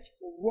in church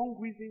for wrong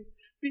reasons.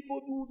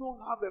 People who don't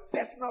have a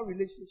personal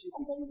relationship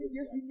with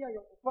Jesus.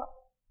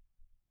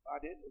 At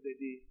the end of the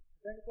day,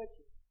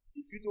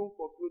 if you don't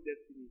fulfill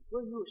destiny,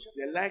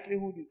 the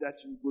likelihood is that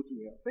you will go to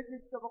hell.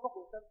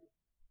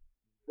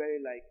 Very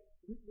likely.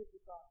 You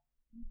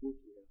go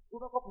to hell.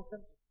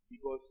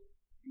 Because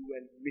you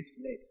were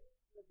misled.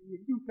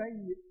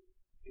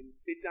 And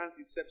Satan's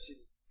deception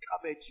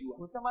covered you.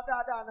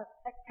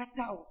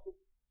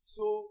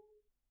 So,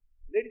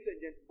 ladies and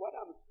gentlemen, what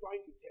I'm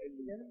trying to tell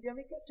you,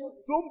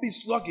 don't be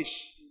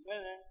sluggish.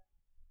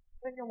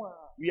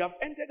 We have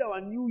entered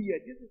our new year.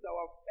 This is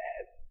our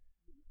first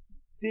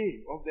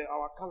day of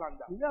our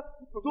calendar.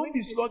 Don't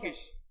be sluggish.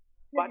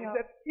 But it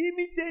says,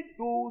 imitate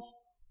those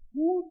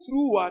who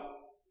through what?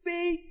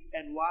 Faith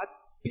and what?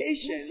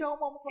 Patience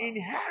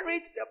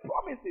inherit the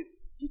promises.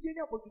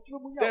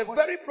 The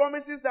very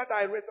promises that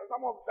I read,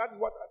 that is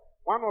what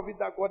one of it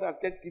that God has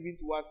just given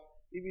to us,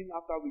 even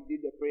after we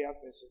did the prayer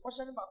session, was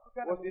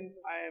in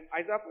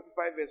Isaiah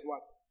 45 verse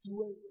 1,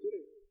 2 and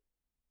 3.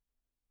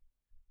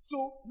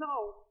 So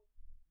now,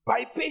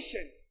 by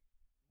patience,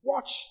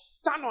 watch,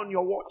 stand on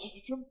your watch.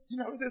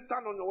 I would say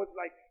stand on your watch,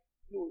 like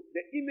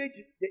the image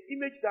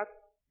that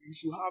you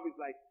should have is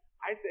like,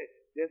 I said,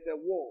 there's a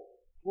wall.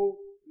 So,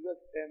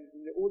 because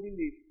in the olden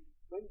days,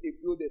 when they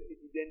build a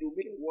city, then they'll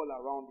make a wall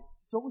around it.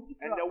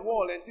 And the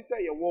wall, and these are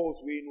your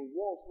walls,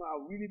 walls now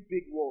are really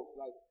big walls.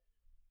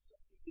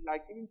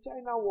 Like in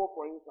China wall,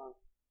 for instance,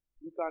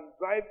 you can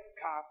drive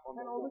cars on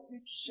the wall.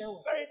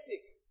 Very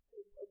thick.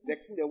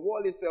 The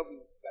wall itself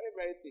is very,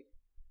 very thick.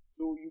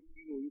 So you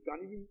can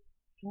even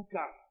 2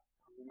 cars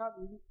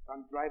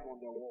can drive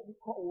on the wall.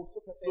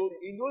 So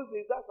in those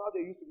days, that's how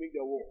they used to make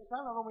the wall.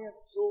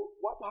 So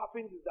what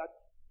happens is that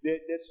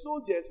the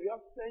soldiers, we have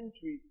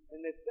sentries,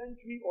 and a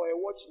sentry or a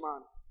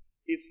watchman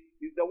is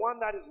the one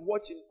that is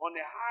watching on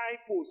a high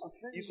post.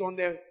 He's on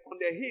the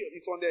hill,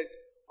 he's on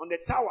the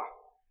tower,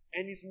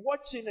 and he's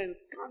watching and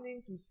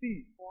scanning to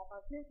see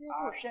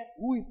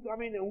who is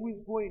coming and who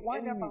is going.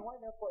 Enemies.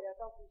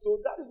 So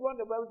that is what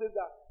the Bible says,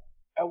 that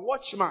a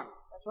watchman.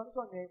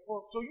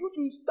 So you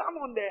to stand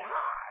on the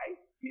high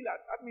pillar.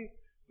 That means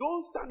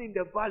don't stand in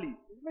the valley.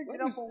 When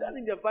you stand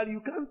in the valley,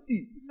 you can't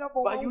see.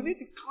 But you need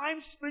to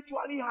climb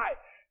spiritually high.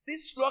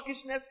 This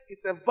sluggishness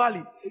is a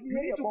valley.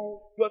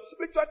 Your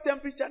spiritual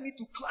temperature needs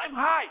to climb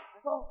high.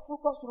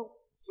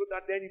 So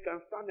that then you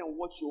can stand and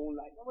watch your own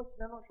life.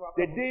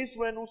 The days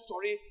when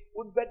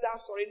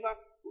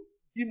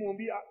demon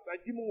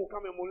will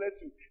come and molest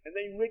you. And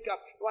then you wake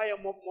up.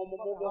 No.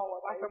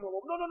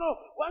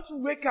 Once you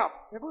wake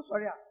up,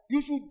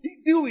 you should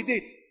deal with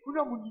it.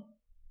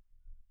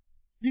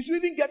 You should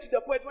even get to the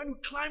point when you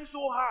climb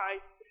so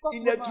high.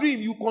 In the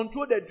dream, you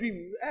control the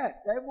dream.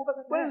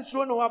 When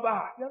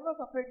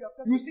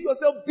you see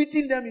yourself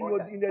beating them in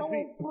the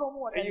dream.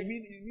 And it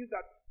means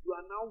that you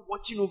are now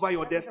watching over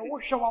your destiny.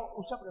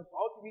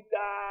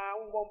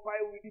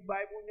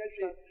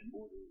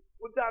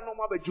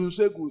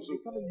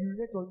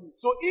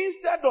 So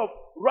instead of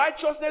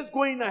righteousness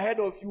going ahead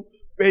of you,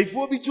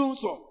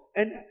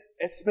 and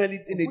smell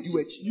it in a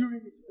duet.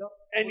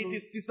 And it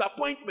is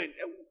disappointment.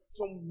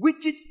 Some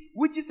witches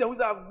and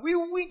wizards have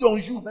wind on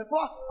you.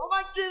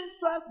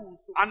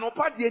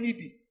 Anopa di eni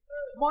bi.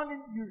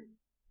 Morning urine.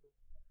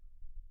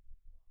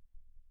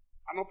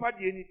 Anopa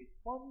di eni bi.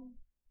 Morning.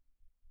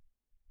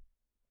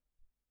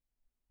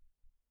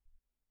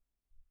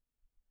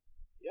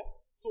 Yeah.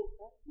 So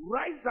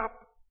rise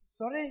up.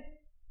 Sorry.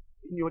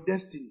 In your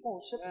destiny.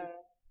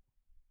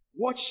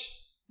 Watch.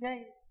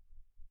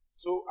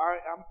 So I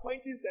am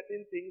pointing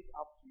certain things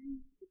up to you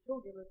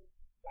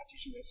that you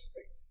should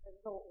expect.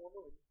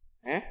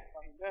 Eh?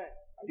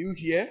 Are you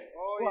here?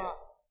 Oh, yes.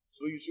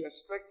 So you should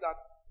expect that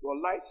your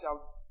light shall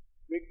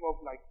break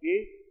forth like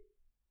day.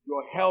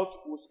 Your health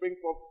will spring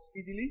forth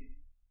speedily.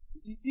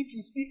 If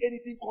you see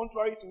anything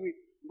contrary to it,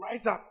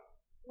 rise up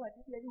and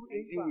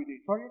deal with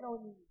it.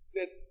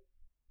 Said,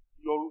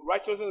 your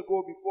righteousness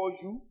will go before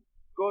you.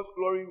 God's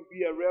glory will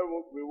be a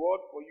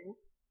reward for you.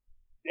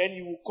 Then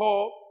you will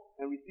call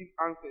and receive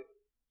answers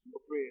to your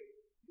prayers.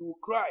 You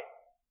will cry.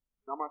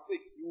 Number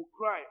 6, you will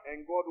cry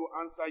and God will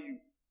answer you.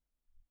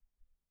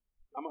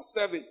 Number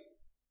 7,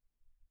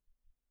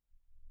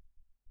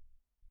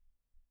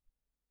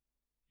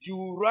 you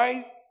will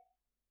rise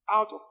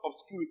out of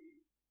obscurity.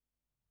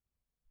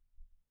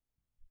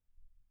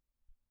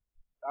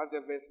 That's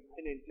the verse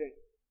 9 and 10.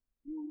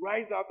 You will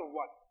rise out of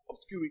what?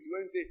 Obscurity.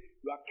 When you say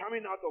you are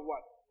coming out of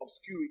what?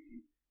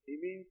 Obscurity.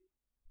 It means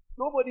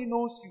nobody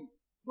knows you.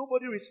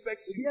 Nobody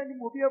respects you. In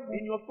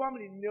your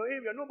family, in your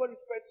area, nobody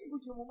respects you.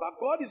 But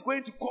God is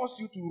going to cause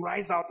you to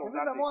rise out of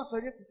that thing.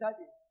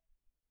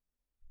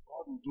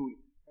 God will do it.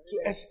 So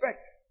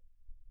expect.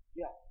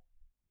 Yeah.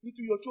 You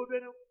to your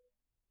children,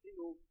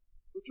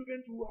 your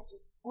children too has to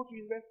go to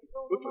university.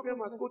 Your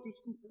children must go to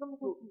school.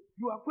 So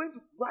you are going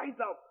to rise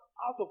out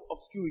of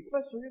obscurity.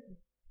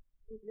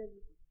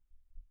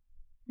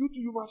 You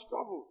too, you must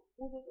travel.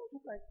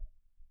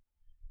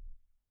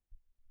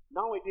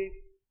 Nowadays,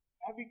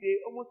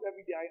 almost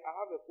every day, I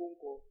have a phone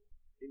call.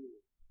 I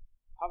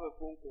have a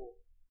phone call,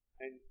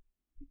 and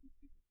it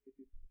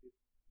is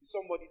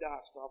somebody that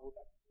has traveled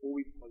that is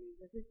always calling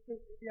me.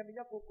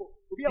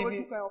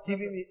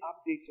 Giving me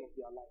updates of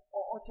their life.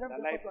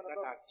 Their life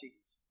that has changed.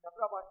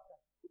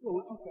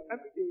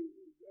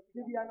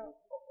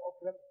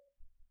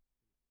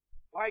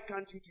 Why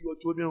can't you to your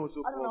children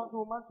also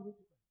call me?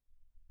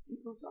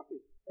 It's not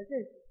happening.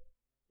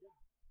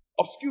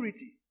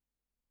 Obscurity.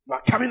 You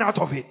are coming out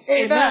of it.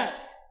 Amen.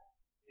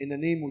 In the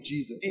name of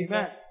Jesus.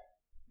 Amen.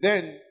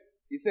 Then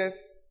he says,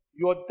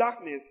 your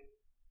darkness,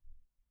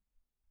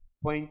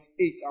 point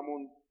 8. I'm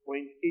on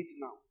point 8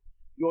 now.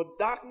 Your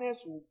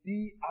darkness will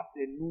be as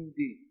the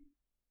noonday.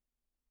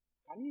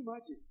 Can you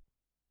imagine?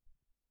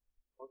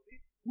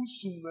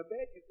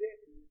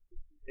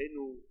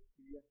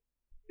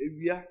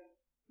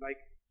 Like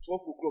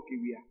 12 o'clock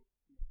area.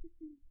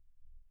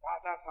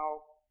 That's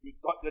how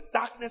the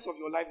darkness of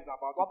your life is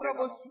about to turn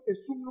around.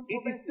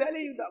 It is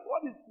telling you that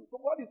God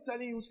is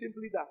telling you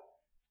simply that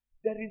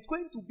there is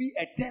going to be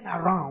a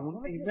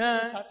turnaround. You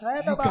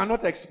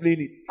cannot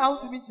explain it.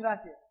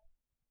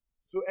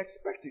 So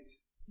expect it.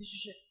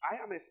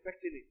 I am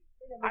expecting it.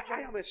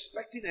 I am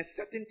expecting a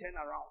certain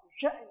turnaround.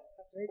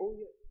 Oh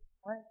yes.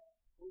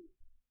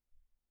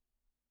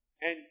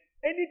 And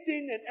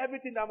anything and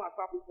everything that must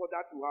happen for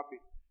that to happen,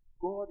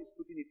 God is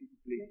putting it into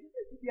place.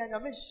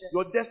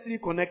 Your destiny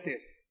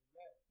connectors,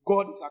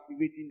 God is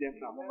activating them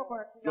now.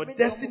 Your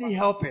destiny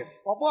helpers,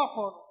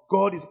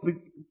 God is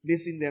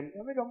placing them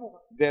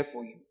there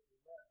for you,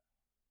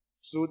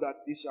 so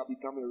that this shall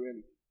become a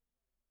reality.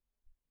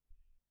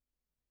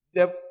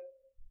 The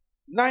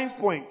 9th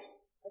point,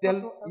 he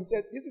said,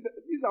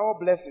 these are all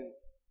blessings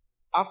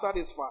after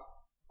this fast.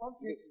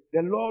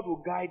 The Lord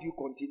will guide you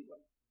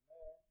continually.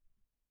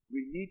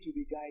 We need to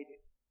be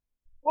guided.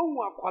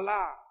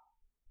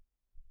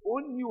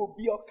 Only will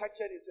be your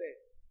catcher and say,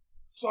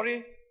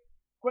 sorry,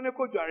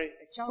 koneko jare,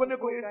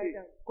 koneko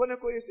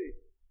yese.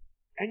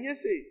 And you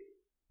say,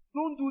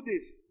 don't do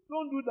this,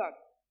 don't do that.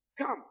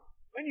 Come.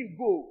 When you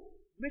go,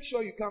 make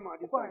sure you come at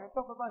this time.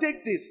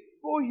 Take this,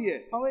 go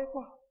here.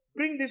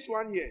 Bring this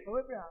one here.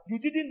 You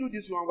didn't do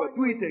this one, but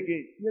do it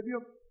again.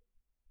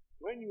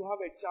 When you have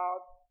a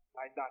child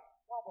like that,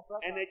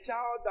 and a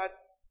child that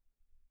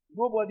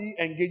nobody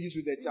engages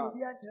with the child,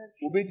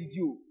 obey the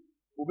Jew,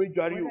 obey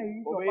Jario,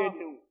 obey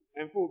you,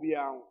 and for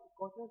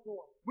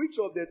which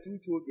of the two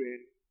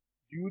children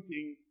do you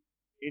think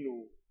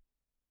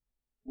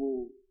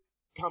will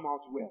come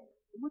out well?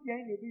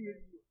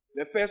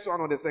 The first one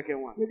or the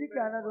second one?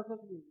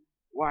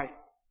 Why?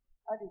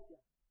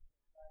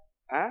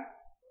 Huh?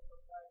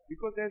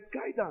 Because there's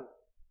guidance.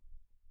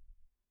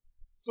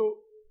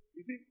 So,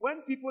 you see,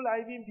 when people are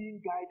even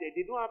being guided,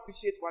 they don't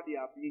appreciate what they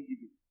are being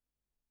given.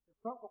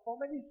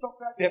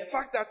 The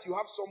fact that you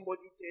have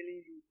somebody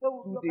telling you,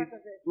 do this,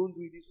 don't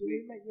do it this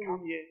way,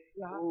 come here,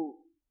 oh,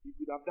 you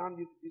could have done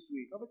this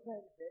way.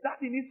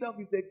 That in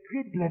itself is a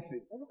great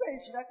blessing.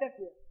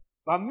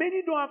 But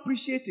many don't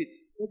appreciate it.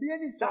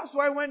 That's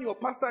why when your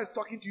pastor is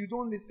talking to you,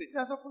 don't listen.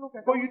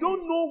 But you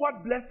don't know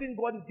what blessing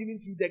God is giving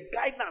to you, the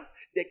guidance,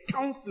 the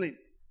counseling.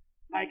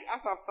 Like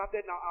as I've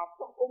started now, I've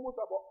talked almost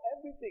about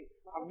everything.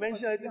 I've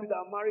mentioned a little bit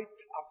about marriage.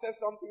 I've said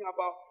something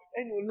about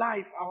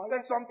life. I've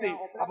said something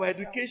about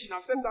education.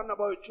 I've said something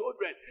about your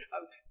children.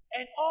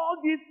 And all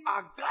these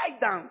are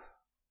guidance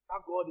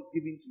that God is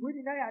giving to you.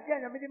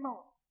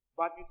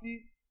 But you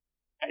see,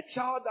 a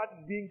child that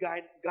is being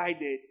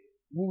guided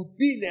will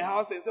be in the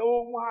house and say,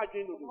 oh, what are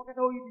you doing?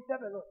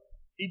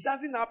 He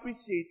doesn't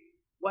appreciate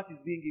what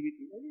is being given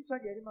to him.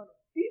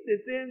 If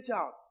the same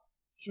child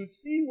should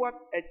see what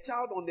a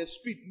child on the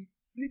street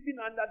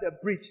sleeping under the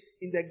bridge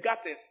in the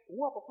gutters,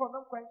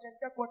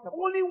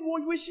 only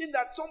wishing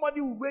that somebody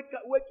will wake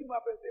him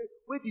up and say,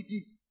 where did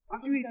he?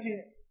 Have you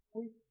eaten?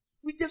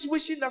 We're just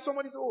wishing that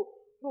somebody says, oh,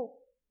 no,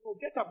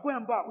 get up, go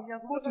and bath,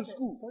 go to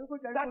school.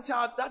 That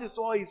child, that is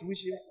all he's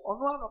wishing for.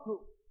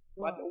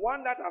 But the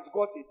one that has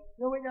got it,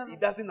 he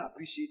doesn't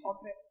appreciate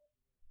it.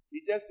 He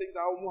just thinks,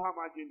 oh,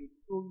 Muhammad, and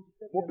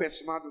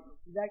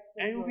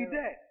you'll be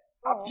there,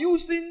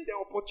 abusing the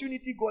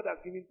opportunity God has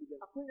given to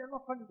them.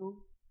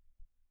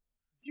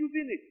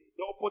 Using it,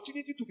 the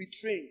opportunity to be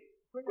trained.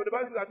 Because the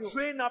Bible says that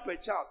train up a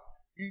child.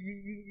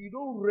 You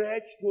don't rear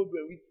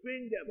children, we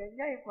train them.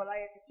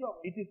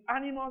 It is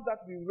animals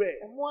that we rear.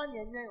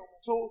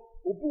 So,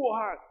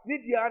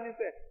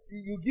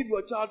 you give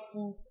your child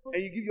food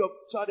and you give your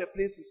child a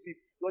place to sleep.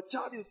 Your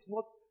child is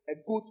not a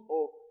goat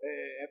or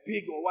a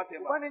pig or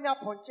whatever. Or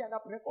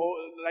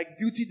like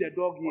Beauty the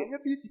dog here.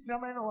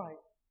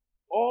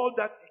 All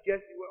that he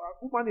gets,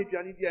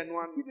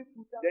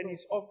 then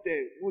he's off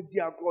there.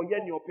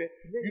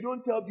 You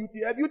don't tell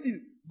Beauty, hey, Beauty,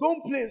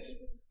 don't play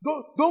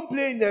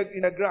in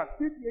the grass.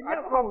 I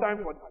don't have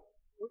time for that.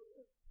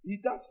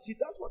 She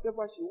does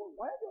whatever she wants.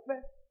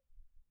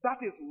 That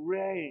is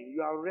rearing.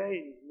 You are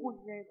rearing.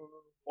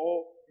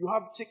 Or you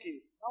have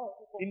chickens.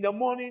 In the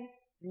morning,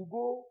 you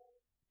go,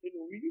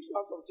 we used to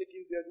have some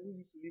chickens there who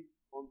used to live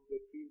on the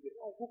trees there.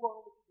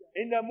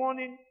 In the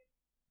morning,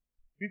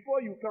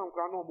 before you come,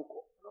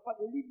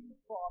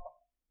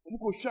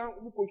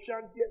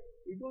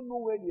 we don't know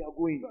where they are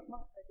going.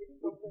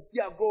 They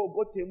are going,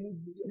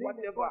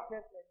 whatever.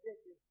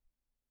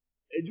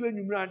 And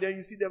then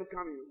you see them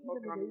coming.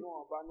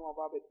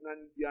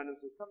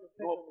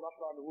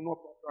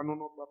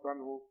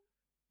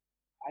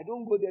 I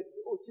don't go there to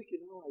say, oh,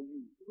 chicken, how are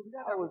you?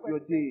 How was your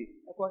day?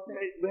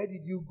 Where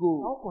did you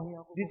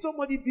go? Did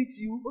somebody beat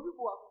you?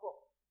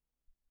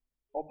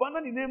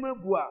 Obana the name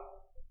of Bua.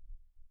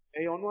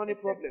 And you don't have any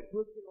problem.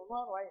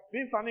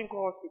 Being funny in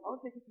hospital.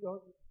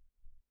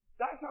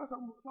 That's how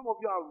some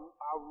of you are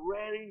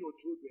rearing your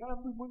children.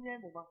 When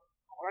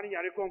you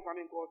are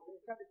coming in hospital.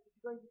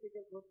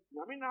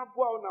 I mean, I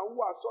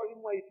saw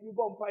him if you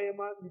bump a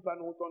man, you can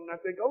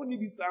nothing. I only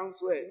be sound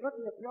swear.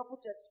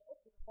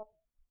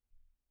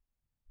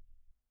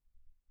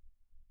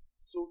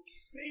 So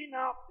train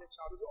up the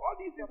child. All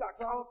these things are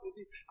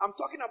counseling. I'm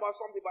talking about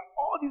something, but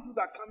all these things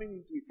are coming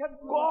into it.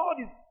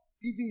 God is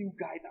giving you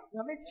guidance.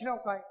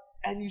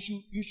 And you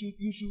should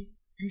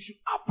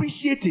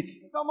appreciate it.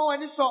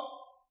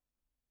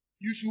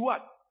 You should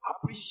what?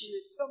 Appreciate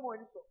it.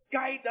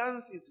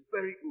 Guidance is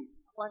very good.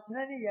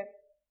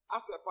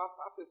 as a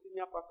pastor, as a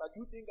senior pastor,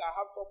 do you think I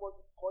have someone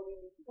calling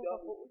me to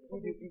tell me do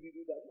this,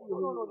 do that?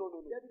 No.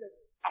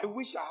 I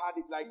wish I had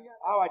it like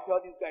how I tell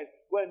these guys,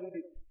 go and do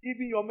this.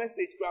 Even your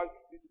message class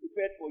is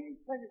prepared for you.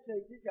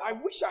 I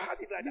wish I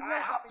had it like that.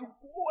 I have to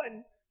go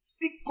and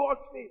seek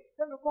God's face.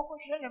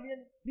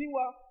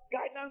 Meanwhile,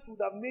 guidance would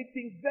have made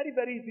things very,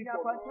 very easy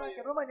for me. Very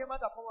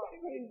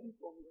easy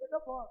for me.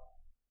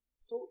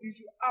 So you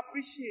should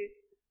appreciate.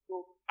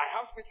 So I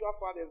have spiritual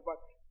fathers, but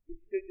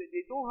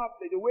they don't have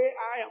the way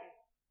I am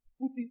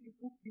putting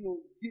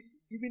people,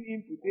 giving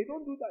input. They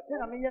don't do that.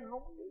 They don't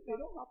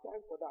have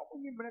time for that.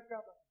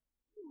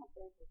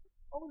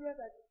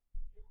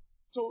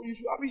 So you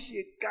should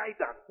appreciate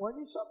guidance.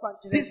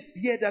 This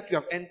year that you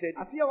have entered,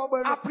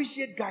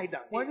 appreciate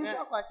guidance.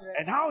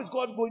 And how is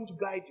God going to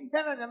guide you?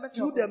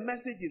 Through the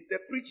messages, the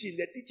preaching,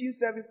 the teaching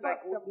service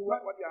like what you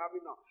are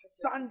having now.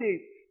 Sundays,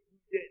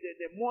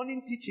 the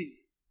morning teaching.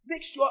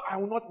 Make sure I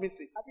will not miss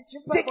it.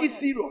 Take it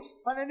serious.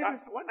 When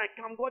I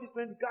come, God is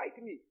going to guide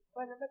me.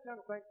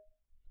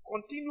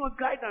 Continuous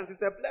guidance is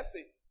a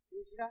blessing.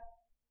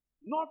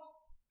 Not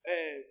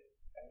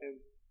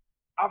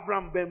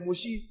Avram Ben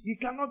Moshe. He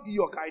cannot be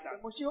your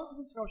guidance.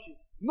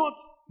 Not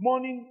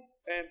morning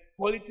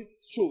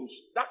politics shows.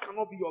 That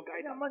cannot be your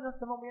guidance.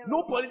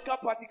 No political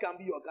party can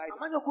be your guidance.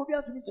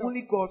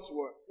 Only God's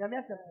word.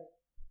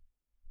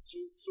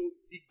 So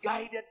be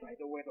guided by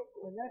the word of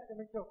God.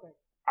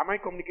 Am I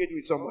communicating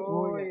with somebody?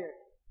 Oh, yes.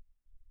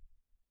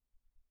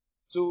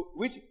 So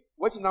which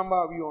number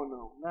are we on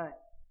now? 9.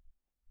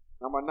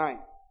 Number 9.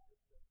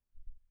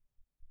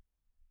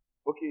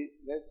 Okay,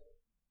 let's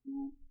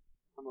do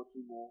one or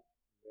two more.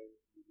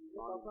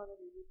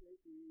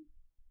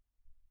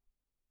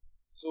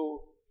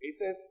 So it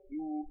says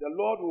the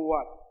Lord will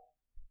what?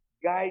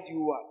 Guide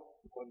you what?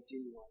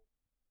 Continue.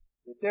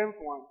 The 10th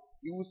one,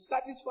 He will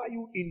satisfy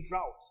you in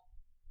drought.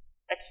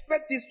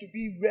 Expect this to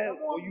be well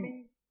for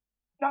you.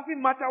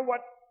 Doesn't matter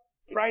what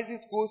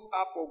prices goes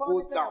up or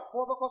goes down.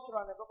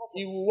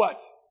 He will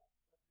what?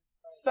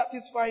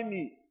 Satisfy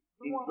me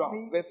in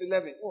drought. Verse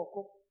 11.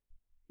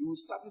 He will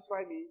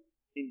satisfy me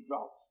in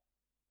drought.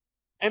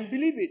 And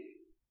believe it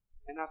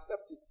and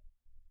accept it.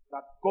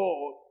 That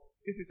God,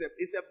 this is a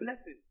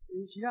blessing.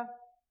 This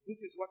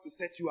is what will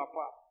set you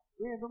apart.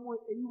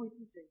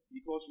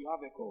 Because you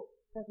have a God.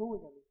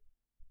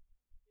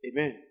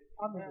 Amen.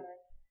 Amen.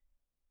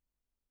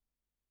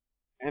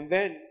 And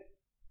then,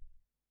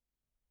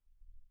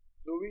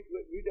 so read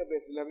the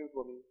verse 11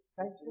 for me.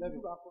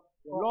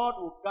 The Lord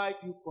will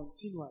guide you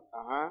continually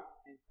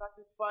and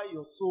satisfy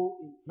your soul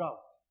in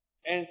drought.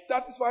 And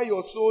satisfy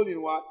your soul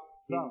in what?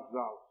 Drought. In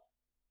drought.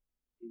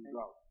 In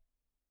drought.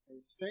 And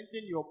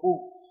strengthen your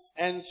bones.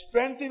 And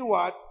strengthen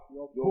what?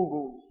 Your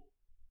bones.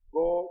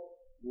 God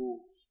will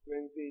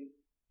strengthen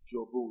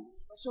your bones.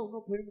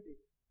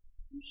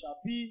 You shall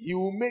be. He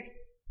will make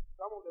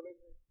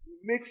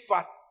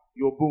fat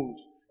your bones.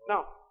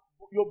 Now,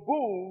 your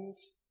bones,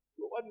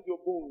 what is your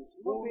bones?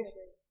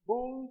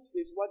 Bones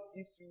is what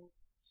gives you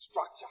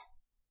structure.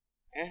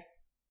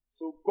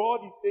 So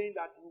God is saying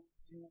that you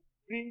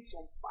bring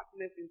some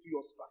fatness into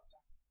your structure.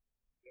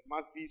 There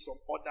must be some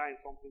order and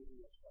something in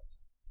your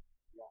structure.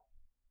 Yeah.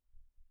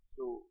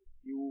 So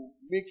you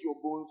make your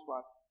bones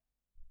fat.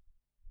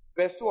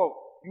 Verse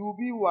 12. You will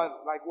be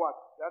what? Like what?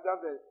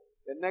 That's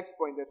the next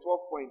point, the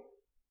 12th point.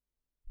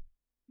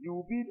 You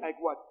will be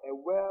like what? A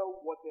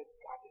well-watered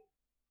garden.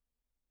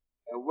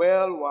 A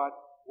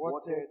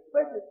well-watered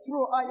garden.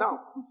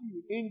 Now,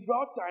 in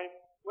drought time,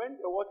 when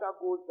the water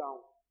goes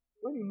down,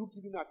 when you look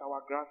even at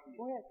our grass here,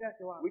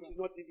 which is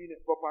not even a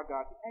proper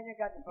garden, you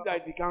see that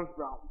it becomes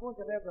brown.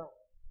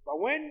 But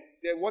when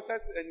the water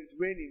is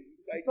raining,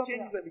 it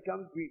changes and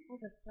becomes green.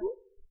 So,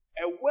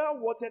 a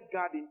well-watered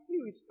garden,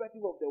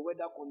 irrespective of the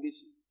weather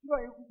condition,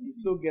 it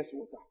still gets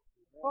water.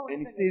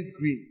 And it stays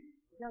green.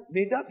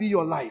 May that be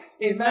your life.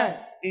 Amen.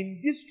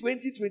 In this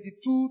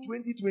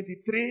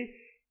 2022-2023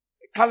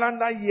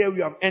 calendar year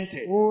we have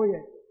entered,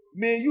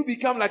 may you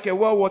become like a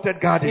well-watered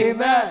garden.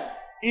 Amen.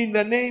 In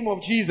the name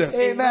of Jesus.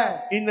 Amen.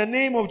 In the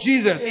name of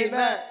Jesus.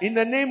 Amen. In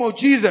the name of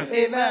Jesus.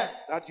 Amen.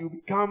 That you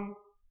become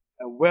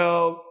a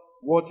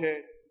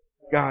well-watered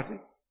garden.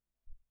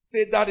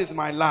 Say, that is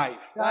my life.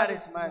 That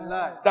is my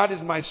life. That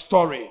is my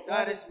story.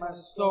 That is my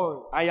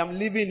story. I am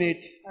living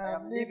it. I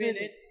am living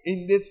it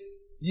in this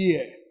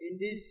year. In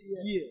this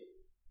year.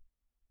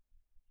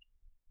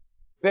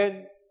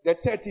 Then the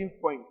 13th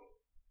point.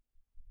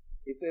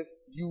 It says,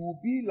 you will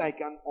be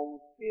like an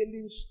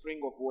unfailing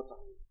spring of water.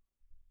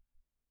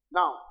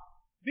 Now,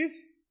 this,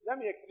 let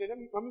me explain. Let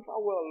me well,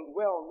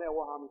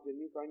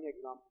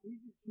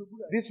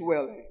 this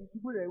well,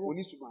 we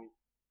need to mind.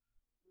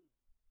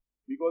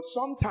 Because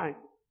sometimes,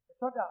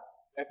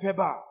 a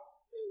pebble,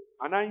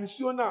 and I use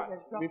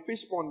the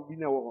fish pond, be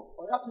never.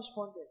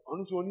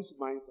 On to only to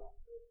mind, sir.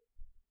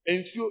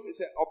 And so,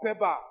 it's a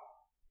pebble.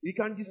 You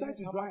can decide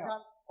to dry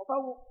up.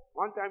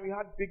 One time we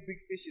had big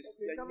fishes.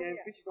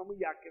 Fishes on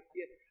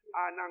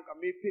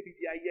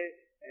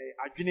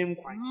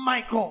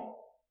Michael.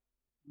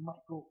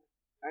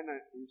 And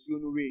in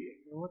way.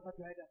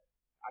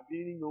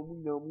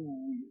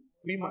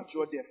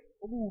 Premature death.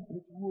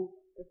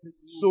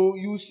 So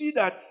you see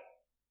that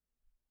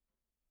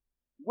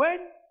when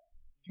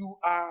you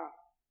are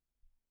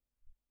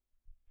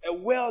a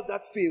well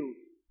that fails,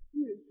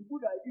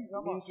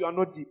 it means you are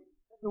not deep.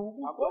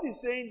 Now God is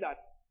saying that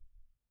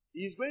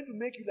He is going to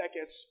make you like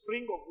a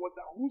spring of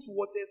water whose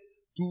waters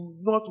do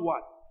not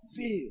what?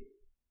 Fail.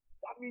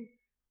 That means,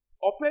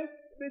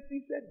 He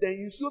said, then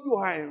you should be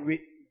high and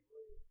rate.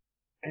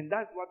 And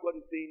that's what God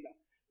is saying. That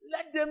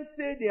let them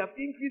say they have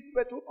increased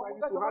petrol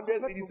prices to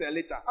 100 cedis a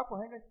liter.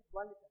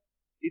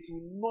 It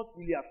will not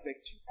really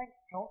affect you.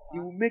 He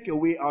will make a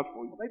way out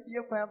for you.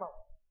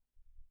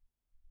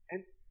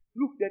 And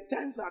look, the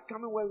times are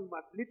coming where we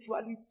must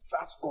literally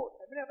trust God.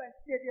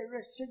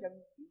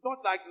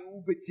 Not like we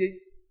will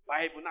change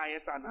Bible now.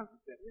 Yes,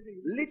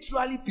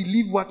 literally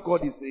believe what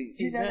God is saying.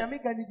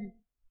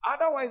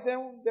 Otherwise,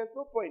 then there's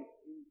no point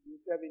in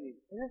serving Him.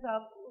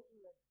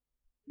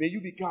 May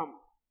you become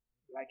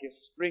like a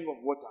spring of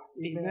water.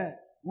 Amen.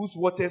 Whose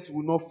waters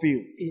will not fail.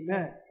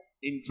 Amen.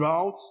 In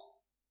drought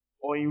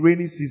or in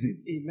rainy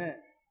season. Amen.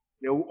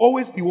 There will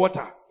always be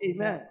water.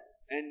 Amen.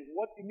 And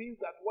what it means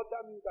that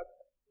water means that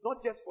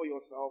not just for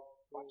yourself,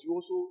 but you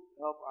also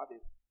help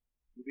others.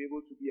 You'll be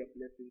able to be a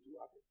blessing to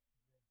others.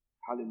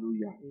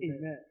 Hallelujah.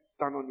 Amen.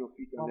 Stand on your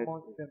feet and let's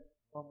pray.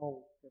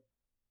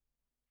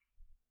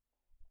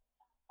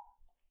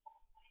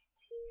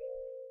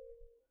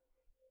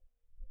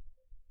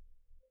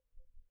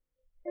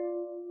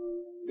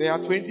 There are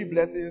 20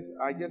 blessings.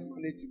 I just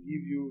wanted to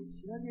give you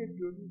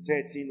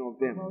 13 of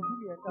them.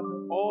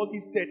 All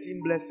these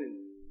 13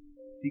 blessings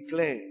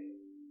declare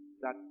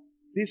that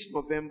this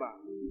November,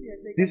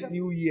 this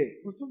new year,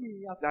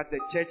 that the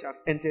church has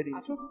entered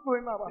into,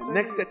 the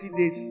next 30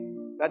 days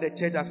that the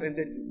church has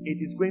entered into,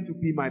 it is going to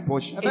be my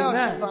portion.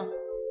 Amen.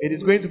 It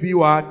is going to be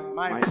what?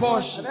 My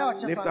portion.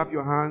 Lift up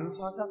your hands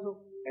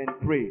and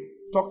pray.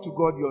 Talk to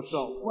God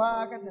yourself.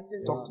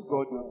 Talk to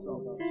God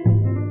yourself.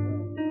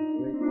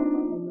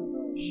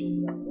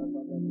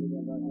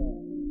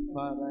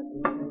 Father,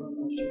 in the name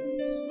of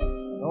Jesus,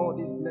 all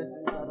these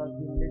blessings that have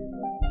been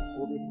listed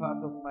will be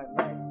part of my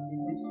life in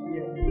this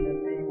year, in the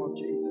name of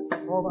Jesus.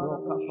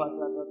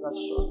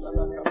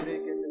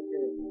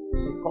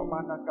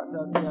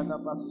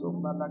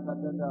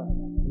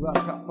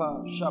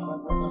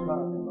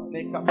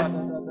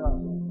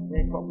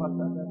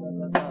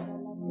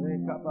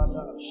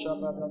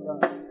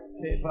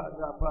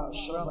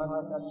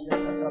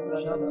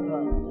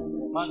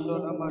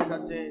 Mandona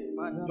makate,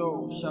 mando,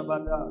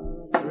 shabada,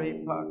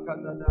 repa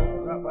kadada,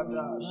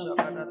 rabada,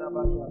 shabada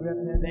baya,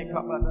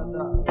 nekabada,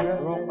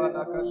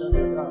 rombada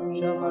kadada,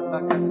 shabada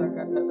kadada,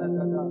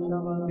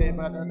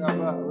 kebada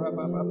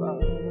rababa,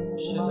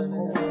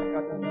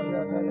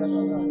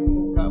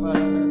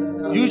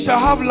 You shall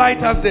have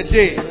light as the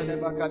day.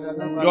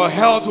 Your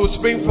health will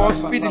spring forth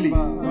speedily.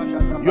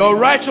 Your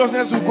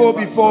righteousness will go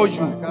before you.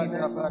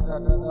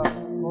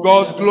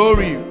 God's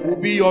glory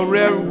will be your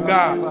rear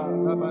guard.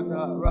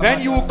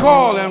 Then you will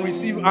call and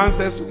receive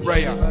answers to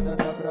prayer.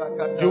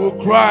 You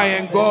will cry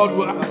and God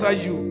will answer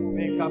you.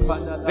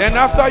 Then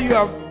after you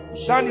have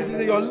done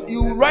this,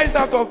 you will rise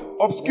out of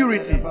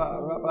obscurity.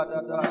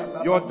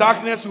 Your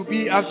darkness will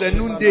be as the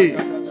noonday.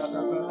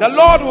 The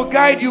Lord will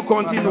guide you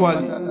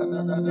continually.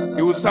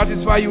 He will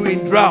satisfy you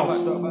in drought.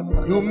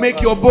 He will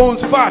make your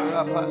bones fat.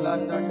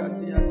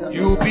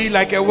 You will be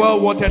like a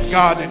well-watered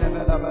garden.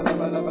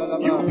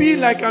 You will be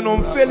like an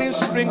unfailing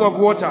spring of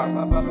water.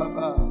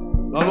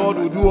 The Lord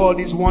will do all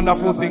these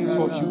wonderful things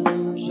for you.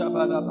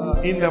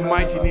 In the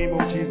mighty name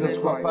of Jesus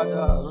Christ.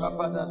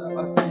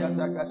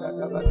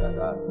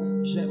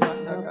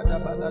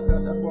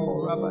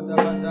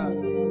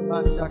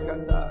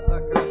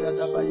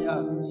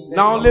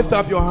 Now lift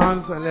up your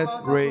hands and let's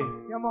pray.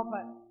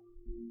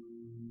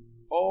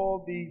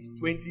 All these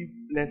 20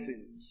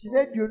 blessings,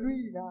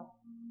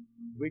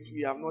 which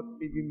we have not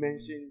even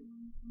mentioned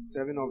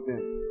 7 of them,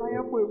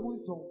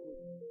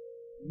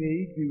 may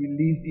it be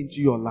released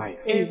into your life.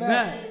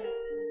 Amen.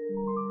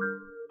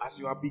 As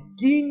you are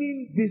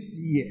beginning this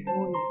year,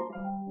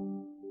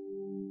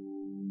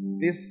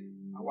 this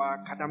our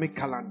academic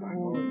calendar,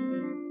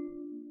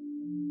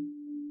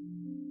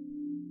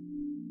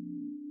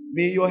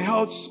 may your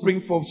health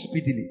spring forth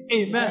speedily.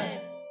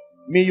 Amen.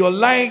 May your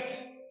light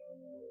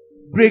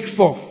break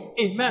forth.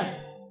 Amen.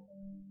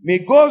 May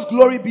God's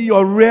glory be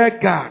your rear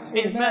guard.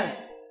 Amen.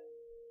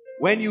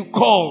 When you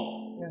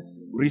call,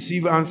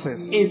 receive answers.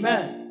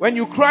 Amen. When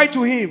you cry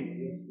to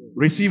Him,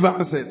 receive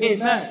answers.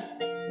 Amen.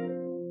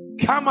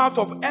 Come out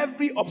of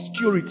every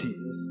obscurity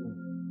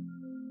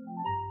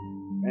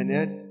and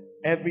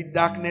every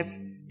darkness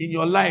in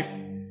your life.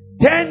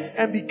 Turn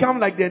and become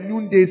like the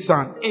noonday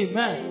sun.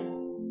 Amen.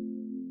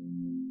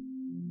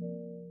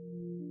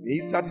 May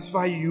He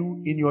satisfy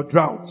you in your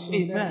drought.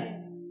 Amen.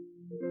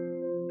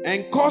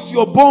 And cause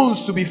your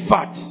bones to be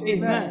fat.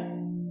 Amen.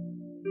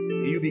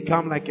 May you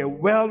become like a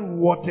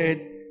well-watered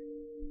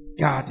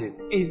garden.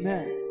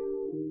 Amen.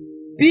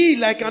 Be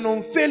like an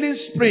unfailing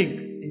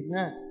spring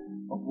Amen.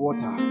 of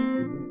water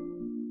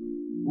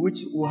which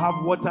will have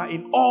water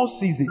in all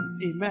seasons.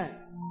 Amen.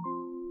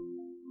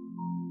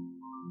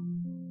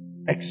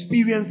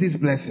 Experience these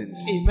blessings.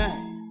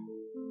 Amen.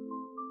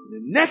 In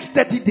the next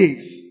 30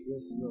 days,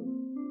 Yes, Lord.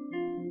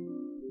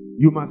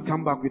 you must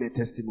come back with a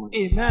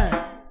testimony. Amen.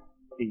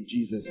 In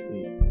Jesus'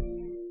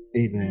 name.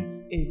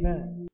 Amen. Amen.